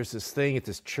this thing at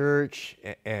this church,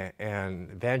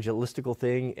 and evangelistical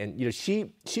thing, and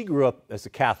she grew up as a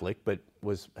Catholic, but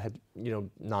had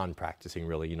non-practicing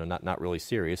really, not really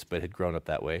serious, but had grown up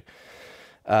that way.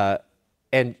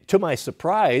 And to my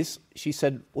surprise, she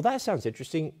said, well, that sounds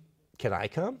interesting. Can I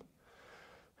come?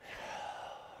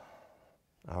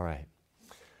 All right.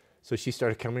 So she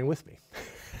started coming with me.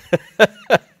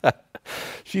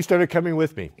 She started coming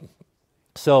with me.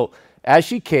 So as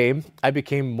she came, I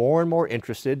became more and more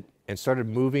interested and started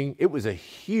moving. It was a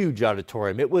huge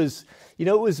auditorium. It was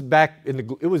built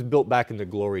back in the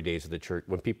glory days of the church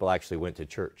when people actually went to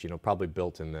church. Probably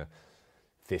built in the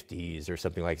 50s or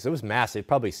something like that. So it was massive.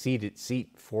 Probably seat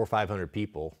 400 or 500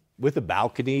 people with a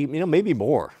balcony. Maybe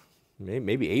more,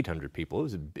 maybe 800 people.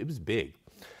 It was big.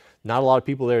 Not a lot of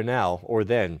people there now or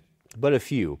then, but a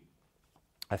few.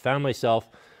 I found myself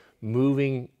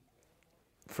moving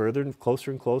further and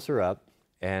closer up,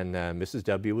 and Mrs.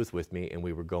 W was with me, and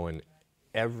we were going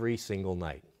every single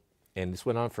night. And this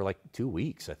went on for like 2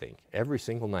 weeks, I think, every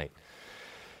single night.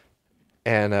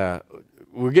 And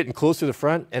we're getting close to the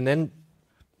front, and then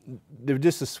they were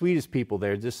just the sweetest people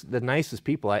there, just the nicest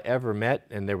people I ever met.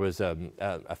 And there was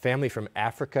a family from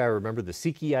Africa. I remember the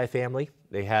Sikhi family.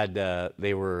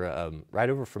 They were right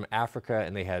over from Africa,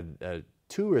 and they had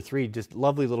 2 or 3 just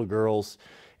lovely little girls.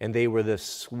 And they were the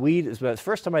sweetest. The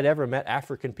first time I'd ever met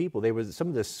African people. They were some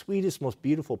of the sweetest, most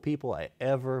beautiful people I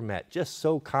ever met. Just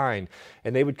so kind.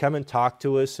 And they would come and talk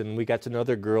to us, and we got to know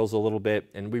their girls a little bit,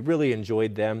 and we really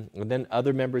enjoyed them. And then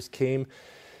other members came,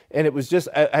 and it was just,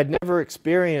 I'd never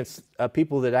experienced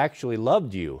people that actually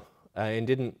loved you and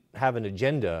didn't have an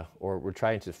agenda or were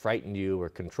trying to frighten you or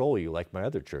control you like my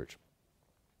other church.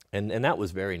 And that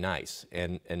was very nice.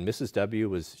 And Mrs. W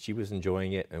was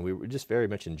enjoying it, and we were just very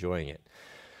much enjoying it.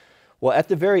 Well, at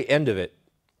the very end of it,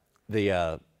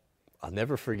 I'll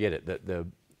never forget it.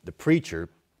 The preacher,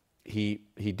 he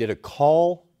did a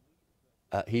call.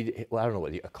 I don't know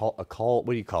what a call.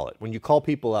 What do you call it? When you call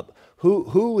people up,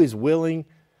 who is willing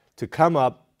to come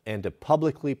up and to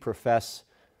publicly profess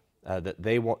that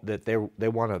they want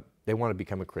to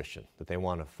become a Christian, that they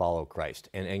want to follow Christ,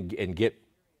 and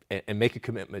make a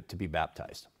commitment to be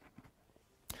baptized.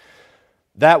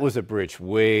 That was a bridge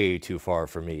way too far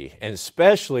for me, and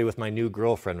especially with my new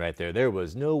girlfriend right there. There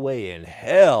was no way in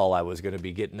hell I was going to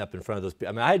be getting up in front of those people.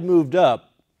 I mean, I'd moved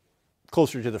up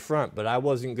closer to the front, but I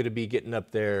wasn't going to be getting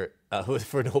up there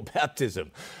for no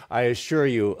baptism. I assure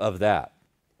you of that.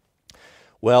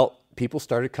 Well, people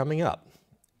started coming up,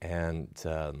 and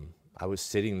I was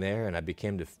sitting there, and I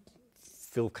began to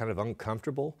feel kind of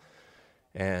uncomfortable,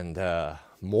 and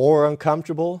more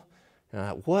uncomfortable.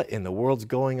 What in the world's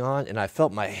going on? And I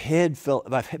felt my hair felt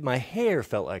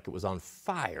like it was on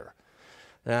fire.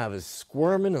 And I was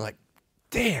squirming and like,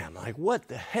 damn, like what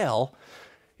the hell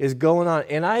is going on?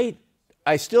 And I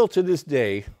still to this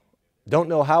day don't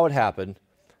know how it happened,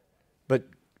 but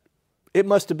it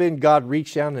must have been God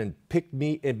reached down and picked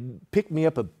me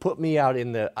up and put me out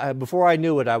in the, before I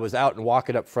knew it, I was out and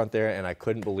walking up front there, and I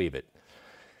couldn't believe it.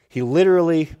 He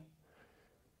literally,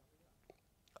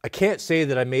 I can't say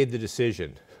that I made the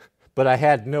decision, but I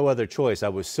had no other choice. I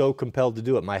was so compelled to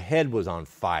do it. My head was on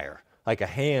fire, like a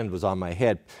hand was on my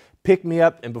head. Picked me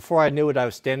up, and before I knew it, I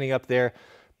was standing up there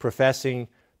professing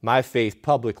my faith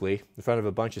publicly in front of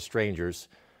a bunch of strangers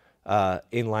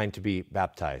in line to be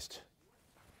baptized.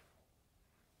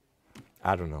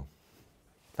 I don't know.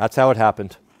 That's how it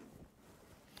happened.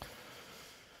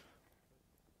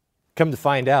 Come to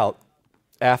find out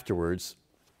afterwards,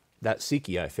 that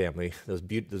Sikhi family, that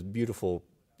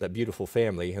beautiful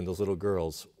family and those little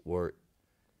girls were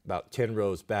about 10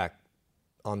 rows back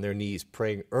on their knees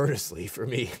praying earnestly for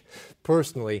me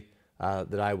personally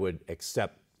that I would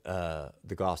accept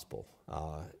the gospel.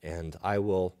 And I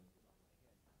will,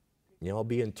 I'll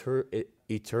be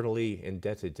eternally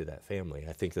indebted to that family.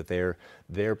 I think that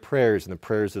their prayers and the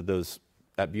prayers of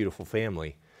that beautiful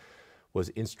family was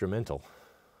instrumental.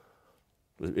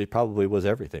 It probably was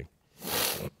everything.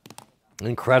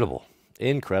 Incredible.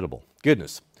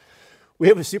 Goodness. We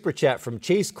have a super chat from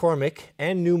Chase Cormick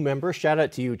and new member. Shout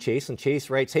out to you, Chase. And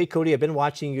Chase writes, "Hey, Cody, I've been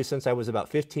watching you since I was about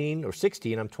 15 or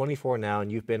 16. I'm 24 now,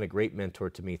 and you've been a great mentor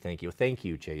to me. Thank you." Thank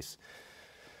you, Chase.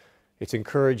 It's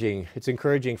encouraging. It's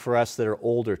encouraging for us that are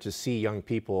older to see young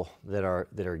people that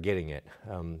are getting it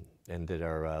and that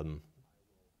are,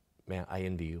 man, I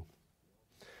envy you.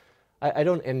 I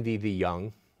don't envy the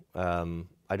young.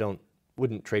 I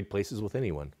wouldn't trade places with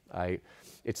anyone.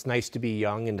 It's nice to be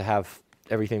young and to have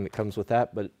everything that comes with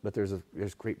that, but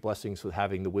there's great blessings with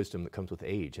having the wisdom that comes with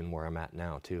age and where I'm at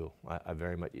now too. I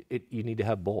very much, you need to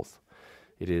have both.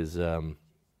 It is,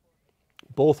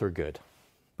 both are good,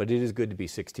 but it is good to be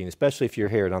 16, especially if you're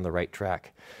here on the right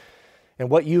track. And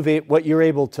what you're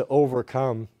able to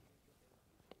overcome,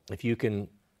 if you can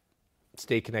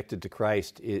stay connected to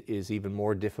Christ, is even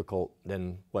more difficult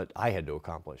than what I had to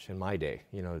accomplish in my day.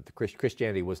 The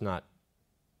Christianity was not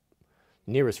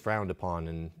near as frowned upon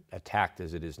and attacked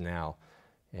as it is now,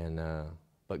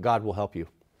 but God will help you.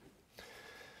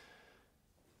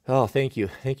 Oh, thank you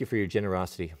for your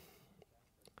generosity.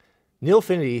 Neil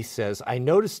Finity says, "I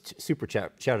noticed," super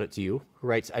chat, shout out to you, who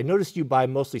writes, "I noticed you buy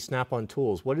mostly Snap-on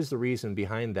tools. What is the reason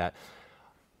behind that?"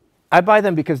 I buy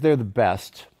them because they're the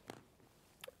best.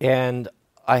 And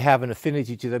I have an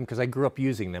affinity to them because I grew up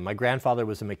using them. My grandfather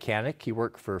was a mechanic. He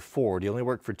worked for Ford. He only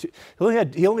worked for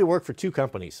two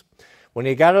companies. When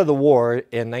he got out of the war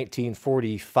in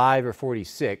 1945 or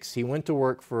 46, he went to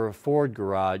work for a Ford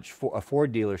garage, a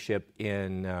Ford dealership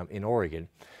in Oregon,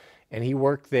 and he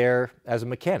worked there as a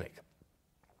mechanic.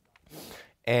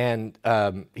 And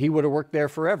he would have worked there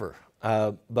forever,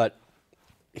 but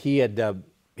he had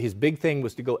his big thing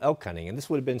was to go elk hunting, and this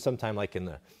would have been sometime like in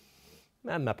the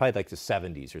probably like the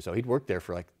 70s or so. He'd worked there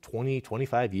for like 20,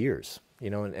 25 years,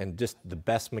 and just the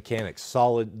best mechanic,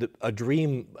 solid, a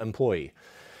dream employee.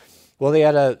 Well, they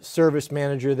had a service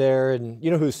manager there, and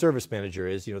you know who a service manager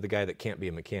is, the guy that can't be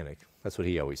a mechanic. That's what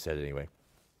he always said anyway.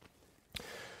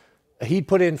 He'd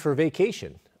put in for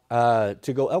vacation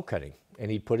to go elk hunting, and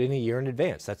he'd put in a year in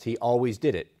advance. He always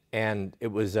did it. And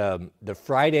it was the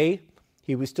Friday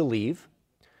he was to leave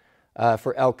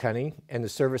for elk hunting, and the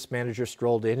service manager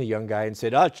strolled in, a young guy, and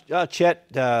said, Chet,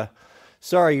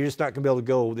 sorry, you're just not going to be able to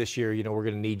go this year. We're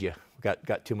going to need you. We've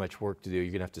got too much work to do. You're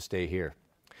going to have to stay here.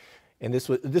 And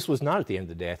this was not at the end of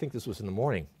the day. I think this was in the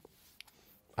morning.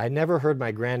 I never heard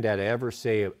my granddad ever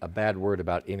say a bad word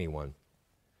about anyone.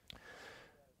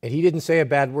 And he didn't say a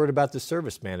bad word about the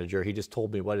service manager. He just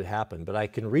told me what had happened. But I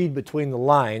can read between the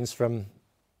lines from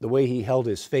the way he held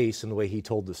his face and the way he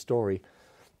told the story.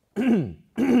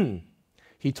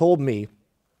 He told me,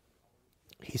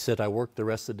 he said, "I worked the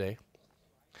rest of the day.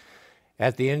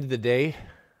 At the end of the day,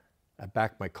 I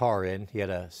backed my car in." He had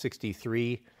a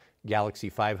 63 Galaxy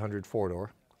 500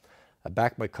 four-door. "I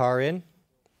backed my car in,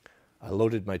 I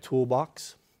loaded my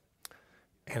toolbox,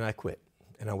 and I quit."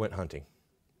 and I went hunting.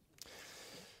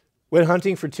 Went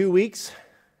hunting for 2 weeks,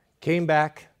 came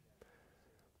back,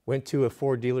 went to a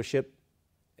Ford dealership,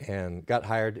 and got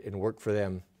hired and worked for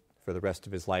them for the rest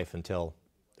of his life until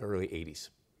the early 80s.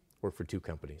 Worked for 2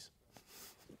 companies.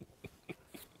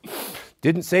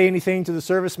 Didn't say anything to the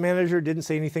service manager, didn't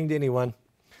say anything to anyone.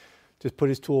 Just put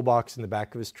his toolbox in the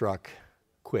back of his truck,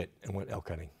 quit, and went elk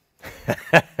hunting.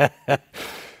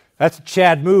 That's a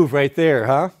Chad move right there,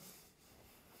 huh?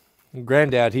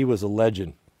 Granddad, he was a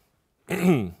legend.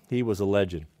 He was a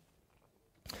legend.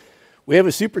 We have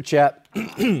a super chat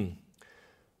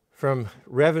from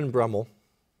Revan Brummel.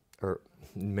 Or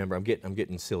remember, I'm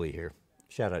getting silly here.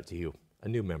 Shout out to you, a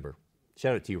new member.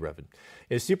 Shout out to you, Revan.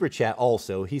 In a super chat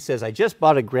also, he says, I just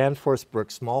bought a Grand Force Brook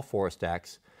small forest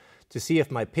axe to see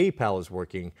if my PayPal is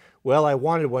working. Well, I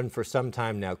wanted one for some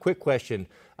time now. Quick question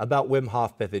about Wim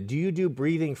Hof method. Do you do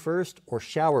breathing first or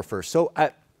shower first? So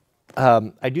I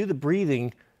do the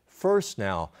breathing first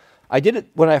now. I did it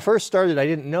when I first started. I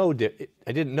didn't know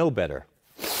better,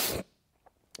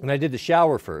 and I did the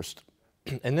shower first,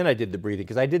 and then I did the breathing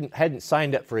because I hadn't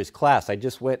signed up for his class. I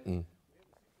just went and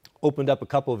opened up a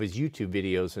couple of his YouTube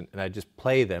videos, and I just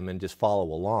play them and just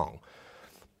follow along.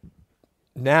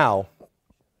 Now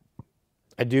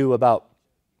I do about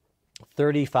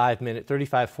 40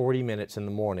 minutes in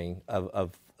the morning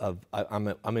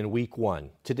I'm in week 1.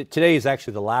 Today is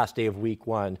actually the last day of week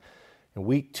 1, and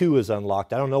week 2 is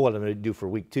unlocked. I don't know what I'm going to do for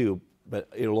week 2, but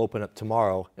it'll open up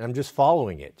tomorrow, and I'm just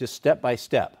following it, just step by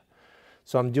step.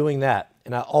 So I'm doing that,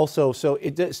 and I also, so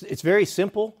it's very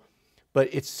simple, but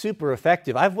it's super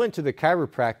effective. I've went to the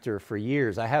chiropractor for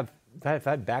years. I've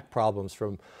had back problems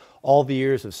from all the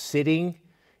years of sitting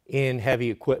in heavy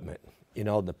equipment. You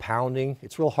know, the pounding,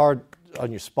 it's real hard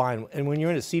on your spine. And when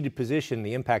you're in a seated position,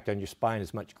 the impact on your spine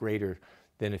is much greater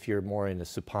than if you're more in a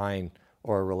supine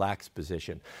or a relaxed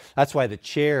position. That's why the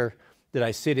chair that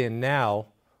I sit in now,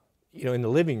 you know, in the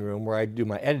living room where I do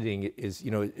my editing is,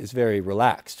 you know, is very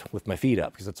relaxed with my feet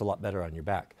up because it's a lot better on your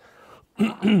back.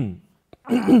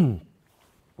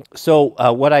 So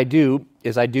what I do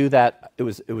is I do that. It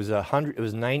was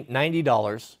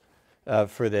 $90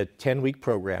 for the 10-week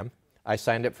program. I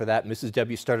signed up for that. Mrs.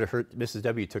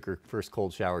 W took her first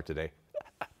cold shower today.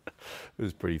 It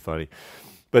was pretty funny.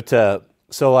 But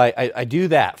so I do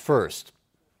that first.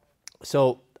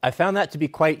 So I found that to be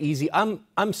quite easy.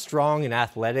 I'm strong and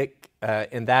athletic,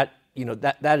 and that, you know,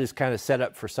 that is kind of set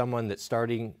up for someone that's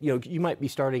starting. You know, you might be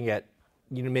starting at,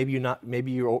 you know, maybe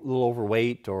you're a little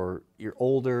overweight or you're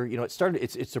older. You know,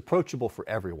 it's approachable for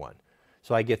everyone.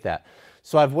 So I get that.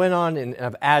 So I've went on and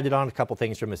I've added on a couple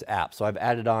things from his app. So I've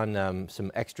added on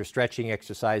some extra stretching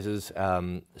exercises,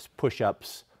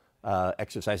 push-ups,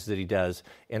 exercises that he does,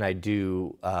 and I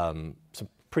do some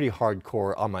pretty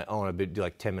hardcore on my own. I do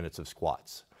like 10 minutes of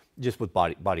squats, just with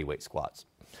body weight squats.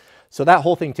 So that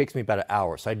whole thing takes me about an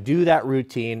hour. So I do that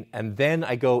routine, and then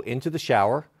I go into the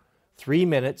shower, 3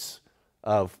 minutes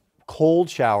of cold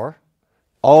shower,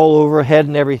 all over head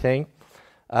and everything,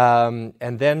 and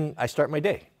then I start my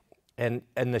day. And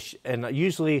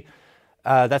usually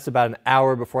that's about an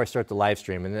hour before I start the live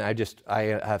stream. And then I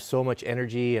have so much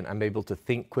energy and I'm able to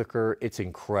think quicker. It's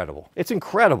incredible. It's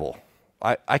incredible.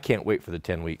 I can't wait for the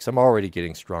 10 weeks. I'm already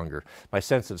getting stronger. My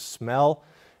sense of smell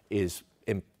is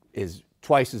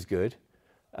twice as good.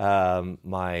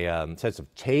 My sense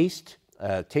of taste,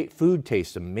 food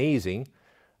tastes amazing.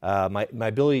 My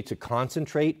ability to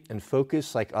concentrate and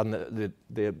focus, like on the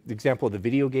example of the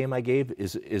video game I gave,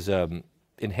 is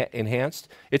enhanced.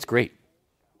 It's great.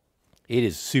 It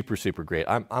is super, super great.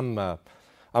 I'm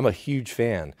a huge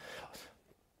fan.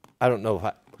 I don't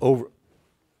know if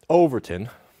Overton,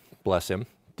 bless him,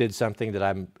 did something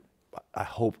that I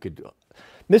hope could do.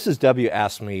 Mrs. W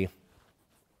asked me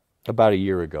about a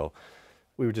year ago.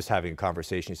 We were just having a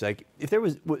conversation. She's like,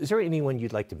 is there anyone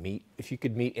you'd like to meet? If you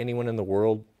could meet anyone in the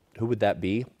world, who would that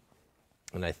be?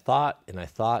 And I thought, and I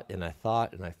thought, and I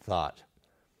thought, and I thought.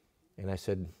 And I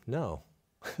said, no.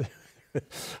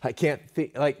 I can't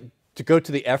think, like, to go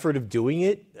to the effort of doing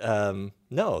it.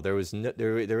 No, there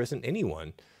isn't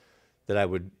anyone that I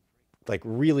would like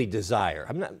really desire.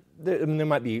 I'm not. There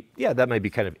might be, yeah, that might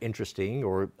be kind of interesting,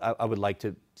 or I would like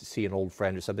to see an old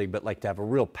friend or something, but like to have a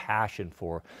real passion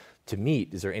to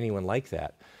meet. Is there anyone like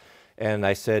that? And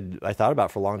I said, I thought about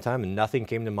it for a long time, and nothing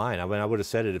came to mind. I mean, I would have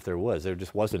said it if there was. There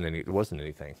just wasn't any. There wasn't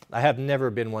anything. I have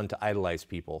never been one to idolize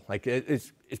people. Like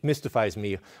it mystifies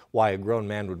me why a grown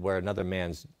man would wear another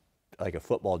man's, like a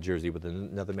football jersey with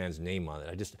another man's name on it.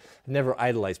 I just never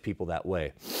idolized people that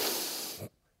way.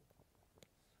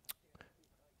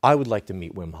 I would like to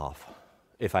meet Wim Hof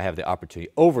if I have the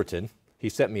opportunity. Overton, he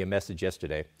sent me a message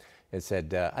yesterday, and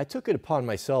said, I took it upon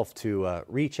myself to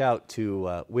reach out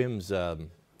to Wim's,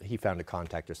 he found a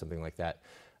contact or something like that.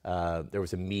 There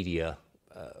was a media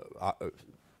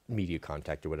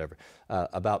contact or whatever,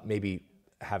 about maybe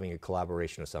having a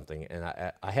collaboration or something. And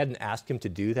I hadn't asked him to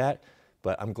do that,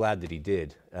 but I'm glad that he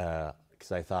did,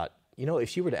 because I thought, you know, if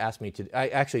she were to ask me to, I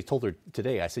actually told her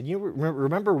today, I said, you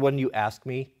remember when you asked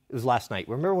me, it was last night,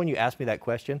 remember when you asked me that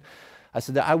question? I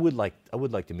said that I would like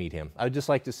to meet him. I would just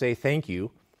like to say thank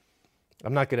you.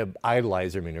 I'm not going to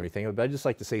idolize him and everything, but I'd just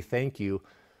like to say thank you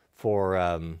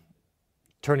for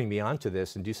turning me on to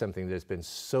this and do something that's been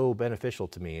so beneficial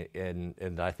to me,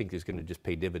 and I think is going to just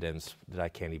pay dividends that I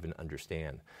can't even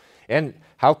understand. And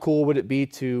how cool would it be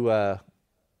to,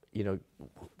 you know,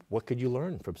 what could you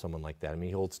learn from someone like that? I mean,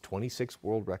 he holds 26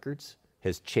 world records,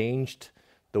 has changed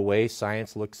the way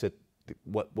science looks at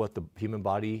what the human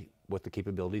body, what the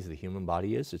capabilities of the human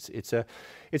body is. It's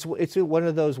one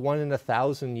of those 1 in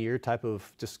 1,000 year type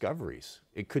of discoveries.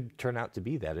 It could turn out to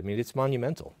be that. I mean, it's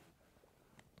monumental.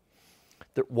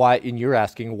 Why, and you're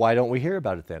asking, why don't we hear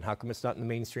about it then? How come it's not in the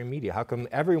mainstream media? How come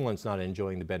everyone's not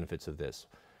enjoying the benefits of this?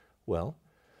 Well,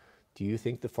 do you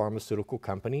think the pharmaceutical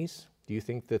companies, do you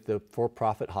think that the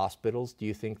for-profit hospitals, do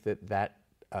you think that that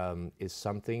is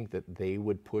something that they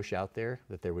would push out there,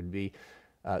 that there would be,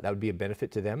 that would be a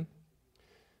benefit to them?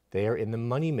 They are in the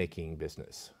money-making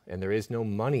business, and there is no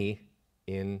money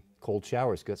in cold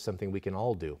showers, because that's something we can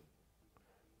all do.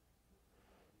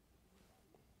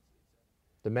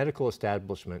 The medical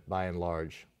establishment, by and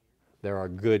large, there are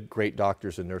good, great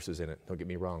doctors and nurses in it, don't get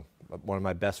me wrong. One of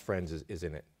my best friends is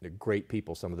in it. They're great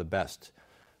people, some of the best.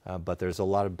 But there's a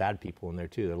lot of bad people in there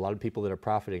too. There are a lot of people that are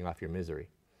profiting off your misery.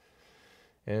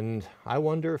 And I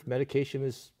wonder if medication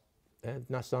is,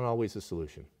 that's not always a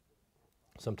solution.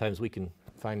 Sometimes we can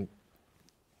find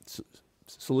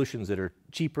solutions that are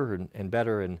cheaper and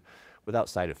better and without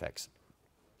side effects.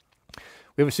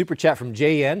 We have a super chat from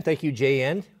JN. Thank you,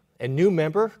 JN. And new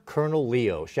member, Colonel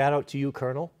Leo. Shout out to you,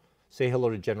 Colonel. Say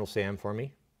hello to General Sam for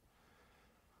me.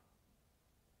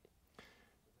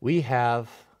 We have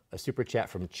a super chat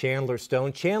from Chandler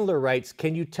Stone. Chandler writes,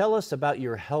 can you tell us about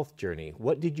your health journey?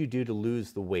 What did you do to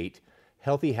lose the weight?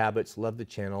 Healthy habits, love the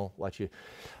channel, watch you.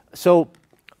 So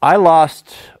I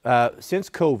lost, since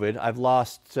COVID, I've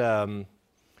lost, I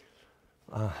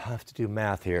have to do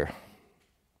math here,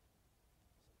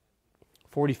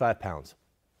 45 pounds.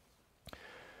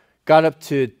 Got up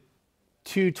to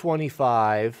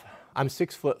 225. I'm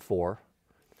 6'4",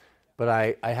 but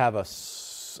I have a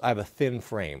thin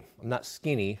frame. I'm not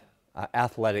skinny,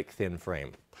 athletic thin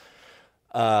frame.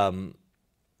 I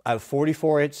have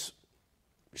 44-inch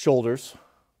shoulders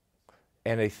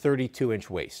and a 32-inch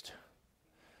waist.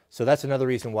 So that's another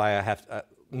reason why I have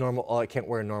I can't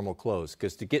wear normal clothes,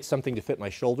 because to get something to fit my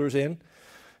shoulders in,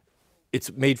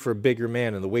 it's made for a bigger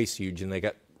man and the waist's huge, and they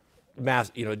got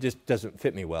mass, you know, it just doesn't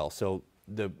fit me well. So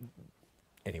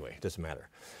anyway, it doesn't matter.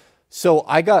 So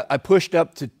I pushed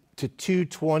up to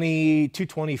 220,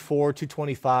 224,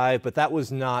 225, but that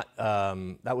was not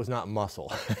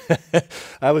muscle.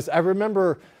 I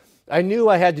remember I knew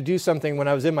I had to do something when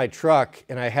I was in my truck,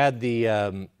 and I had the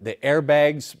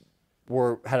airbags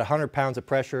had 100 pounds of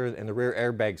pressure in the rear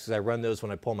airbags, because I run those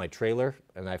when I pull my trailer,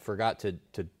 and I forgot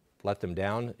to let them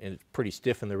down, and it's pretty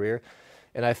stiff in the rear.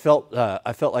 And I felt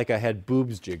like I had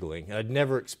boobs jiggling. I'd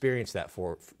never experienced that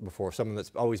before. Someone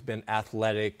that's always been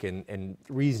athletic and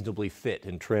reasonably fit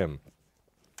and trim.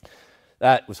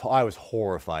 I was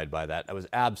horrified by that. I was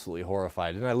absolutely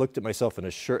horrified. And I looked at myself in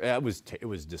a shirt. It was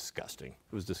disgusting.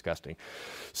 It was disgusting.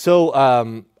 So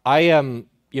I am.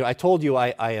 You know, I told you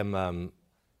I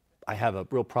have a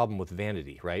real problem with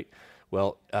vanity, right?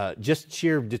 Well, just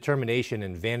sheer determination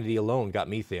and vanity alone got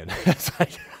me thin. It's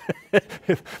like,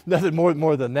 nothing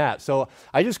more than that. So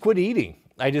I just quit eating.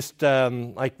 I just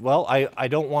I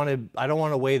don't want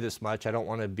to weigh this much. I don't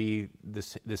want to be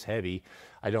this heavy.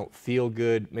 I don't feel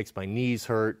good. Makes my knees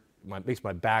hurt. Makes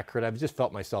my back hurt. I've just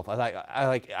felt myself. I'm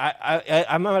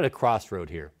at a crossroad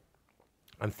here.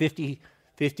 I'm 50,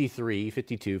 53,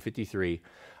 52, 53.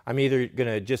 I'm either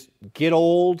gonna just get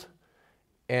old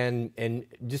and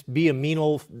just be a mean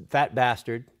old fat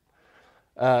bastard,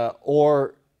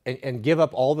 or give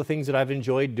up all the things that I've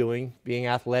enjoyed doing, being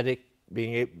athletic,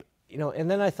 and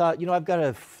then I thought, I've got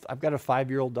a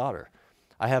 5-year-old daughter.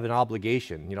 I have an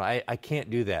obligation. I can't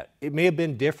do that. It may have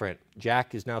been different.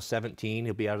 Jack is now 17.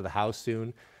 He'll be out of the house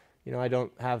soon. I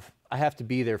have to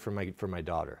be there for my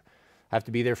daughter. I have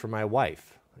to be there for my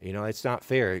wife. It's not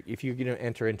fair. If you're going to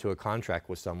enter into a contract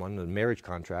with someone, a marriage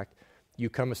contract, you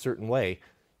come a certain way,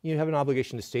 you have an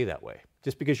obligation to stay that way.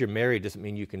 Just because you're married doesn't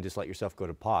mean you can just let yourself go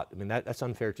to pot. I mean, that's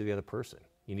unfair to the other person.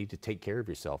 You need to take care of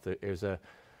yourself.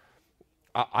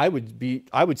 I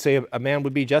would say a man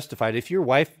would be justified if your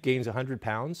wife gains 100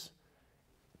 pounds,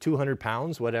 200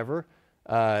 pounds, whatever,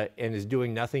 and is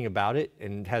doing nothing about it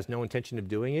and has no intention of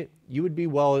doing it. You would be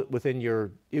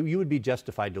you would be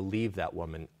justified to leave that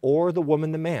woman, or the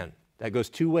woman the man. That goes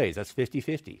two ways. That's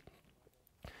 50-50.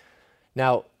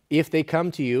 Now, if they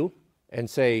come to you and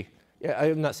say, yeah,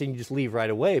 I'm not saying you just leave right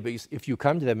away, but if you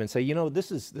come to them and say,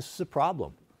 this is a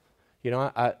problem.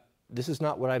 This is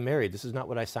not what I married. This is not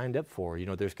what I signed up for.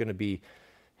 There's going to be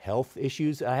health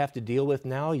issues I have to deal with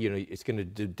now. It's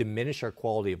going to diminish our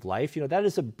quality of life. That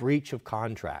is a breach of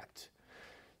contract.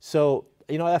 So,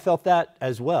 I felt that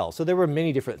as well. So there were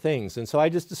many different things. And so I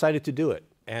just decided to do it.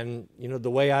 And,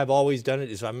 the way I've always done it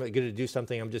is I'm going to do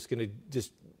something. I'm just going to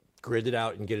grit it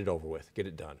out and get it over with, get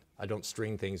it done. I don't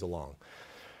string things along.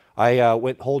 I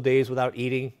went whole days without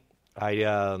eating.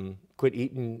 I quit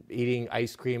eating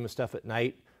ice cream and stuff at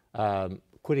night.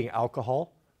 Quitting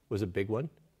alcohol was a big one.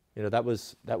 That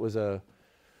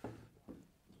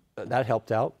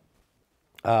helped out.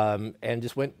 And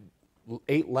just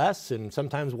ate less, and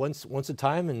sometimes once a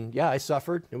time. And yeah, I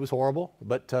suffered. It was horrible,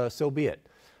 but so be it.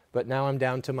 But now I'm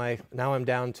down to a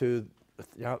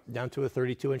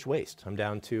 32-inch waist. I'm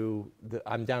down to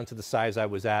the size I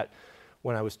was at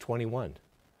when I was 21,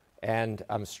 and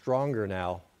I'm stronger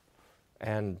now,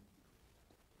 and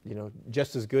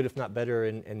just as good, if not better,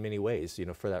 in many ways.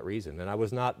 For that reason. And I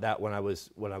was not that when I was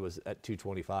at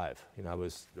 225. I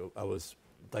was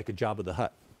like a Jabba the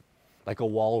Hutt, like a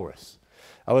walrus.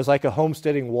 I was like a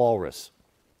homesteading walrus.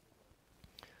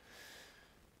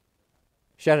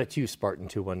 Shout out to you, Spartan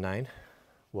 219.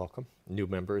 Welcome, new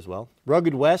member as well.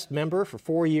 Rugged West member for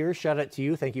 4 years. Shout out to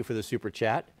you. Thank you for the super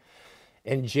chat.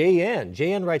 And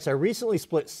JN writes, I recently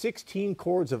split 16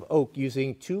 cords of oak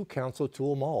using 2 Council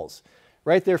Tool mauls.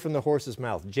 Right there from the horse's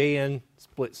mouth. JN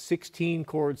split 16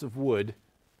 cords of wood.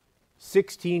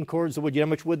 16 cords of wood. You know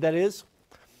how much wood that is?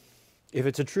 If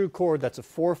it's a true cord, that's a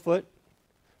 4 foot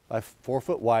by 4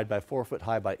 foot wide by 4 foot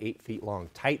high by 8 feet long,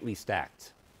 tightly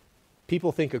stacked.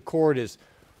 People think a cord is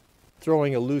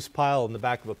throwing a loose pile in the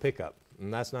back of a pickup.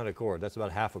 And that's not a cord. That's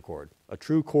about half a cord. A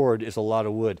true cord is a lot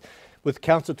of wood. With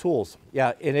Council Tools,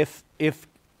 yeah. And if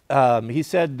he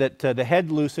said that the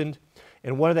head loosened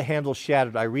and one of the handles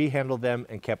shattered, I rehandled them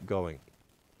and kept going.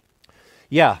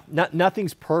 Yeah,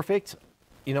 nothing's perfect,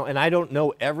 and I don't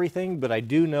know everything, but I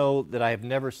do know that I have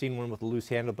never seen one with a loose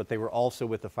handle, but they were also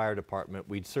with the fire department.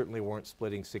 We certainly weren't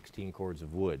splitting 16 cords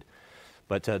of wood.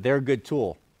 But they're a good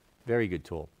tool, very good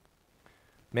tool.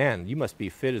 Man, you must be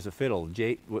fit as a fiddle,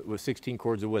 Jay, with 16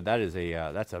 cords of wood.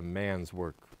 That's a man's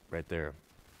work right there.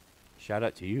 Shout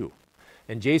out to you.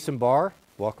 And Jason Barr,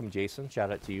 welcome, Jason. Shout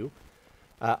out to you.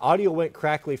 Audio went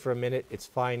crackly for a minute. It's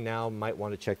fine now. Might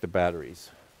want to check the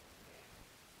batteries.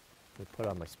 Let me put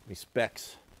on my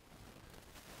specs.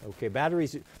 Okay,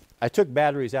 batteries. I took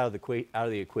batteries out of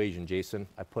the equation, Jason.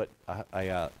 I put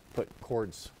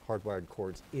cords, hardwired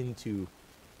cords, into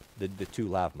the 2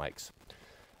 lav mics.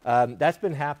 That's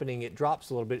been happening. It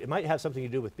drops a little bit. It might have something to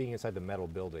do with being inside the metal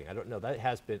building. I don't know.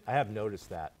 I have noticed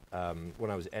that when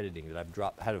I was editing, that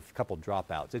I've had a couple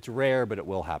dropouts. It's rare, but it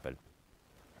will happen.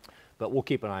 But we'll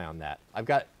keep an eye on that. I've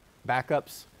got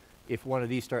backups. If one of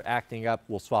these start acting up,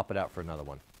 we'll swap it out for another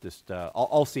one. Just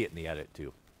I'll see it in the edit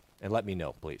too, and let me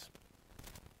know, please.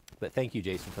 But thank you,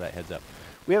 Jason, for that heads up.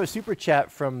 We have a super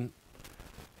chat from.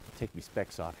 Take me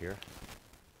specs off here.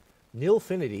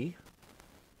 Nilfinity.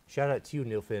 Shout out to you,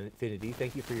 Nilfinity.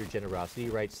 Thank you for your generosity. He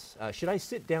writes, should I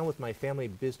sit down with my family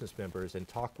business members and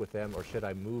talk with them, or should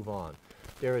I move on?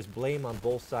 There is blame on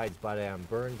both sides, but I am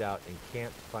burned out and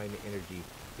can't find the energy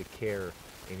to care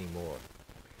anymore.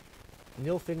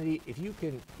 Nilfinity, if you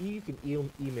can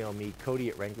email me,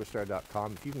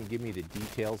 Cody@WranglerStar.com. If you can give me the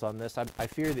details on this. I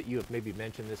fear that you have maybe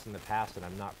mentioned this in the past and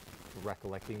I'm not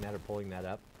recollecting that or pulling that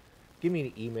up. Give me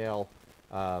an email.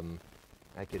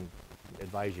 I can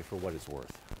advise you for what it's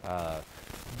worth.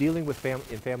 Dealing with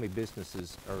family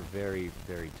businesses are very,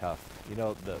 very tough.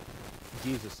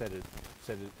 Jesus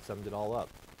summed it all up.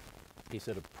 He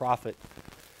said a prophet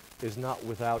is not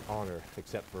without honor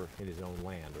except for in his own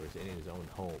land or in his own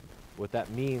home. What that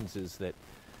means is that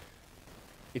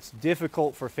it's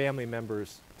difficult for family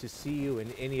members to see you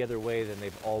in any other way than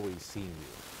they've always seen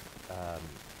you,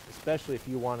 especially if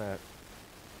you want to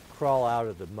crawl out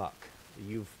of the muck.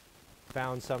 You've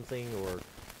found something, or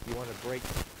you want to break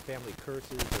family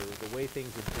curses, or the way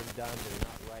things have been done, they're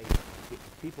not right.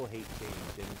 People hate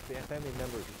change, and family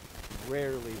members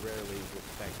rarely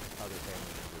respect other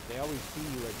family members. They always see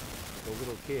you as the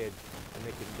little kid, and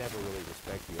they can never really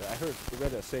respect you. I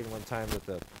read a saying one time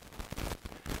that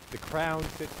The crown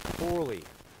sits poorly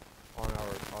on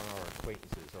our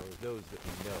acquaintances or those that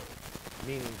we know.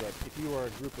 Meaning that if you are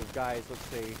a group of guys, let's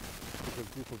say there's a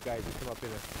group of guys that come up in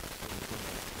a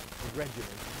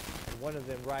regiment, and one of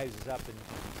them rises up and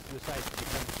decides to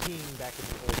become king back in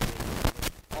the old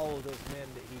days. All of those men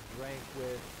that he drank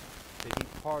with, that he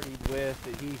partied with,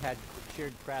 that he had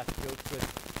shared crass jokes with,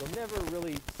 they'll never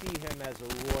really see him as a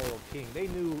royal king. They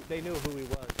knew who he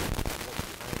was and what was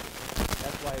behind him.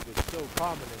 That's why it was so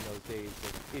common in those days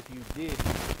that if you did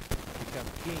become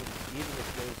king, even if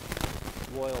those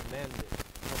royal men that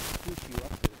helped push you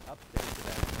up there to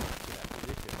that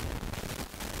position,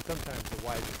 sometimes the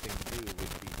wisest thing to do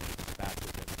would be to back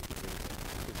with them to get rid of them,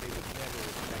 because they would never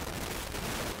respect you.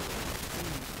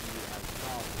 They would see you as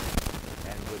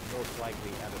sovereign and would most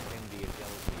likely have an envy and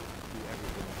jealousy and do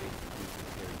everything they could do to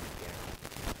tear you down.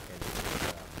 And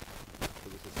it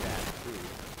was a sad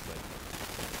truth, but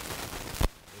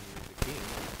when you're the king,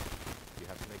 you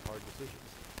have to make hard decisions.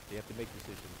 You have to make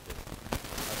decisions that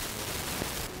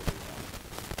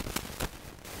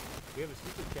we have a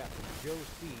super chat from Joe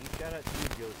C. Shout out to you,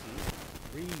 Joe C.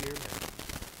 3-year member.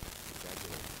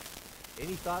 Congratulations.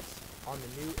 Any thoughts on the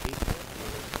new 8-bit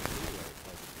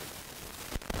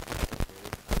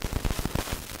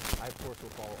I, of course,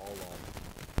 will follow all along.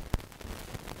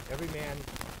 Every man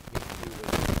needs to do what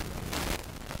he needs.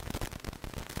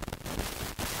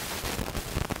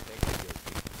 Thank you, Joe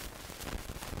C.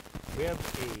 We have a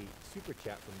super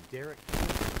chat from Derek.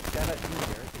 Shout out to you,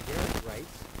 Derek. And Derek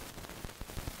writes,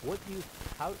 what do you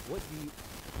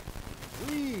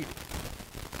read?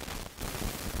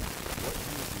 What do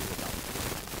you do about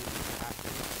people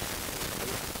who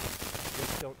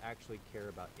just don't actually care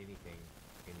about anything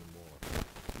anymore?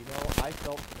 You know, I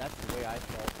felt, that's the way I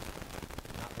felt,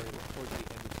 not very long towards the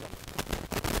end of summer.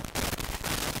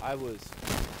 I was just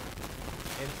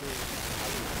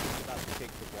about to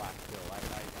take the black pill. I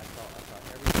thought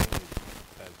everything was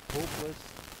hopeless.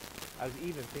 I was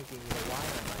even thinking, why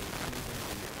am I even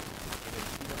here? And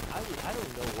I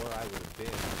don't know where I would have been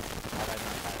had I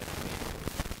not had a man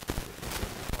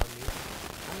on me.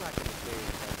 I'm not going to say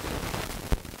that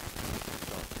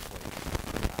dark place.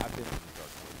 I've been in the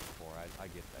dark place before. I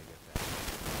get that.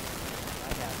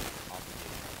 I have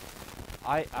obligations.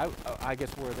 I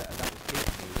guess where that was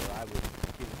taking me, where I was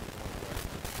getting to the point where,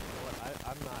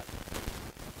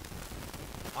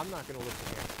 I'm not going to listen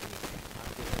to anything.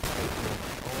 I'm going to take my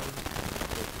own,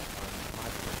 focus on my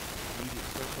immediate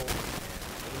circle, and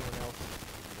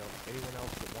anyone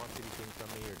else that wants anything from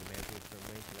me or demands anything from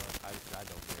me, I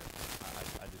don't care.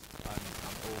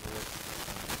 I'm over it.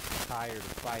 I'm tired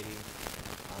of fighting.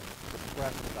 I'm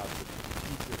depressed about the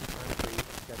future of the country,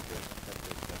 etc.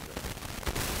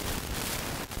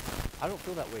 I don't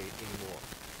feel that way anymore.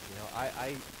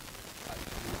 The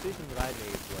decision that I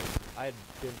made was I had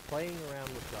been playing around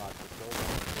with God for so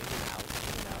long, in and out,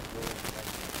 rolling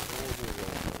over the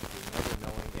roller coaster, never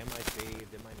knowing, am I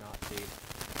saved, am I not saved?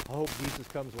 I hope Jesus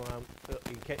comes when I'm,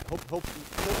 hope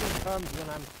he comes when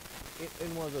I'm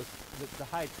in one of those, the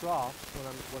high troughs, when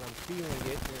I'm feeling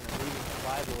it, and I'm reading the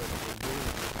Bible, and doing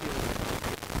it, and feeling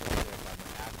it, by my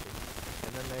actions.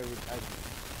 And then I'd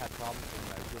have problems, and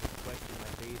I would question my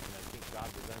faith, and I think God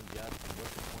was unjust, and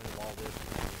what's the point of all this?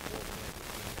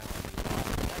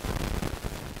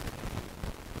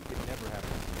 You could never have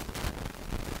this.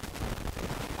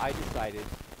 I decided,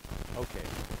 okay,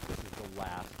 this is the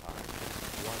last time.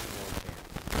 One more chance.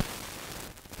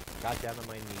 Got down on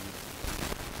my knees.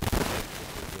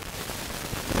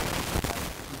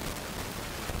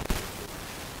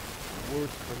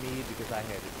 Worse for me because I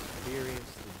had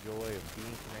experienced the joy of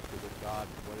being connected with God,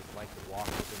 what it's like to walk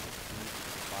with Him, the peace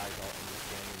that defies all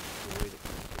understanding, the joy that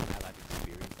comes from that. I've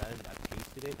experienced that, and I've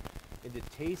tasted it. And to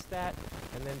taste that,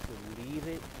 and then to leave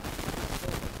it, is so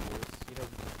much worse.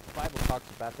 The Bible talks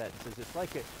about that and says it's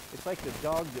like the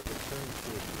dog that returns to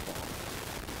its vomit.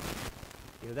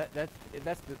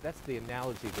 That's the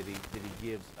analogy that he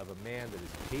gives of a man that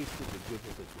has tasted the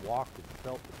goodness, that's walked and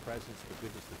felt the presence, the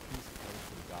goodness, the peace that comes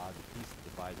from God, the peace that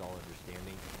defies all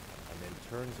understanding, and then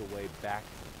turns away back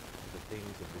to the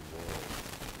things of the world.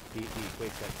 He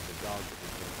equates that to the dog that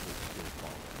returns to its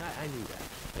vomit. And I knew that.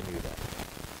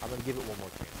 I'm going to give it one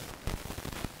more chance.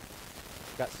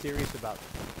 Got serious about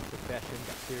confession,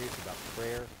 got serious about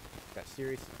prayer, got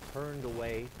serious, turned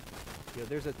away.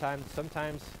 There's a time,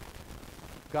 sometimes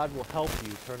God will help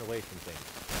you turn away from things.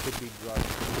 Could be drugs,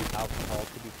 could be alcohol,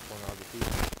 could be pornography.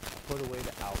 Put away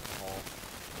the alcohol.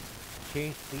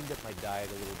 Cleaned up my diet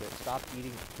a little bit. Stopped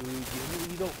eating food.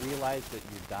 You don't realize that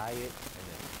your diet and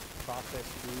the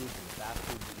processed foods and the fast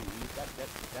food that you eat, that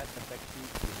affects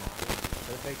your mind.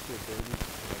 That affects your ability to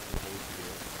connect with the Holy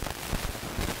Spirit.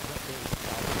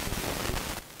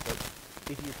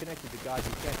 connected to God,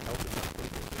 you can't help but not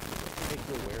think of it. You make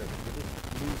you aware of it. You just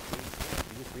lose things.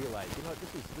 You just realize,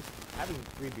 this is having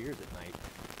 3 beers at night.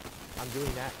 I'm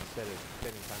doing that instead of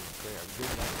spending time in prayer. I'm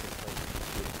doing that instead of playing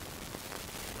music.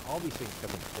 All these things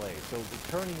come into play. So the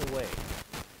turning away.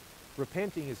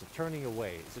 Repenting is a turning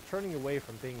away. It's a turning away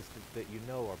from things that you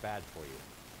know are bad for you.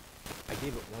 I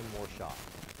gave it one more shot.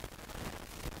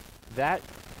 That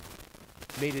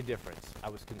made a difference. I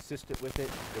was consistent with it.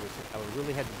 I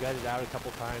really had to gut it out a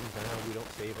couple times. I know we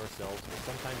don't save ourselves, but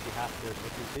sometimes you have to make a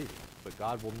decision. But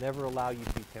God will never allow you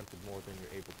to be tempted more than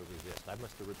you're able to resist. I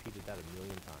must have repeated that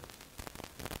 1,000,000 times.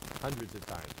 Hundreds of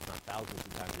times, not thousands of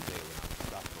times a day when I was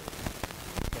suffering and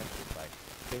being tempted by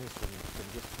things from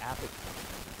just appetite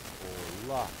or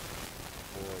lust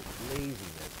or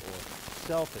laziness or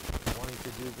selfishness, wanting to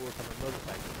do work on a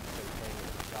motorcycle instead of playing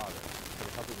with my daughter, instead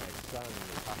of helping my son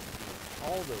or talking to him.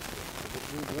 All those things.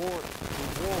 We war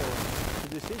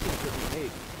the decisions that we make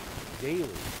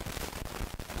daily.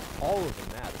 All of them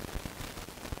matter.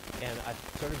 And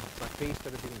my faith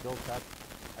started being built up.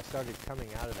 I started coming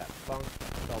out of that funk.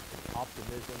 I felt some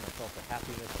optimism. I felt the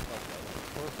happiness. I felt the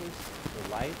purpose, the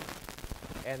life.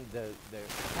 And the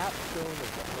capstone of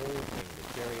the whole thing, the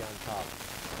cherry on top,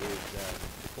 is the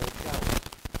cold shower,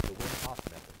 the Wim Hof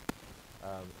method.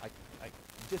 I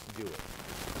just do it.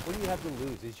 What do you have to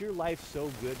lose? Is your life so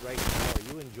good right now? Are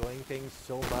you enjoying things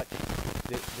so much that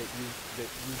you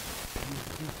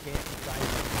can't try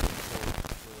something for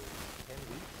 10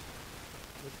 weeks?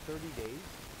 With 30 days?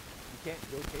 You can't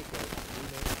go take a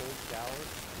 3-minute cold shower?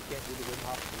 You can't do the Wim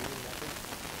Hof breathing method?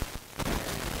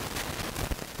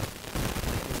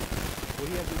 What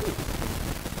do you have to do?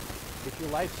 If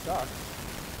your life sucks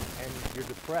and you're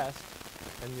depressed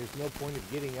and there's no point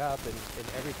of getting up and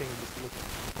everything just looks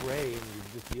gray and you're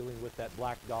just dealing with that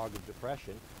black dog of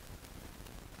depression,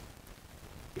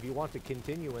 if you want to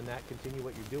continue in that, continue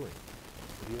what you're doing.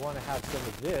 If you want to have some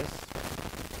of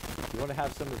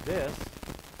this,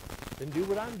 then do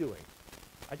what I'm doing.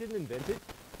 I didn't invent it.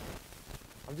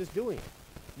 I'm just doing it.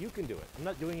 You can do it. I'm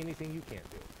not doing anything you can't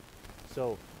do.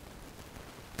 So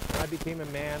when I became a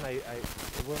man, what I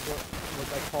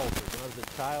called it. When I was a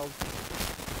child, I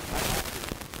had to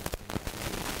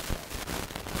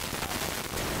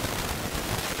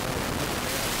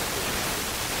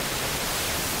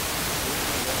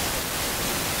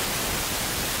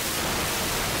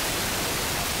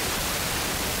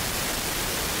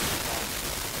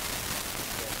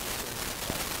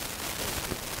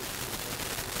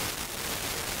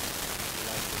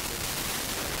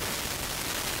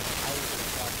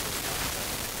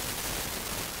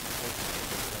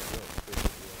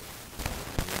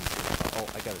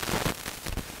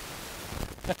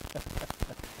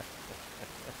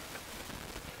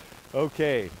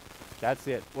Okay, that's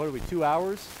it. What are we, 2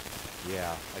 hours?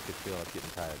 Yeah, I could feel it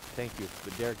getting tired. Thank you.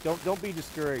 But Derek, don't be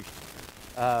discouraged.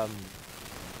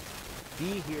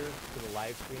 Be here for the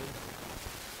live stream.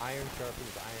 Iron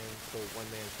sharpens iron, so one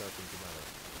man sharpens another.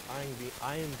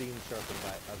 I am being sharpened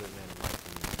by other men like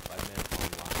me, by men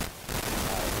online.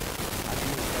 I'm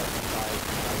being sharpened by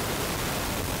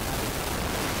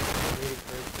great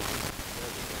encouragement.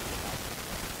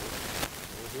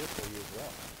 We're here for you as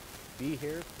well. Be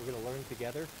here. We're going to learn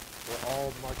together. We're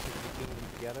all marching to the kingdom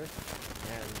together.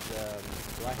 And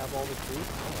do I have all the truth?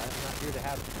 No, I'm not here to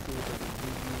have the truth of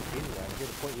you anyway. I'm here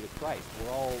to point you to Christ.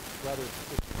 We're all brothers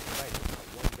and sisters in Christ. We're not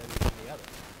one better than the other.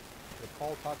 When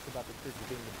Paul talks about the church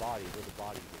being the body, we're the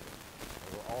body here.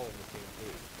 And we're all on the same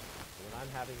page. And when I'm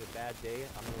having a bad day,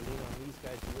 I'm going to lean on these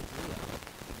guys to lift me up.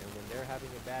 And when they're having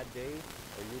a bad day,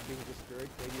 or you're being discouraged,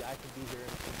 maybe I can be here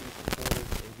and be supportive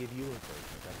and give you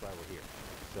encouragement. That's why we're here.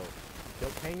 So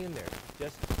don't hang in there.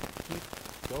 Just keep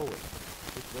going.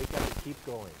 Just wake up and keep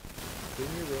going. Clean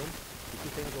your room. Keep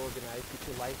your things organized. Keep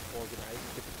your life organized.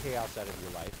 Get the chaos out of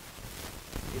your life.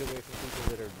 Get away from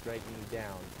people that are dragging you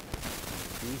down.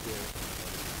 Be here.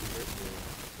 Be here at noon.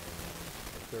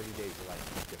 And in 30 days, your life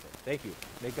is different. Thank you.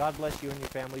 May God bless you and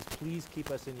your families. Please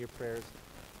keep us in your prayers.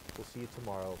 We'll see you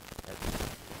tomorrow at